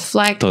myself.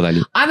 Like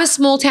totally. I'm a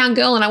small town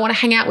girl and I want to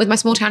hang out with my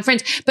small town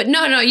friends, but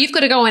no, you've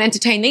got to go and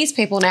entertain these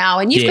people now,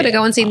 and you've got to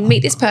go and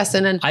meet this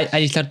person. And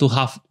I start to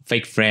have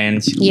fake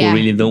friends who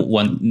really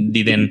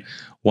didn't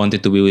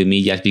wanted to be with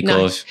me just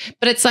because. No.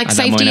 But it's like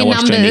safety in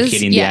numbers.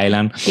 Here in the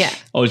island. Yeah.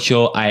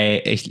 Also,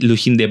 I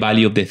losing the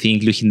value of the thing,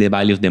 losing the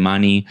value of the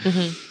money.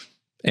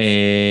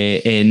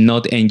 And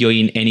not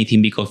enjoying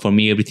anything, because for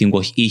me everything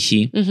was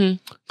easy.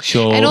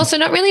 So, and also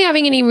not really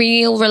having any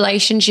real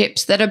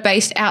relationships that are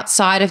based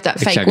outside of that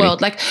fake world.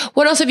 Like,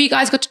 what else have you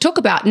guys got to talk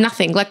about?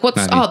 Nothing. Like,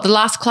 what's the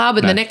last club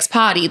and the next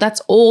party? That's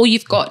all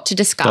you've got to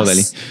discuss.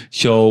 Totally.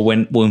 So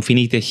when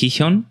finished the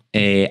season,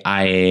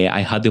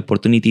 I had the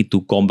opportunity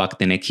to come back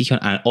the next season,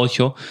 and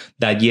also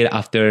that year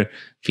after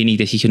finishing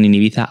the season in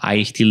Ibiza,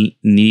 I still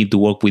needed to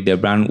work with the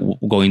brand,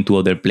 going to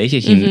other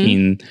places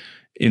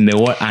in the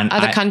world and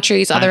other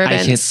countries, other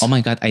events. I said, oh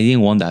my God, I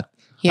didn't want that.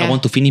 I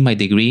want to finish my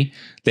degree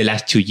the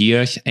last 2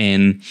 years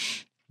and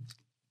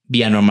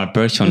be a normal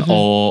person,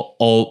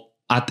 or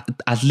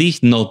at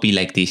least not be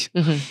like this.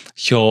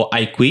 So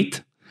I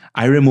quit.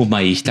 I removed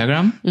my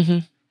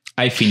Instagram.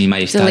 I finished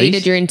my studies.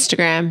 Deleted your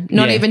Instagram.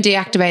 Not even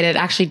deactivated,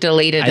 actually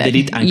deleted it. I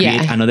deleted and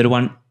created another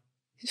one.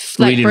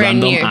 Like really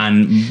random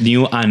and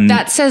new, and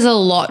that says a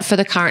lot for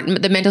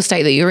the mental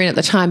state that you were in at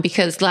the time,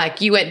 because like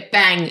you went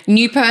bang,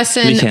 new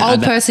person,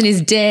 old person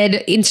is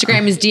dead,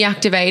 Instagram is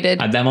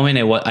deactivated. At that moment,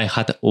 I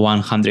had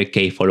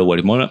 100K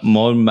followers, more than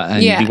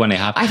the one I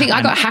have. I think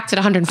I got hacked at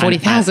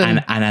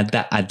 140,000. And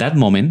at that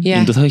moment,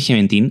 in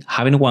 2017,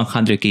 having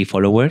 100K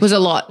followers was a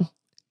lot.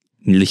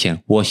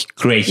 Listen, was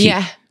crazy.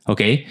 Yeah.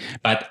 Okay,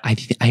 but I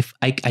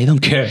don't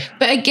care.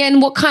 But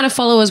again, what kind of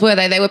followers were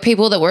they? They were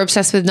people that were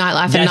obsessed with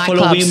nightlife and nightclubs.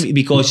 Following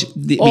because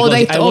they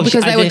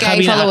were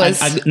gay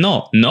followers.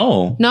 No.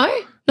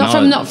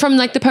 Not from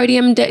like the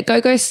podium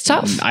go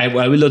stuff. I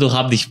would love to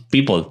have these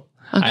people.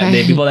 Okay.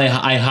 The people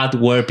I had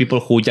were people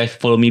who just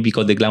follow me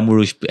because the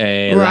glamorous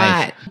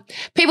life.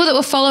 People that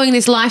were following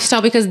this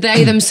lifestyle because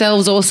they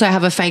themselves also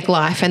have a fake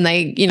life, and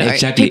they,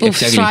 people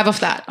thrive off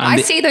that. And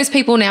I see those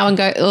people now and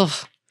go, ugh.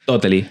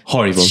 Totally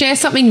horrible. Share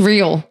something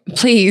real,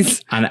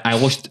 please. And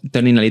I was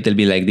turning a little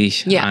bit like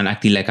this and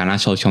acting like an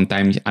asshole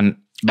sometimes.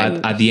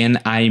 But at the end,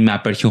 I'm a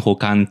person who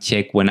can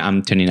check when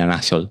I'm turning an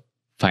asshole.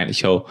 Fine.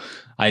 So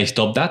I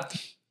stopped that.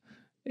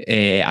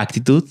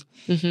 attitude.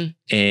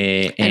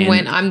 And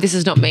when this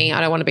is not me,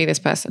 I don't want to be this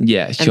person.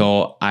 Yeah.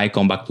 So I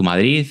come back to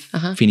Madrid,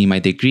 finish my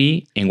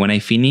degree. And when I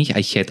finish,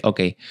 I said,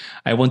 okay,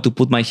 I want to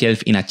put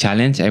myself in a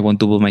challenge. I want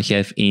to put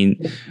myself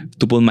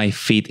to put my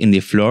feet in the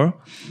floor.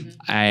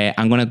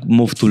 I'm going to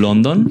move to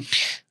London.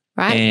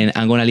 Right. And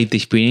I'm going to live the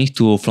experience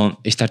from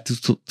start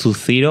to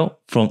zero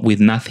with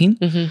nothing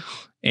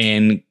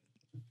and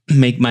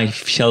make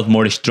myself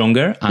more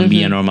stronger and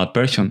be a normal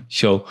person.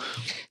 So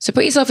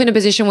put yourself in a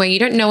position where you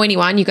don't know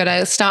anyone. You got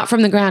to start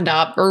from the ground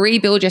up,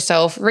 rebuild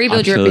yourself,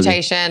 rebuild your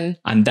reputation.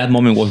 And that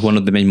moment was one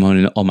of the best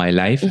moments of my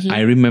life.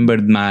 I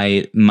remembered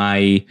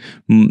my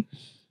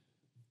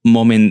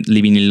moment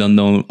living in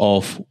London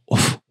of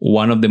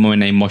one of the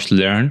moments I must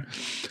learn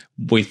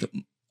with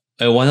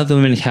one of the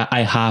moments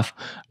I have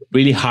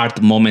really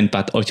hard moment,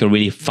 but also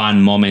really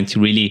fun moments,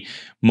 really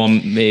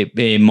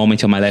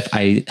moments of my life.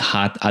 I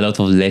had a lot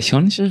of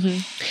lessons. So,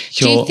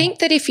 do you think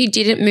that if you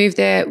didn't move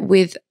there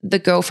with the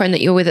girlfriend that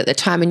you were with at the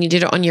time and you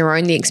did it on your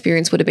own, the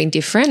experience would have been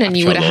different and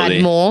you would have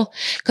had more?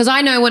 Because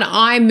I know when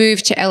I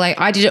moved to LA,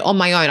 I did it on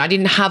my own. I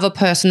didn't have a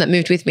person that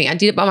moved with me. I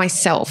did it by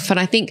myself. And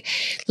I think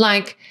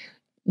like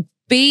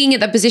being at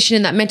the position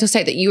in that mental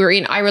state that you were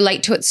in, I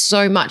relate to it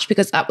so much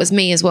because that was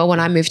me as well when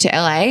I moved to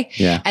LA.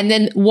 Yeah. And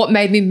then what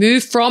made me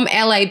move from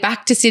LA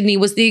back to Sydney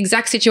was the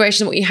exact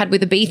situation what you had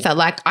with Ibiza.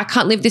 Like, I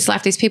can't live this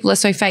life. These people are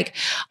so fake.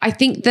 I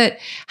think that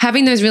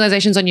having those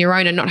realizations on your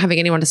own and not having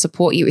anyone to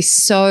support you is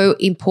so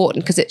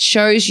important because it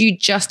shows you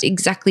just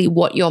exactly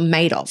what you're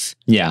made of.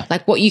 Yeah.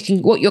 Like what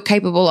you're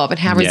capable of and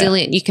how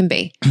resilient you can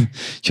be.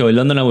 So in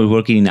London, I was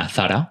working in a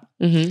Zara.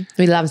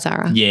 We love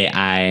Zara. Yeah,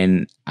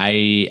 and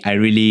I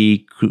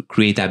really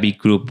create a big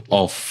group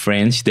of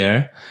friends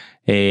there.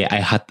 I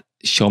had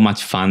so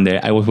much fun there.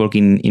 I was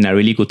working in a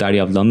really good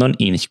area of London,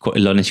 in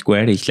London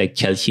Square. It's like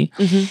Chelsea.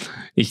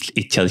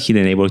 It's Chelsea,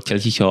 the neighborhood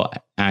Chelsea. So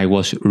I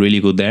was really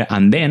good there.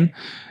 And then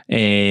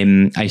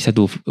I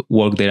started to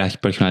work there as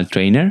personal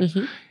trainer.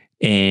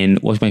 And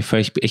was my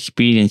first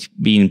experience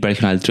being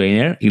personal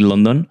trainer in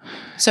London.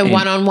 So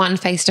one-on-one,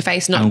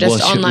 face-to-face, not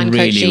just online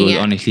really coaching. Good,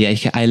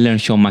 honestly. I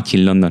learned so much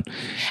in London.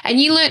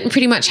 And you learned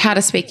pretty much how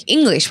to speak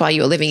English while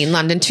you were living in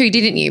London too,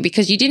 didn't you?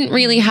 Because you didn't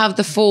really have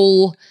the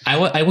full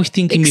I was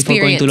thinking before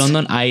going to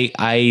London,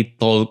 I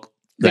talk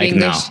like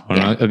English,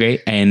 now, okay?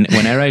 And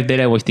when I arrived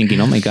there, I was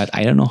thinking, oh my God,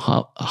 I don't know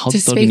how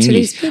to talk in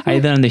English. I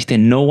don't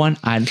understand no one.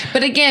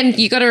 But again,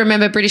 you got to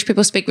remember British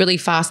people speak really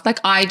fast like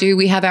I do.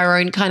 We have our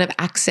own kind of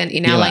accent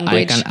in our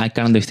language. I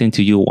can understand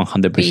to you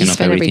 100% but you of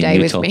spend everything every day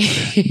you with talk.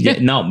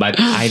 me. No, but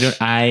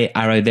I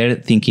arrived there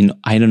thinking,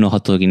 I don't know how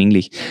to talk in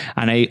English.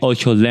 And I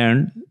also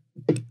learned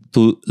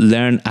to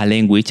learn a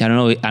language. I don't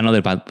know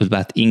another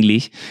but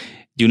English.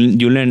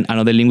 You learn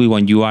another language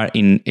when you are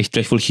in a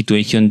stressful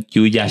situation.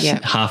 You just you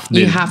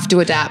have to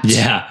adapt.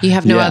 Yeah, you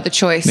have no other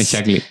choice.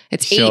 Exactly.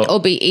 It's eat or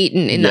be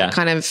eaten in that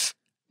kind of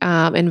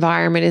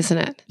environment, isn't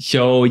it?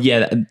 So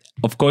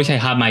of course I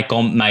had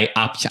my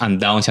ups and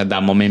downs at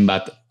that moment,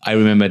 but I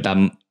remember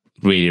that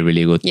really,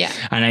 really good. Yeah.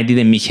 And I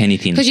didn't miss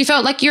anything. Because you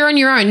felt like you're on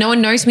your own. No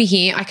one knows me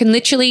here. I can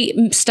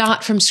literally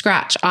start from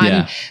scratch.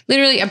 I'm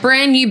literally a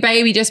brand new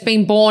baby just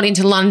being born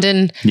into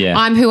London. Yeah.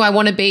 I'm who I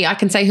want to be. I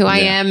can say who I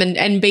am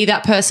and be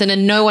that person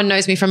and no one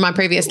knows me from my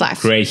previous life.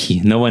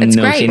 Crazy. No one knows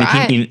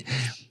anything. Right?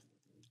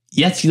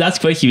 Yes, that's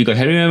crazy because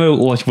I remember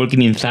I was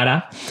working in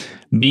Zara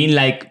being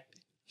like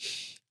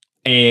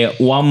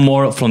one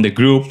more from the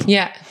group.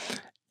 Yeah.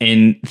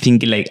 And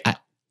thinking like...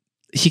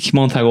 6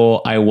 months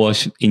ago, I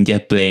was in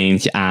jet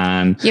planes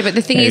and... Yeah, but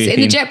the thing is,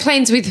 in the jet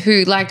planes with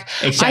who? Like,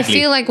 exactly. I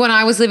feel like when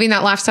I was living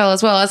that lifestyle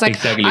as well, I was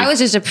like, I was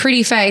just a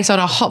pretty face on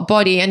a hot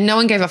body and no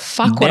one gave a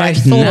fuck what I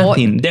thought.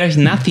 There's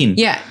nothing.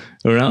 Yeah.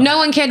 Right? No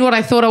one cared what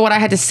I thought or what I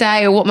had to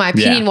say or what my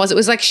opinion was. It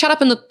was like, shut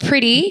up and look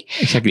pretty.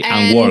 Exactly.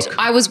 And work.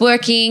 I was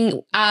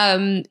working,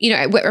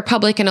 at Wet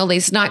Republic and all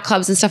these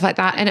nightclubs and stuff like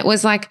that. And it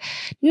was like,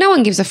 no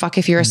one gives a fuck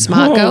if you're a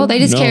smart girl. They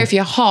just care if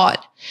you're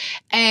hot.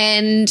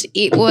 And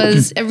it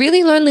was a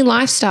really lonely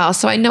lifestyle.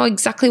 So I know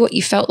exactly what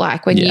you felt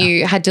like when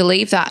you had to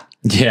leave that.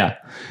 Yeah.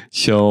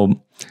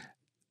 So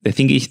the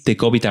thing is, the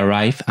COVID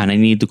arrived and I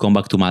needed to come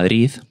back to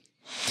Madrid.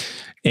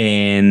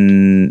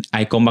 And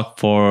I come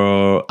back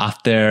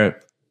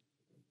after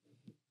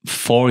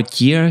 4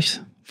 years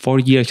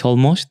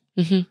almost.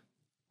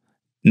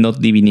 Not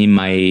living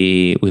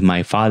with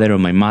my father or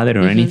my mother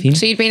or anything.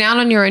 So you'd been out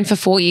on your own for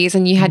 4 years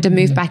and you had to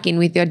move back in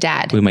with your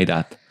dad. With my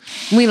dad.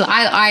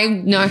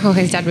 I know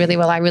Jorge's dad really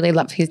well. I really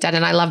love his dad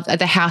and I love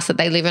the house that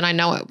they live in. I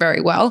know it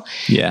very well.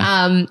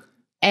 Yeah.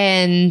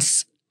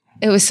 And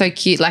it was so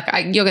cute. Like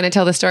you're going to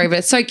tell the story, but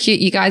it's so cute.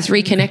 You guys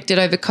reconnected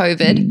over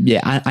COVID.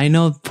 Yeah, I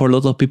know for a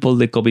lot of people,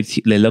 the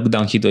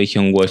lockdown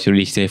situation was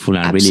really stressful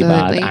and really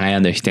bad, and I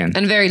understand.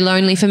 And very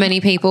lonely for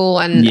many people,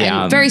 and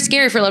very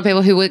scary for a lot of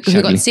people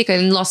who got sick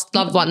and lost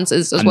loved ones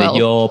as well. And the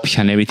jobs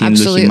and everything,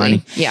 losing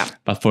money. Yeah.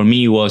 But for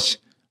me, it was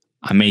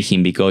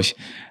amazing because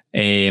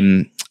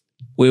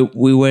we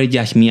were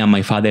just me and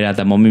my father at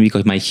the moment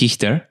because my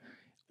sister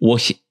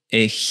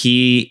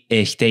he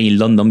stayed in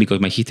London because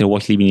my sister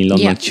was living in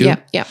London too.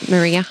 Yeah.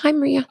 Maria. Hi,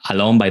 Maria.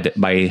 Alone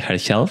by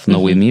herself,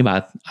 not with me,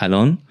 but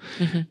alone.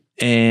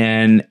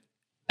 And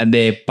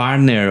the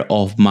partner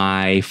of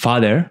my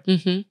father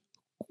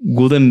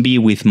wouldn't be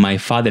with my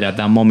father at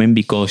that moment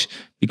because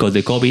the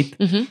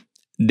COVID.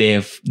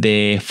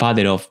 The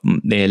father of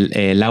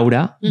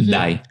Laura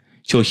died.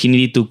 So she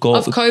needed to go...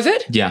 Of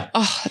COVID? Yeah.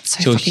 Oh,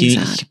 that's so fucking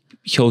sad.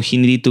 So she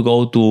needed to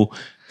go to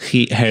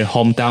her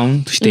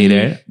hometown to stay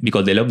there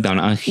because the lockdown,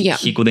 and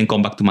he couldn't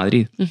come back to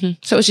Madrid.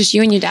 So it was just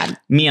you and your dad?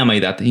 Me and my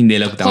dad in the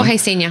lockdown. Jorge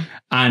Senior.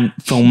 And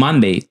from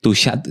Monday to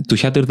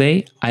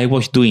Saturday, I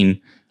was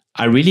doing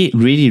a really,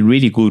 really,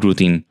 really good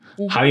routine.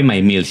 Having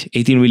my meals,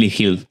 eating really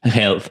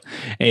health,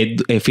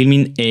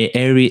 filming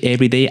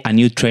every day a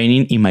new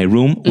training in my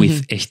room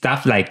with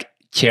stuff like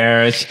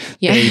chairs,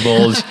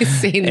 tables. I've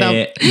seen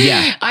them.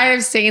 I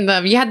have seen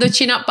them. You had the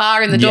chin-up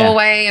bar in the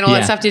doorway and all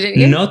that stuff, didn't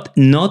you?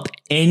 Not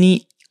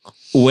any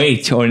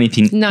weight or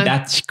anything. No.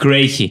 That's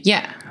crazy.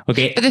 Yeah.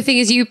 Okay. But the thing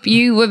is,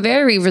 you were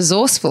very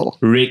resourceful.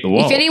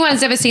 If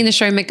anyone's ever seen the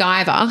show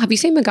MacGyver, have you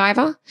seen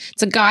MacGyver?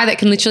 It's a guy that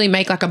can literally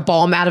make like a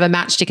bomb out of a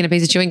matchstick and a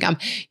piece of chewing gum.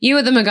 You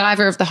were the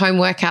MacGyver of the home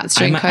workouts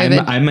during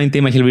COVID. I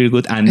maintain myself really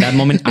good. And that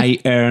moment I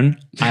earned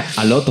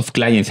a lot of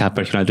clients at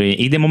personal training.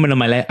 In the moment of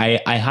my life,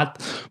 I had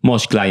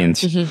most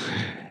clients.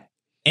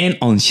 And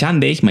on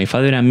Sundays, my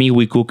father and me,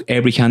 we cook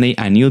every Sunday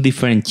a new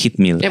different cheat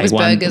meal. It was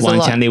burgers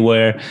one Sunday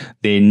were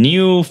the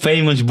new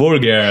famous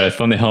burgers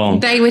from the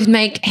home. They would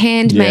make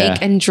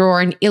and draw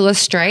and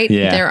illustrate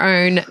their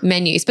own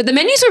menus. But the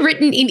menus were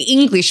written in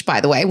English,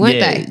 by the way, weren't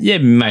they? Yeah,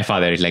 my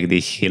father is like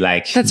this. He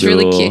likes That's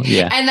really cute.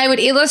 Yeah. And they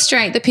would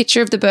illustrate the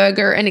picture of the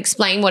burger and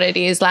explain what it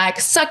is, like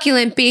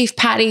succulent beef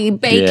patty,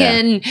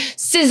 bacon,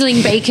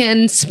 sizzling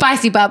bacon,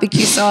 spicy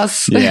barbecue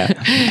sauce. Yeah.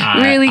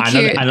 Really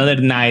cute. Another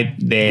night,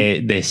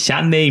 the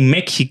Sunday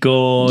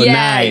Mexico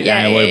night.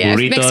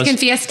 Burritos. Mexican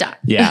fiesta.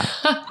 Yeah,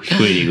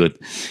 really good.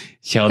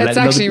 So that's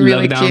actually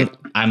really cute.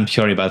 I'm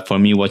sorry, but for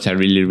me, it was a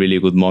really, really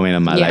good moment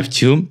in my life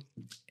too.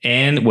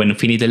 And when we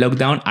finished the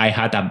lockdown, I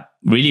had a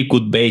really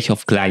good base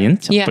of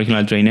clients, a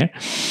personal trainer.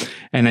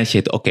 And I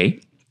said, okay,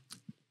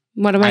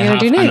 what am I going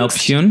to do next? I have an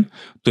option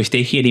to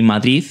stay here in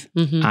Madrid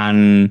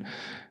and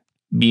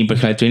be a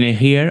personal trainer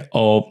here,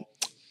 or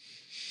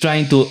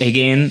trying to,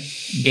 again,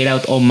 get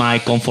out of my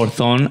comfort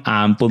zone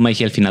and put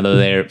myself in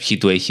another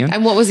situation.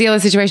 And what was the other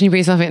situation you put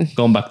yourself in?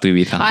 Going back to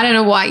Ibiza. I don't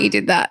know why you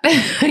did that.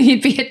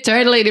 You'd be a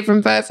totally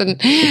different person.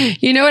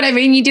 You know what I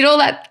mean? You did all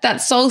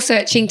that soul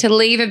searching to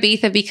leave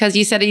Ibiza because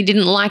you said you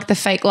didn't like the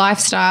fake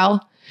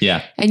lifestyle.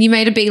 Yeah. And you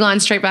made a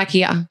beeline straight back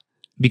here.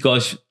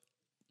 Because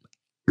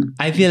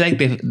I feel like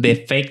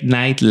the fake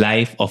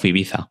nightlife of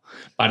Ibiza,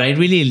 but I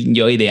really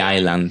enjoy the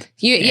island.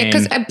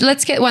 Because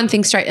let's get one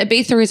thing straight.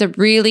 Ibiza is a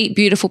really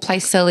beautiful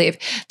place to live.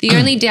 The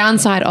only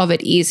downside of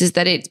it is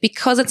that it's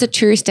because it's a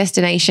tourist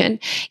destination.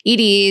 It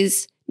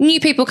is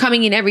new people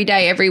coming in every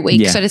day, every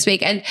week, so to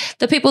speak. And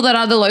the people that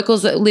are the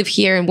locals that live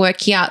here and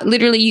work here,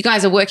 literally you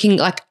guys are working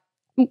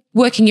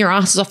your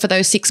asses off for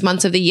those 6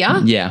 months of the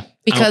year. Yeah.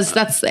 Because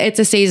it's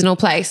a seasonal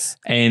place.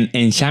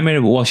 And summer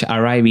was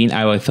arriving.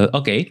 I was thought,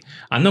 okay,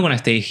 I'm not going to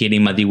stay here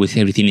in Madrid with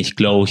everything is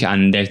closed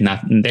and there's no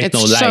life.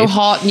 It's so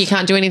hot and you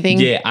can't do anything.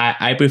 Yeah,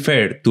 I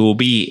prefer to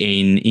be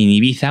in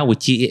Ibiza,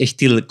 which is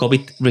still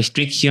COVID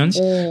restrictions,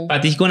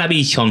 but it's going to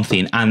be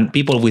something. And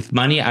people with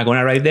money are going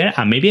to arrive there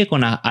and maybe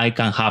I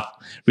can have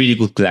really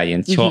good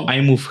clients. So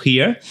I moved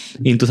here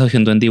in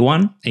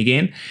 2021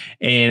 again.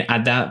 And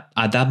at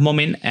that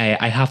moment,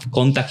 I have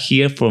contact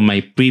here from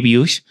my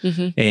previous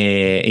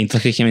in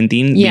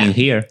 2017 being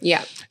here.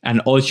 Yeah. And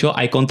also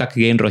I contact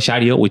again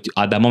Rosario, which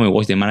at that moment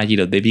was the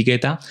manager of the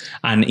Vigueta.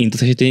 And in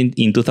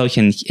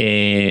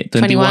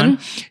 2021,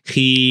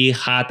 he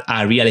had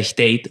a real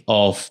estate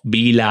of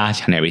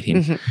villas and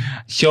everything.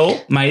 So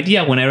my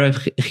idea when I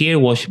arrived here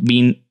was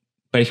being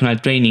personal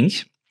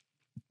trainings,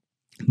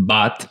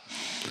 but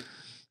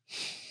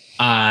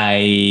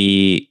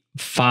I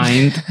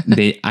find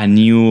a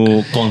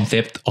new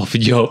concept of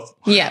job.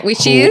 Yeah,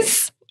 which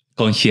is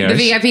concierge. The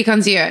VIP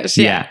concierge.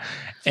 Yeah.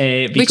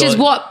 Which is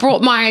what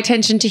brought my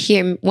attention to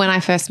him when I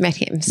first met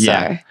him. So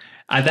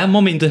at that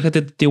moment,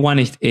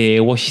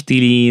 2021 was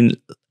still in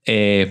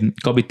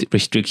COVID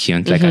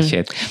restrictions, like I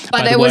said.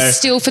 But it was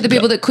still for the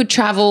people that could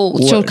travel,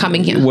 still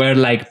coming here. Were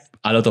like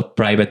a lot of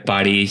private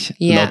parties,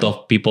 a lot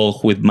of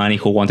people with money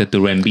who wanted to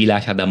rent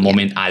villas at that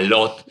moment, a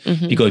lot.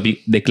 Because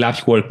the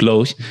clubs were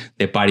closed,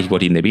 the parties were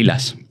in the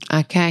villas.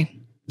 Okay.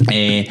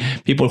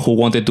 People who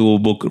wanted to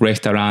book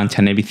restaurants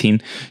and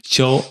everything.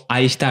 So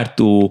I started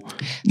to move.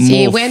 So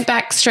you went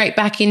straight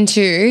back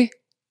into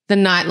the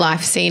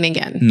nightlife scene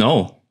again?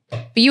 No.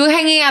 But you were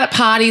hanging out at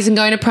parties and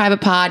going to private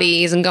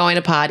parties and going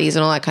to parties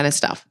and all that kind of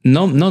stuff?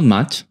 No, not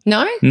much.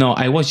 No? No,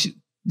 I was...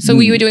 So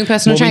you were doing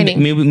personal training?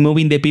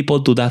 Moving the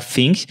people to that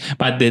things.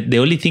 But the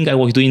only thing I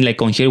was doing like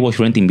concierge was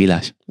renting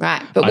villas.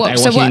 Right. But I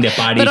was in the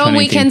parties. But on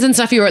weekends and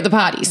stuff you were at the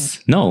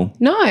parties? No.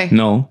 No?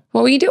 No.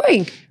 What were you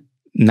doing?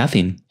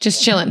 Nothing.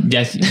 Just chilling.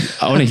 Just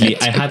honestly,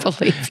 I had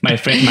my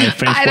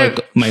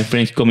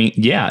friends coming.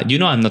 Yeah, you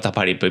know, I'm not a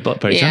party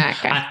person. Yeah,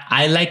 okay.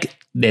 I like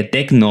the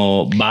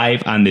techno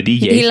vibe and the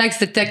DJs. He likes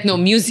the techno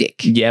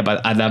music. Yeah,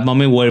 but at that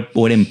moment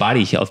we're in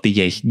Paris of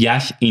DJs.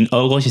 Just in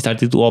August,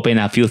 started to open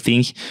a few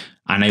things,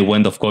 and I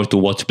went, of course, to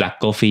watch Black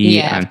Coffee.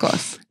 Yeah, and, of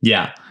course.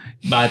 Yeah,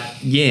 but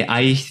yeah,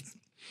 I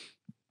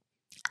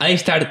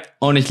start,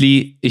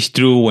 honestly, it's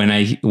true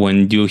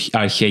when you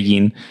are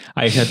saying,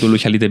 I start to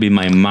lose a little bit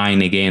my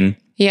mind again.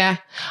 Yeah.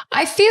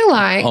 I feel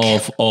like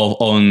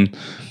on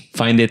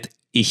find it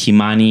easy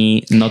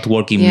money, not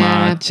working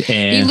much.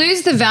 You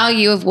lose the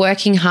value of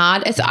working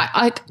hard. It's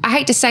I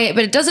hate to say it,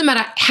 but it doesn't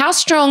matter how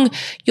strong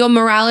your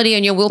morality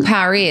and your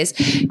willpower is.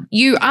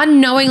 You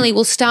unknowingly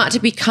will start to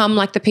become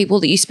like the people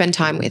that you spend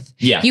time with.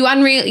 Yeah. You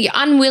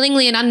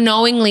unwillingly and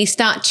unknowingly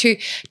start to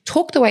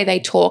talk the way they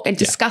talk and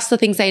discuss the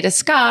things they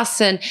discuss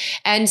and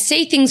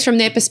see things from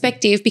their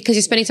perspective because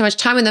you're spending so much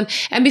time with them.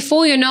 And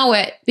before you know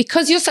it,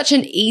 because you're such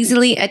an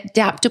easily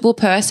adaptable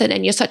person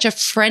and you're such a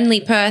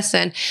friendly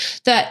person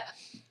that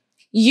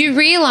you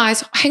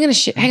realize, hang on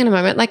a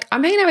moment. Like,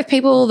 I'm hanging out with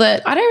people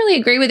that I don't really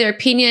agree with their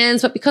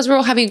opinions, but because we're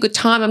all having a good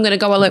time, I'm going to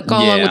go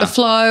along with the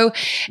flow.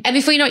 And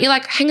before you know it, you're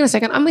like, hang on a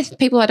second, I'm with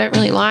people I don't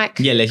really like.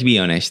 Yeah, let's be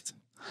honest.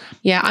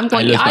 Yeah,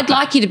 I'd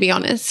like you to be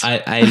honest.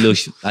 I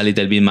lose a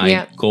little bit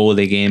my goal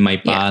again, my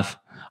path.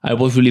 I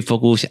was really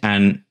focused,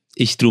 and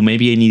it's true.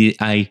 Maybe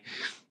I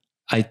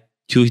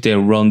choose the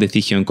wrong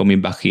decision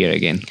coming back here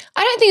again.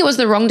 I don't think it was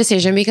the wrong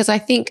decision because I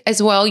think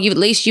as well, you've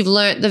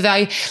learned the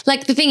value.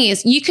 Like the thing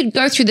is, you could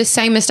go through the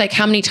same mistake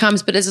how many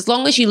times, but as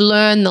long as you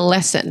learn the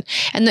lesson.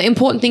 And the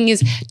important thing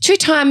is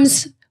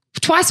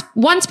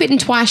once bitten,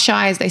 twice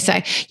shy, as they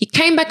say. You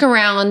came back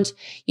around,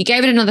 you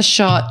gave it another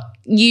shot.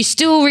 You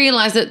still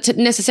realize that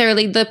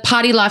necessarily the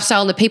party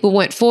lifestyle and the people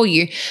weren't for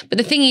you. But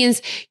the thing is,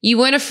 you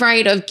weren't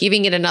afraid of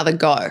giving it another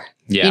go.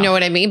 Yeah. You know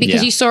what I mean?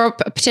 Because you saw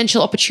a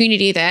potential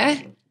opportunity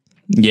there.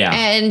 Yeah.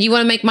 And you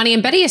want to make money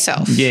and better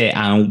yourself. Yeah,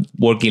 and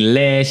working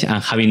less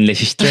and having less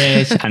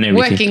stress and everything.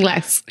 Working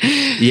less.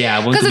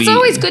 Yeah. Because it's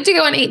always good to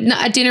go and eat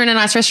a dinner in a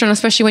nice restaurant,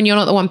 especially when you're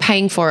not the one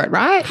paying for it,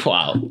 right?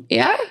 Wow.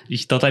 Yeah.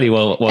 It's totally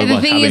what and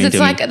the thing is, it's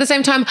like at the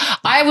same time,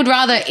 I would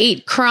rather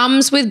eat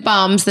crumbs with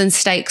bums than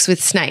steaks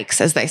with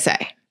snakes, as they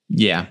say.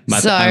 Yeah.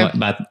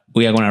 But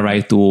we are going to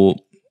arrive to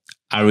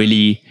a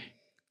really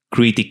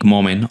critical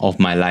moment of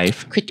my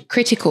life.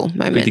 Critical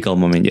moment. Critical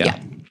moment, yeah.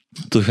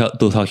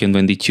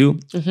 2022.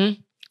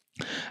 Mm-hmm.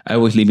 I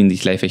was living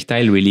this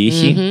lifestyle really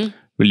easy,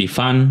 really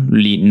fun,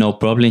 really no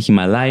problems in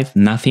my life,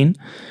 nothing.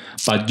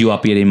 But you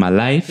appear in my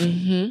life,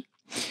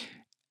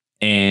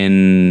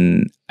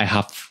 and I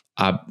have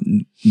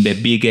the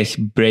biggest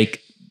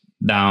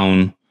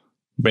no?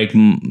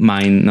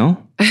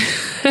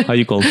 How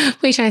you call it?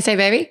 What are you trying to say,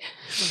 baby?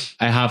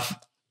 I have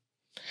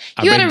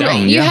a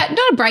breakdown. You had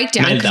not a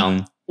breakdown.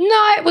 Meltdown.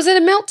 No, was it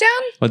a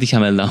meltdown? What is a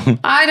meltdown?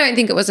 I don't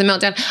think it was a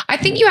meltdown. I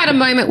think you had a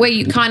moment where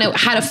you kind of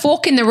had a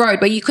fork in the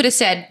road where you could have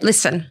said,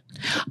 listen,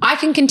 I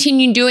can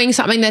continue doing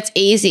something that's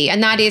easy,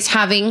 and that is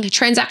having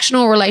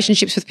transactional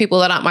relationships with people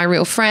that aren't my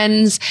real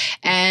friends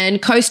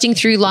and coasting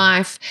through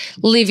life,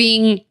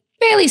 living,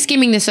 barely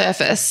skimming the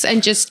surface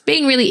and just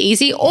being really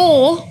easy,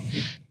 or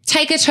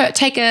take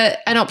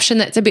an option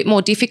that's a bit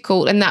more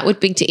difficult, and that would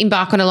be to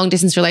embark on a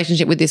long-distance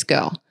relationship with this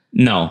girl.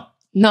 No?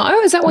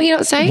 Is that what you're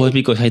not saying? Well,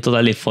 because I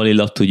totally fall in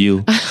love to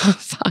you. Oh,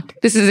 fuck.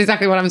 This is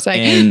exactly what I'm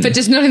saying. But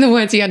just not in the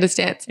words he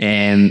understands.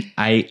 And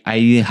I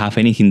didn't have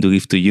anything to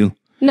give to you.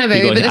 No,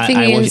 baby, but the thing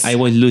is... I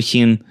was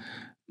losing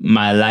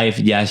my life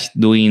just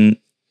doing...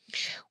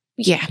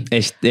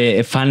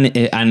 fun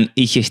and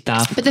easy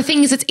stuff. But the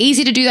thing is, it's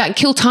easy to do that and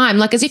kill time.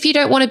 Like, as if you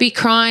don't want to be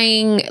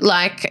crying.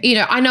 Like, you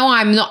know, I know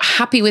I'm not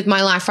happy with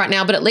my life right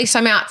now, but at least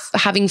I'm out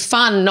having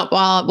fun, not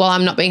while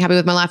I'm not being happy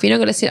with my life. You're not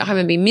going to sit at home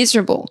and be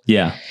miserable.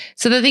 Yeah.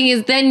 So the thing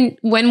is, then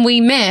when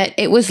we met,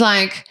 it was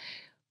like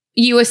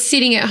you were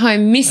sitting at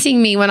home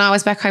missing me when I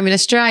was back home in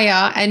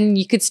Australia, and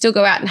you could still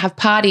go out and have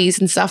parties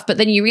and stuff. But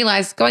then you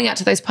realize going out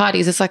to those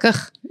parties, it's like,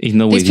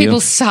 these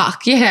people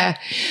suck. Yeah.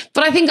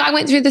 But I think I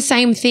went through the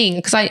same thing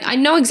because I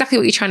know exactly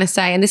what you're trying to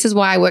say. And this is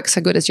why I work so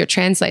good as your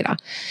translator.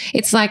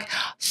 It's like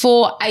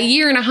for a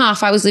year and a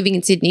half, I was living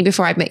in Sydney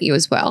before I met you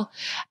as well.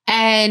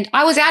 And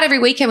I was out every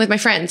weekend with my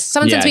friends.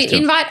 Someone sends me an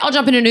invite, I'll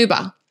jump in an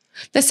Uber.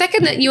 The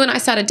second that you and I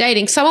started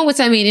dating, someone would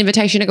send me an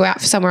invitation to go out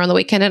for somewhere on the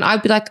weekend, and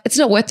I'd be like, it's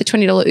not worth the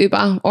 $20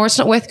 Uber, or it's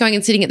not worth going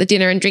and sitting at the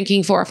dinner and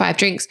drinking 4 or 5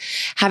 drinks,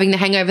 having the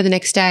hangover the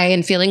next day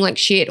and feeling like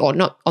shit, or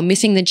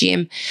missing the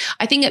gym.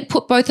 I think it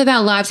put both of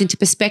our lives into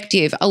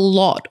perspective a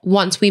lot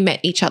once we met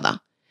each other,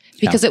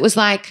 because it was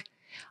like,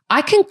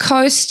 I can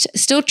coast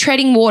still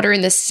treading water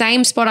in the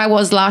same spot I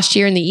was last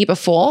year and the year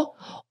before,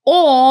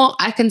 or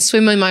I can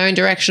swim in my own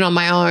direction on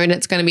my own.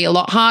 It's going to be a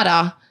lot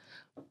harder,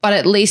 but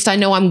at least I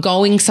know I'm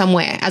going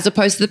somewhere, as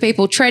opposed to the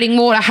people treading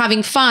water,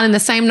 having fun in the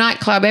same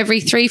nightclub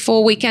every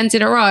 3-4 weekends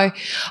in a row.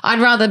 I'd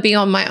rather be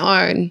on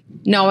my own,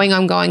 knowing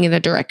I'm going in a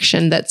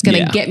direction that's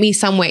going to get me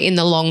somewhere in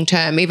the long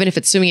term, even if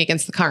it's swimming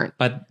against the current.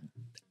 But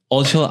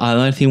also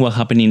another thing was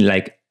happening,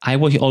 like I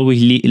was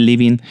always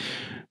living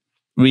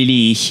really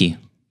easy,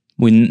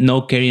 with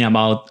no caring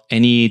about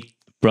any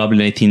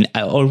problem, anything.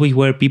 I always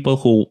were people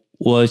who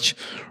was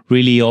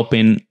really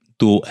open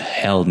to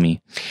help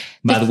me.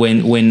 But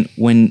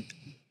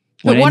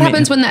But what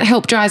happens when that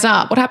help dries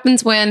up? What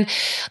happens when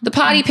the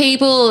party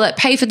people that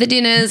pay for the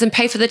dinners and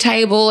pay for the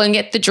table and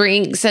get the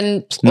drinks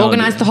and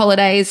organize the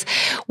holidays,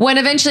 when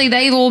eventually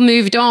they've all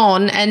moved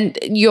on and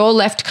you're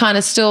left kind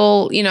of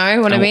still, you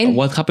know what I mean?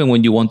 What happened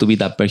when you want to be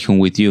that person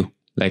with you?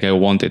 Like I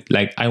wanted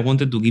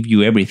to give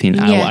you everything.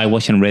 Yeah. I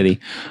wasn't ready.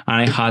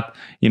 And I had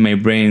in my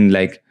brain,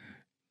 like,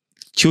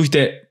 choose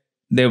the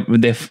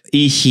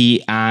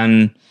easy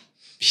and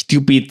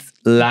stupid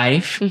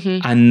life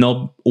and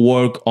not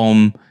work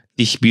on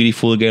this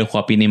beautiful girl who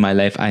appeared in my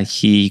life, and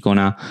she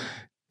gonna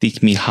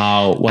teach me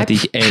what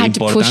is important.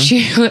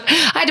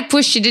 I had to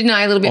push you, didn't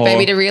I, a little bit,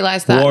 baby, to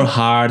realize that. Work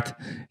hard,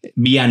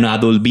 be an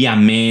adult, be a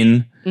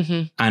man,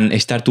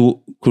 and start to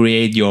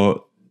create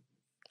your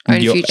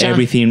future.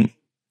 Everything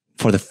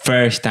for the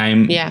first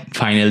time,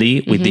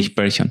 finally, with this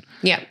person.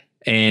 Yeah.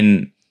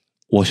 And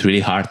was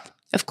really hard.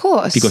 Of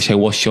course. Because I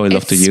was so in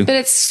love to you. But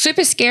it's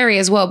super scary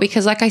as well,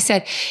 because like I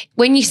said,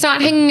 when you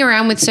start hanging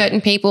around with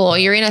certain people, or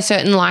you're in a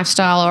certain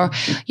lifestyle, or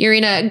you're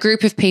in a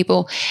group of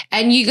people,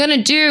 and you're going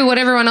to do what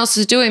everyone else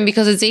is doing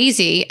because it's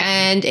easy,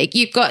 and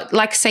you've got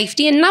like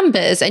safety in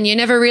numbers, and you're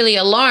never really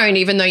alone,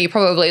 even though you're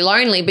probably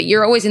lonely, but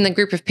you're always in the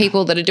group of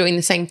people that are doing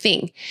the same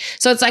thing.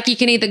 So it's like you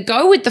can either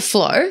go with the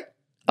flow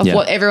of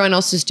what everyone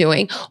else is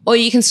doing, or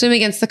you can swim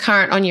against the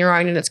current on your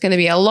own, and it's going to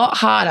be a lot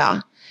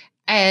harder.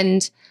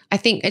 And I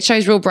think it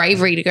shows real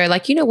bravery to go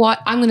like, you know what,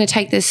 I'm going to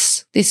take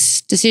this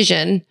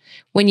decision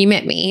when you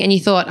met me and you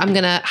thought, I'm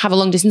going to have a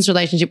long distance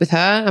relationship with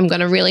her. I'm going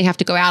to really have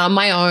to go out on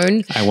my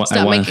own,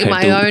 start making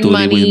my own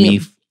money.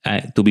 Live with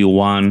me, to be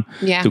one,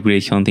 to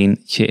create something.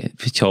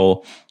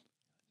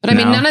 But I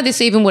mean, none of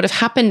this even would have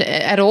happened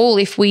at all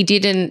if we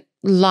didn't,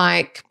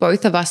 like,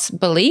 both of us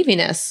believe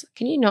in us.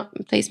 Can you not,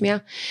 please,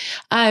 Mia?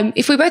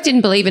 If we both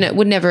didn't believe in it, it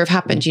would never have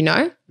happened, you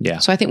know? Yeah.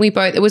 So I think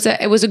it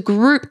was a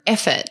group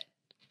effort,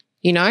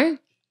 you know?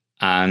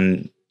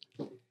 And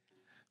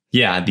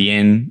yeah, at the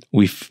end,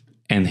 we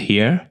end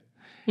here.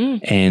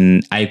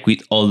 And I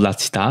quit all that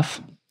stuff.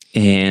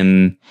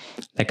 And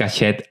like I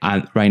said,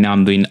 right now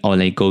I'm doing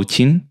online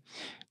coaching.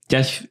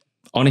 Just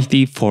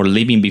honestly for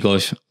living,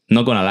 because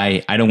not gonna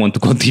lie, I don't want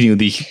to continue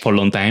this for a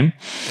long time.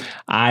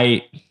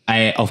 I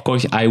of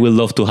course, I would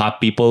love to have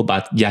people,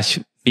 but just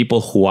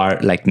people who are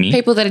like me.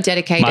 People that are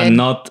dedicated. But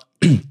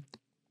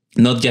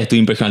not just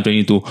doing personal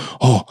training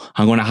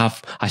I'm going to have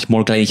as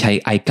more clients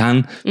I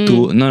can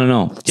to,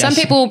 no. Some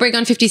people will bring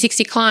on 50,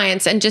 60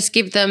 clients and just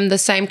give them the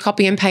same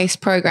copy and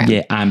paste program.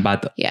 Yeah,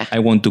 but I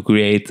want to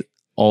create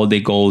all the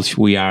goals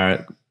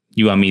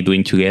you and me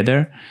doing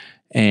together,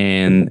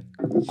 and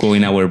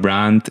growing our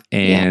brand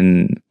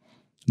and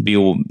be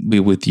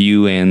with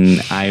you.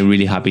 And I'm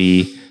really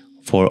happy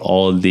for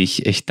all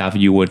this stuff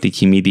you were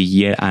teaching me this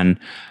year. And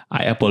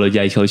I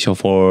apologize also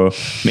for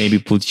maybe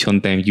put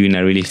sometimes you in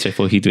a really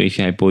stressful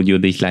situation. I put you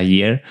this last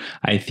year.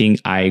 I think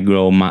I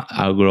grow up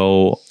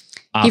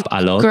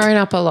a lot. Grown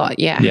up a lot,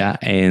 yeah. Yeah,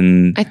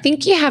 and I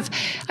think you have.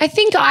 I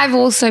think I've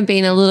also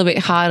been a little bit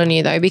hard on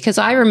you though, because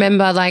I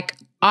remember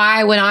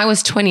when I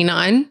was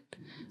 29,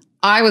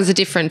 I was a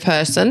different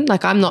person.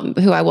 Like, I'm not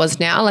who I was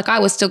now. Like, I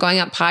was still going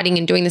out partying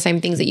and doing the same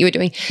things that you were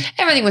doing.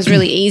 Everything was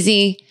really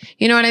easy.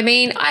 You know what I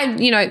mean?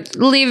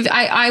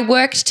 I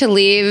worked to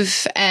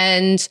live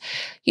and,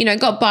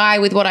 got by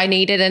with what I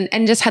needed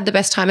and just had the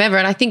best time ever.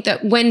 And I think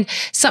that when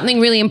something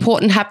really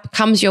important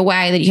comes your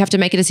way, that you have to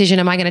make a decision,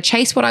 am I going to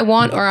chase what I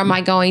want, or am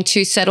I going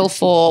to settle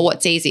for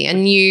what's easy?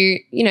 And you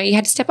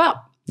had to step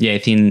up. Yeah, I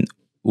think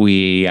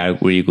we are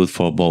really good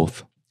for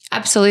both.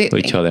 Absolutely. For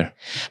each other.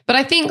 But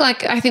I think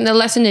the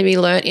lesson to be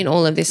learnt in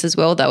all of this as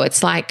well, though,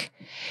 it's like,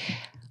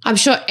 I'm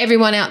sure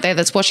everyone out there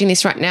that's watching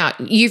this right now,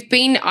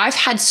 I've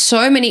had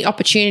so many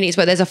opportunities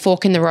where there's a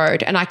fork in the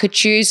road and I could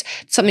choose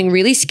something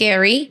really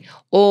scary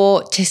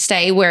or to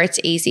stay where it's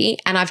easy.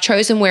 And I've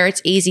chosen where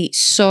it's easy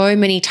so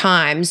many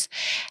times.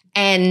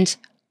 And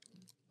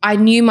I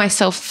knew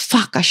myself,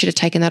 fuck, I should have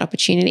taken that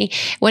opportunity.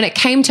 When it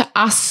came to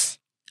us,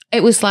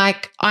 it was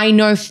like, I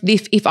know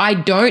if I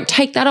don't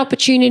take that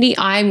opportunity,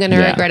 I'm going to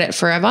regret it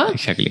forever.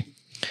 Exactly.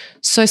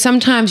 So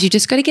sometimes you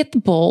just got to get the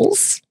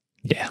balls.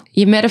 Yeah.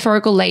 Your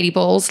metaphorical lady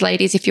balls,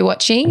 ladies, if you're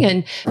watching,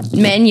 and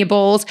men, your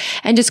balls,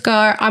 and just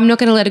go, I'm not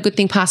going to let a good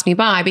thing pass me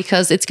by,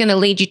 because it's going to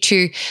lead you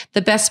to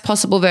the best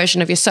possible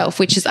version of yourself,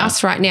 which is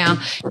us right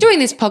now doing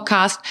this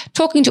podcast,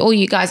 talking to all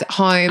you guys at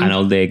home. And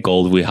all the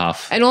goals we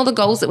have. And all the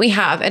goals that we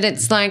have. And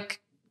it's like,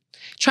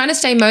 trying to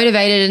stay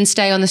motivated and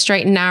stay on the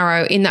straight and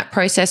narrow in that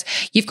process.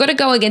 You've got to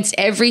go against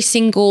every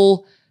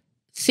single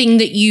thing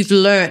that you've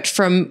learnt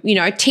from,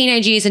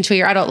 teenage years until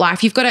your adult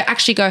life. You've got to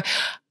actually go,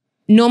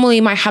 normally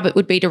my habit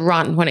would be to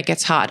run when it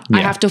gets hard. Yeah.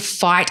 I have to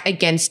fight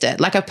against it.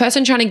 Like a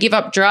person trying to give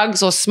up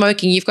drugs or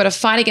smoking, you've got to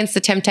fight against the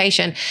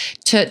temptation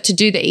to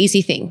do the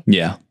easy thing.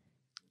 Yeah.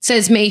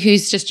 Says me,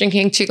 who's just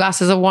drinking 2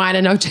 glasses of wine,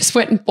 and I just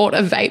went and bought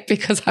a vape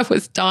because I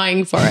was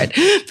dying for it.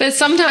 But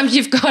sometimes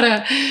you've got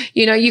to,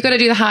 you've got to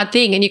do the hard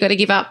thing, and you've got to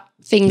give up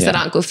things that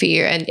aren't good for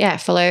you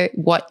and follow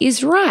what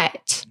is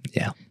right.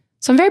 Yeah.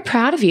 So I'm very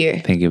proud of you.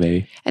 Thank you,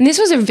 baby. And this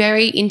was a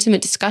very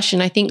intimate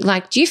discussion. I think,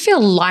 like, do you feel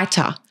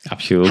lighter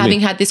Absolutely. having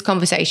had this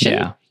conversation?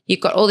 Yeah.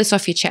 You've got all this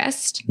off your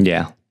chest.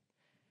 Yeah.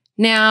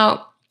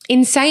 Now,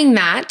 in saying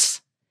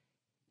that,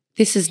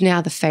 this is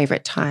now the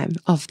favorite time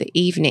of the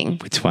evening.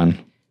 Which one?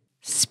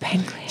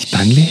 Spanglish.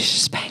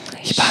 Spanglish.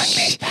 Spanglish.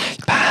 Spanglish.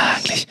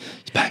 Spanglish.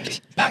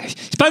 Spanglish. Spanglish.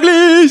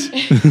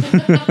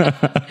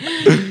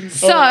 Spanglish.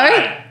 So,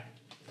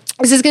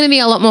 this is going to be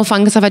a lot more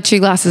fun because I've had 2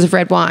 glasses of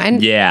red wine.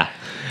 Yeah.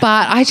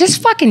 But I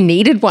just fucking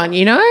needed one,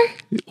 you know?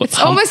 It's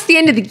almost the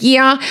end of the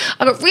year. I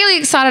got really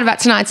excited about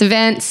tonight's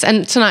events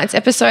and tonight's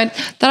episode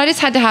that I just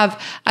had to have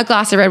a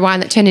glass of red wine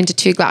that turned into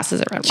 2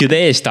 glasses of red wine.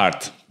 Today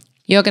start.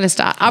 You're going to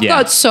start. I've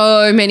got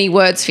so many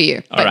words for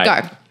you, but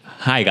go.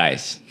 Hi,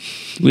 guys.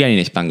 We are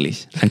in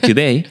Spanglish. And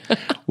today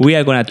we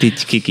are going to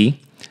teach Kiki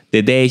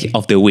the days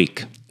of the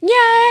week.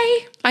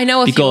 Yay. I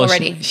know a few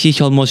already. Because she's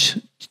almost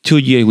 2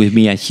 years with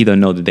me and she don't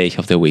know the days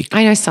of the week.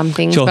 I know some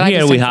things, So but here I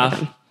just we don't have know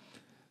them.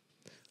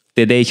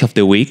 the days of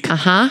the week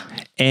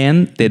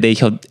and the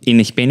days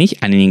in Spanish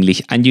and in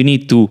English. And you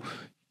need to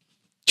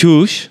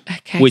choose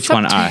which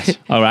one are.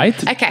 All right?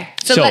 Okay.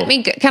 So let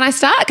me, can I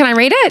start? Can I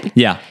read it?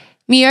 Yeah.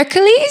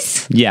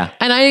 Miércoles. Yeah.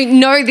 And I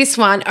know this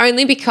one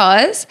only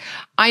because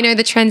I know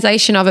the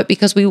translation of it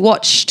because we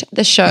watched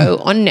the show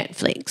on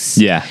Netflix.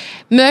 Yeah.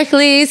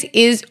 Miércoles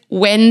is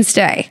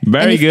Wednesday.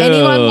 Very good. If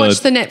anyone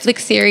watched the Netflix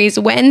series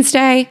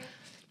Wednesday,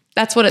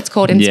 that's what it's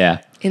called in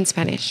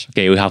Spanish.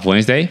 Okay, we have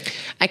Wednesday.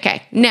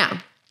 Okay. Now,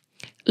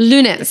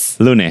 lunes.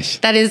 Lunes.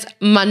 That is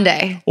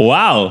Monday.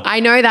 Wow. I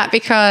know that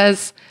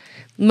because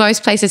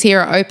most places here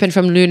are open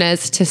from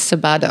lunes to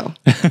sábado.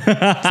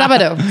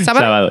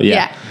 Sábado,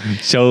 yeah.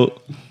 So,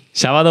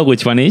 sábado,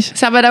 which one is?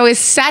 Sábado is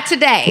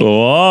Saturday.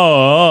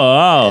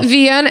 Oh.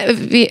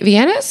 Viernes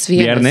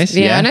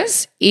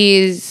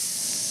is...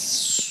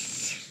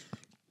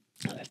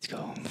 Let's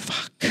go.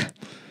 Fuck.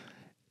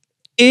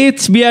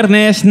 It's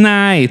Viernes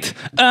night.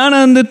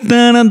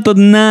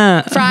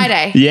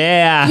 Friday.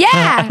 Yeah.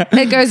 Yeah.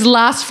 It goes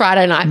last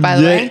Friday night, by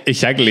the way.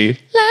 Exactly.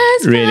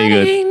 Last Really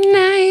Friday good.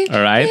 night.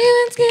 All right.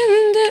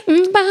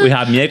 We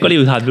have miércoles,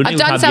 we have lunes, we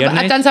have viernes.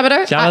 I've done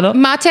sábado. Sábado.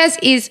 Martes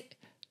is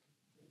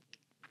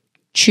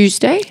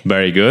Tuesday.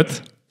 Very good.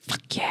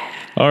 Fuck yeah.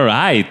 All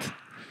right.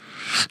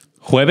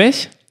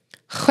 Jueves.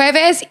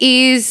 Jueves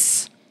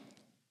is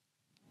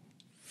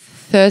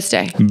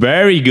Thursday.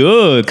 Very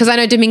good. Because I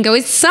know Domingo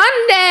is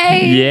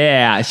Sunday.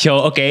 Yeah.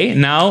 So, okay.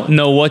 Now,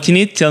 no watching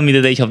it. Tell me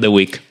the days of the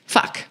week.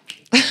 Fuck.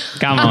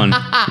 Come on.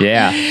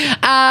 Yeah.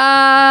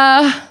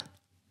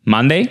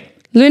 Monday.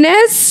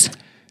 Lunes.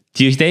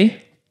 Tuesday.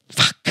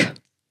 Fuck.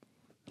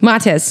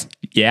 Martes.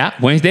 Yeah.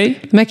 Wednesday.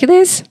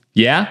 Miércoles.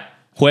 Yeah.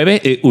 Jueves.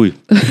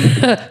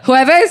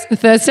 Jueves.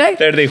 Thursday.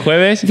 Thursday,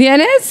 jueves.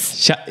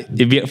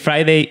 Viernes.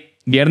 Friday,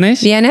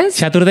 viernes. Viernes.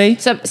 Saturday.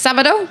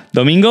 Sábado.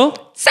 Domingo.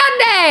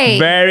 Sunday.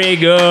 Very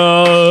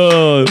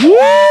good.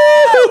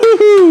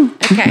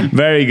 Okay.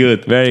 Very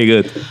good. Very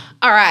good.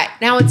 All right.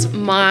 Now it's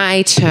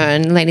my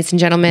turn, ladies and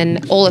gentlemen.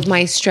 All of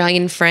my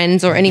Australian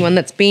friends or anyone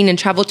that's been and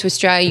travelled to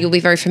Australia, you'll be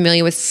very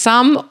familiar with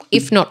some,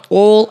 if not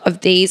all,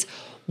 of these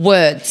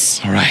words.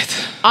 All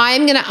right.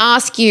 I'm going to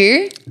ask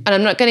you, and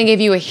I'm not going to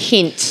give you a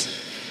hint.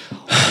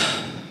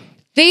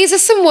 These are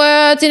some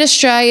words in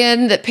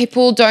Australian that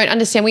people don't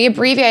understand. We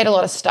abbreviate a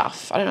lot of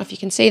stuff. I don't know if you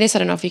can see this. I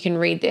don't know if you can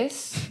read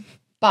this.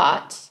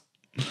 But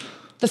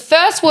the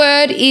first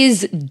word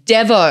is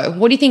Devo.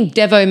 What do you think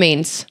Devo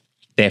means?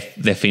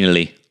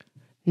 Definitely.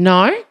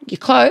 No, you're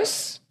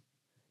close.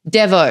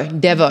 Devo.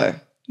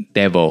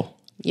 Devo.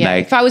 Yeah.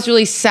 Like if I was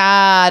really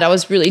sad, I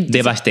was really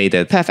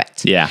devastated.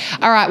 Perfect. Yeah.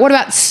 All right. What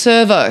about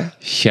servo?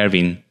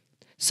 Shervin.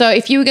 So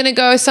if you were going to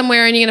go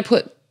somewhere and you're going to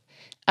put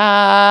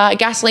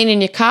gasoline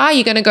in your car,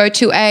 you're going to go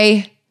to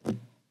a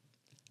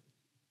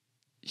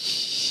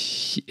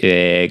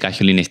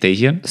gasoline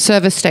station.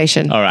 Service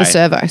station. All right. The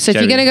servo. So if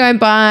you're going to go and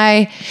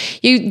buy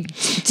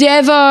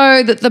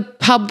Devo that the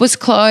pub was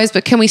closed,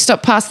 but can we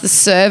stop past the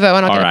servo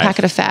and I'll get a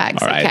packet of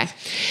fags? All right. Okay.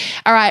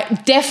 All right.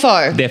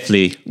 Defo.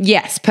 Definitely.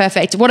 Yes.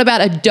 Perfect. What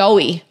about a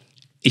doughy?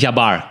 It's a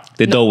bar.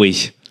 The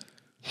Dowish.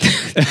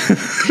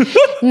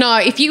 No,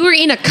 if you were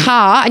in a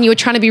car and you were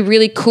trying to be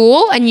really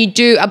cool and you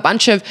do a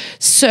bunch of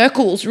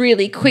circles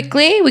really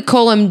quickly, we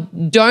call them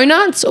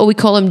donuts or we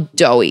call them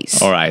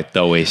doughies. All right,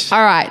 Dowish.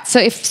 All right. So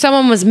if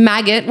someone was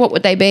maggot, what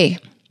would they be?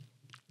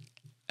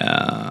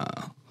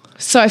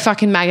 So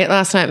fucking maggot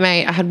last night,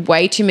 mate. I had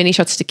way too many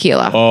shots of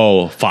tequila.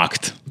 Oh,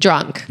 fucked.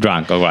 Drunk.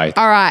 All right.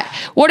 All right.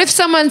 What if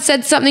someone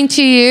said something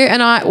to you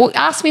and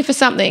asked me for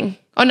something?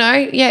 Oh, no.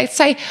 Yeah.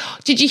 Say,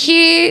 did you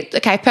hear?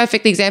 Okay,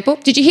 perfect example.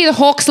 Did you hear the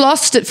Hawks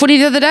lost at footy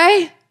the other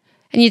day?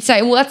 And you'd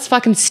say, well, that's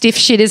fucking stiff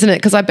shit, isn't it?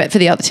 Because I bet for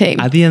the other team.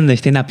 I didn't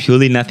understand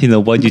absolutely nothing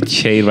of what you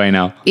say right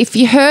now. If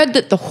you heard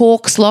that the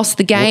Hawks lost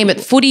the game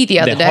at footy the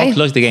other day. Hawks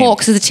lost the game.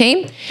 Hawks as a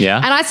team. Yeah.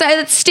 And I say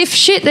that's stiff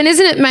shit, then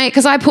isn't it, mate?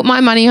 Because I put my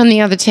money on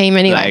the other team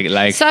anyway.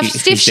 Like so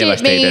stiff shit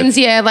devastated. means,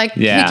 who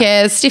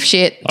cares? Stiff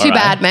shit. Too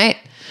bad, mate.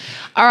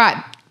 All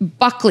right.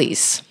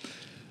 Buckleys.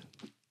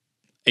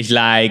 It's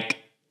like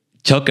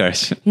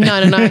chokers.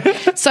 No.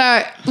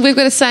 So we've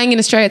got a saying in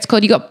Australia, it's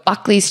called, you got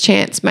Buckley's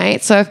chance,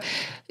 mate. So if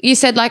you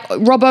said like,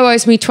 Robbo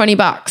owes me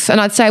 $20,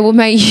 and I'd say, well,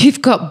 mate,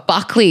 you've got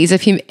Buckley's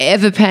of him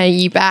ever paying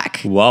you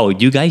back. Wow,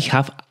 you guys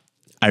have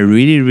a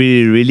really,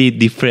 really, really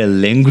different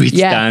language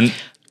than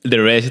the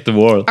rest of the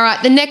world. All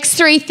right, the next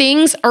three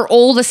things are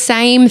all the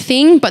same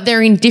thing, but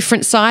they're in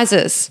different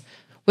sizes.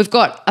 We've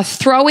got a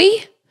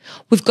throwy,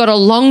 we've got a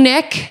long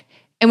neck,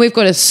 and we've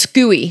got a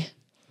scooey.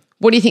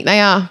 What do you think they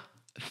are?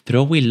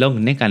 Throwy,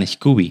 long neck, and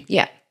Scooby.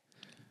 Yeah.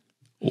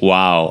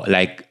 Wow,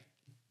 like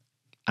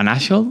an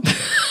ashole?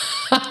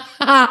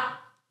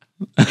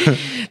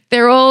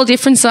 They're all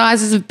different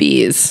sizes of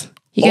beers.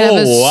 You can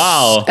have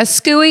a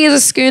scooey is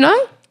a schooner.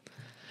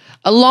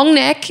 A long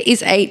neck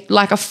is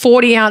like a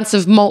 40 ounce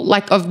of malt,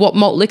 like of what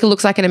malt liquor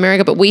looks like in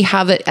America, but we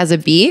have it as a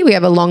beer. We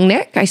have a long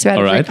neck. I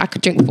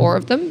could drink 4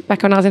 of them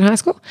back when I was in high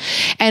school.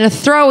 And a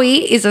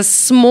throwy is a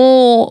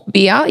small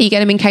beer. You get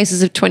them in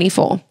cases of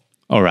 24.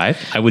 All right.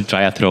 I will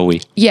try a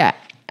throwy. Yeah.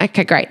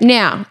 Okay, great.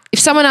 Now, if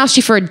someone asked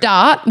you for a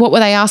dart, what were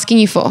they asking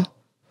you for?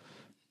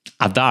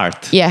 A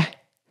dart? Yeah.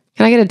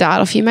 Can I get a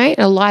dart off you, mate?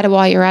 And a lighter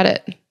while you're at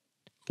it.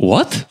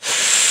 What?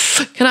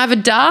 Can I have a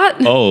dart?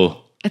 Oh.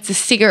 It's a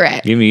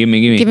cigarette. Give me.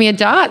 Give me a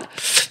dart.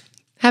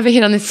 Have a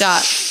hit on this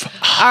dart.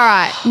 All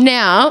right.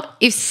 Now,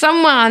 if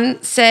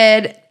someone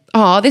said,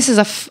 oh, this is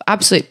an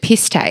absolute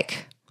piss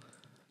take.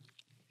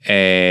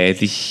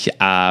 This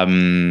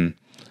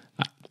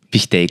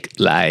piss take,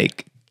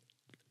 like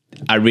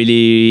a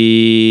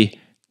really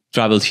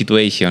trouble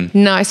situation.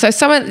 No. So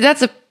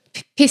that's a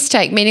piss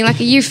take, meaning like,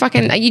 are you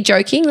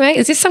joking, mate?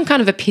 Is this some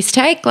kind of a piss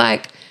take?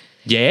 Like,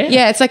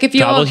 yeah, it's like if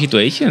you're trouble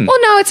situation.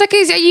 Well, no, it's like, are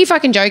you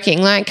fucking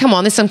joking? Like, come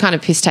on, this is some kind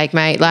of piss take,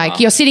 mate. Like,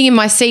 you're sitting in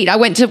my seat. I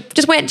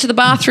just went to the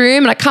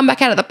bathroom and I come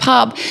back out of the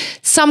pub.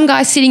 Some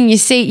guy sitting in your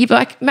seat. You'd be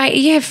like, mate,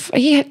 are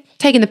you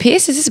taking the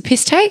piss? Is this a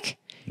piss take?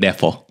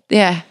 Therefore.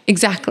 Yeah,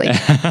 exactly. And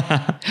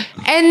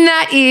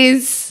that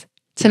is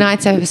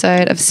tonight's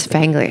episode of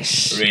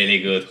Spanglish. Really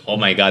good. Oh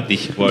my God,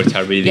 these words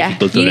are really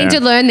difficult to learn. You need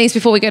to learn these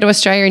before we go to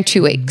Australia in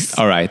 2 weeks.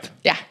 All right.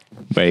 Yeah.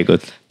 Very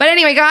good. But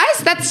anyway, guys,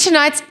 that's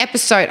tonight's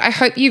episode. I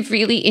hope you've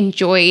really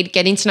enjoyed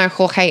getting to know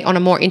Jorge on a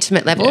more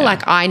intimate level,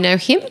 like I know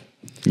him.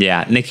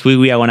 Yeah. Next week,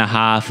 we are going to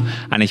have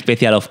an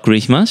special of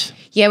Christmas.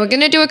 Yeah, we're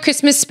going to do a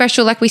Christmas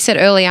special like we said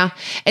earlier.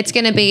 It's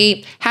going to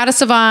be how to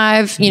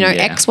survive,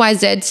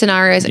 XYZ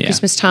scenarios at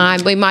Christmas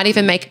time. We might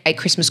even make a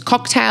Christmas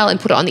cocktail and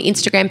put it on the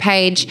Instagram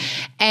page.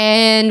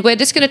 And we're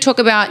just going to talk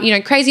about,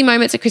 crazy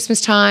moments at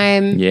Christmas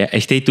time. Yeah,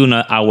 stay tuned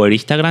on our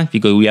Instagram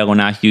because we are going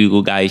to ask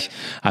you guys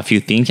a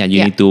few things and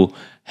you need to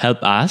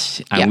help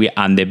us.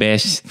 And the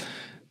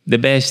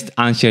best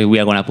answer we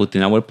are going to put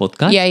in our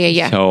podcast.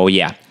 Yeah. So,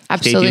 yeah.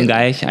 Absolutely. Stay tuned,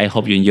 guys. I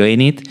hope you're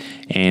enjoying it.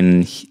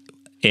 And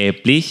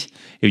please,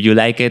 if you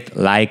like it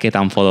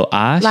and follow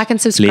us. Like and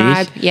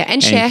subscribe. Please,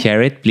 and share. And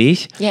share it,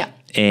 please. Yeah.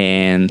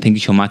 And thank you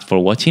so much for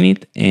watching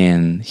it.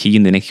 And see you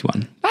in the next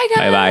one. Bye,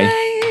 guys.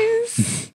 Bye-bye.